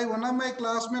 By one of my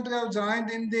classmates have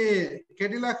joined in the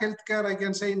Kedila Healthcare, I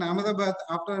can say in Ahmedabad,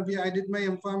 after I did my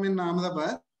M-Pharm in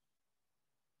Ahmedabad.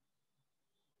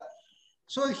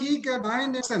 So he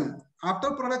joined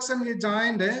after production, he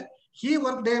joined, he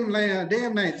worked day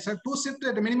and night. So 2 shifts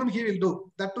at the minimum he will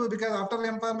do. That too, because after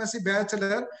M-Pharmacy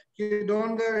bachelor, he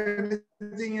don't do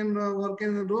anything in work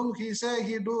in the room. He say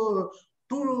he do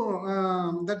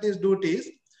 2 that is duties.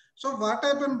 So what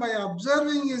happened, by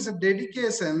observing his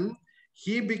dedication,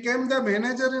 he became the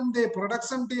manager in the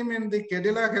production team in the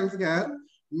Kedila Healthcare.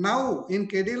 Now in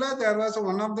Kedila, there was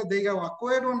one of the, they have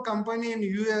acquired one company in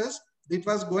US. It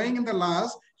was going in the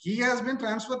loss. He has been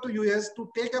transferred to US to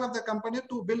take care of the company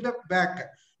to build up back.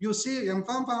 You see,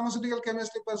 M-Pharm pharmaceutical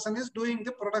chemistry person is doing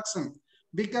the production,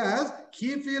 because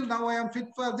he feel now I am fit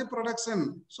for the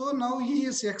production. So now he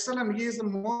is excellent. He is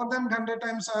more than 100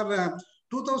 times or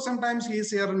 2000 times he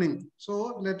is earning.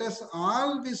 So let us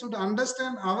all, we should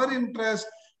understand our interest.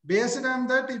 Based on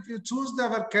that, if you choose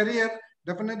our career,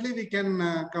 definitely we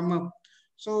can come up.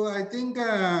 So I think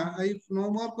if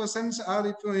no more questions, or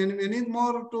if any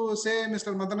more to say,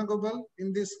 Mr. Madana Gopal,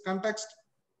 in this context.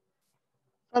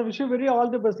 Sir, wish you very all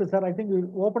the best, sir. I think we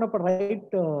open up a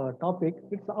right topic.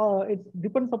 It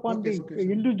depends upon the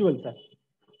individual, sir.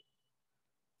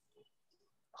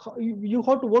 You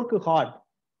have to work hard.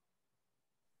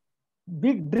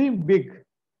 Dream big.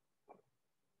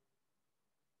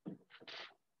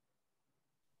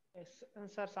 Yes,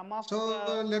 sir. Some of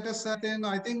so let us then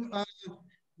I think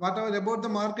whatever about the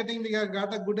marketing, we have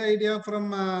got a good idea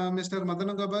from Mr.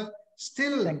 Madana Gopal.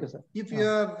 Still, thank you, sir. If you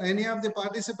are any of the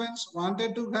participants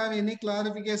wanted to have any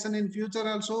clarification in future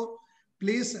also,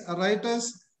 please write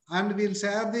us and we'll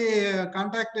share the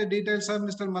contact details of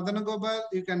Mr. Madana Gopal.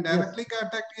 You can directly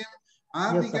contact him,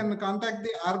 or we can contact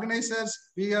the organizers.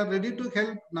 We are ready to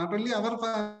help not only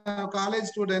our college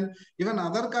student, even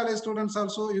other college students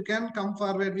also. You can come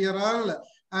forward. We are all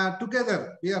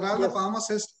together. We are all the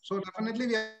pharmacists. So definitely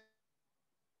we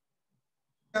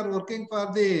are working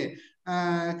for the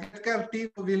healthcare team.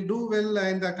 Will do well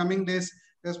in the coming days,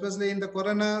 especially in the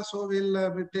corona. So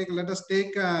let us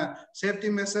take safety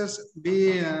measures,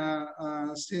 be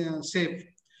safe.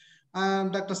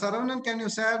 Dr. Saravanan, can you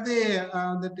share the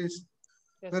that is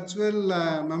virtual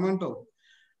memento?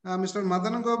 Mr.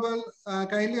 Madana Gopal,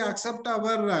 kindly accept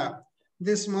our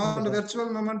this small virtual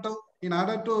memento in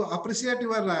order to appreciate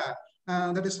your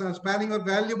that is sparing your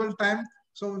valuable time.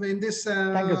 So in this,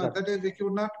 thank you, sir. that is we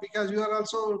could not, because you are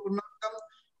also could not come.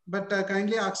 but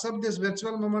kindly accept this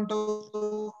virtual memento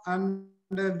and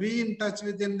be in touch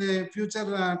within the future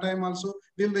time also.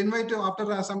 We'll invite you after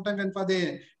some time and for the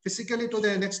physically to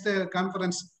the next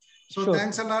conference. So Sure,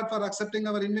 thanks a lot for accepting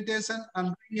our invitation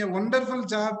and doing a wonderful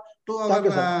job to Thank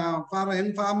you, our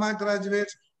pharma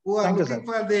graduates who are Thank you, looking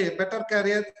sir. for the better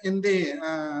career in the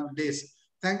days.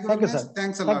 Thank you Thank you, very much. sir.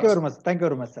 Thanks a Thank lot. you very much. Thank you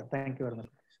very much, sir. Thank you very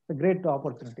much. It's a great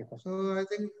opportunity, sir. So I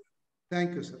think,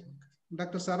 thank you, sir.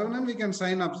 Dr. Saravanan, we can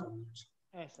sign up.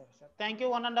 Yes, sir. Thank you,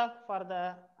 one and all, for the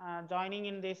joining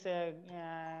in this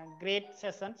great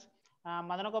sessions.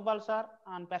 Madana Gopal sir,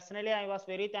 and personally, I was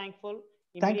very thankful.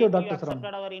 Thank you, Immediately Dr. accepted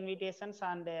Saravanan. our invitations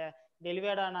and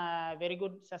delivered on a very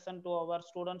good session to our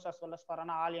students as well as for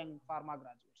all young pharma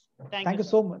graduates. Thank you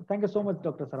so much. Thank you so much,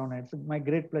 Dr. Saravanan. It's my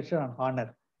great pleasure and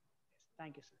honor.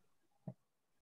 Thank you, sir.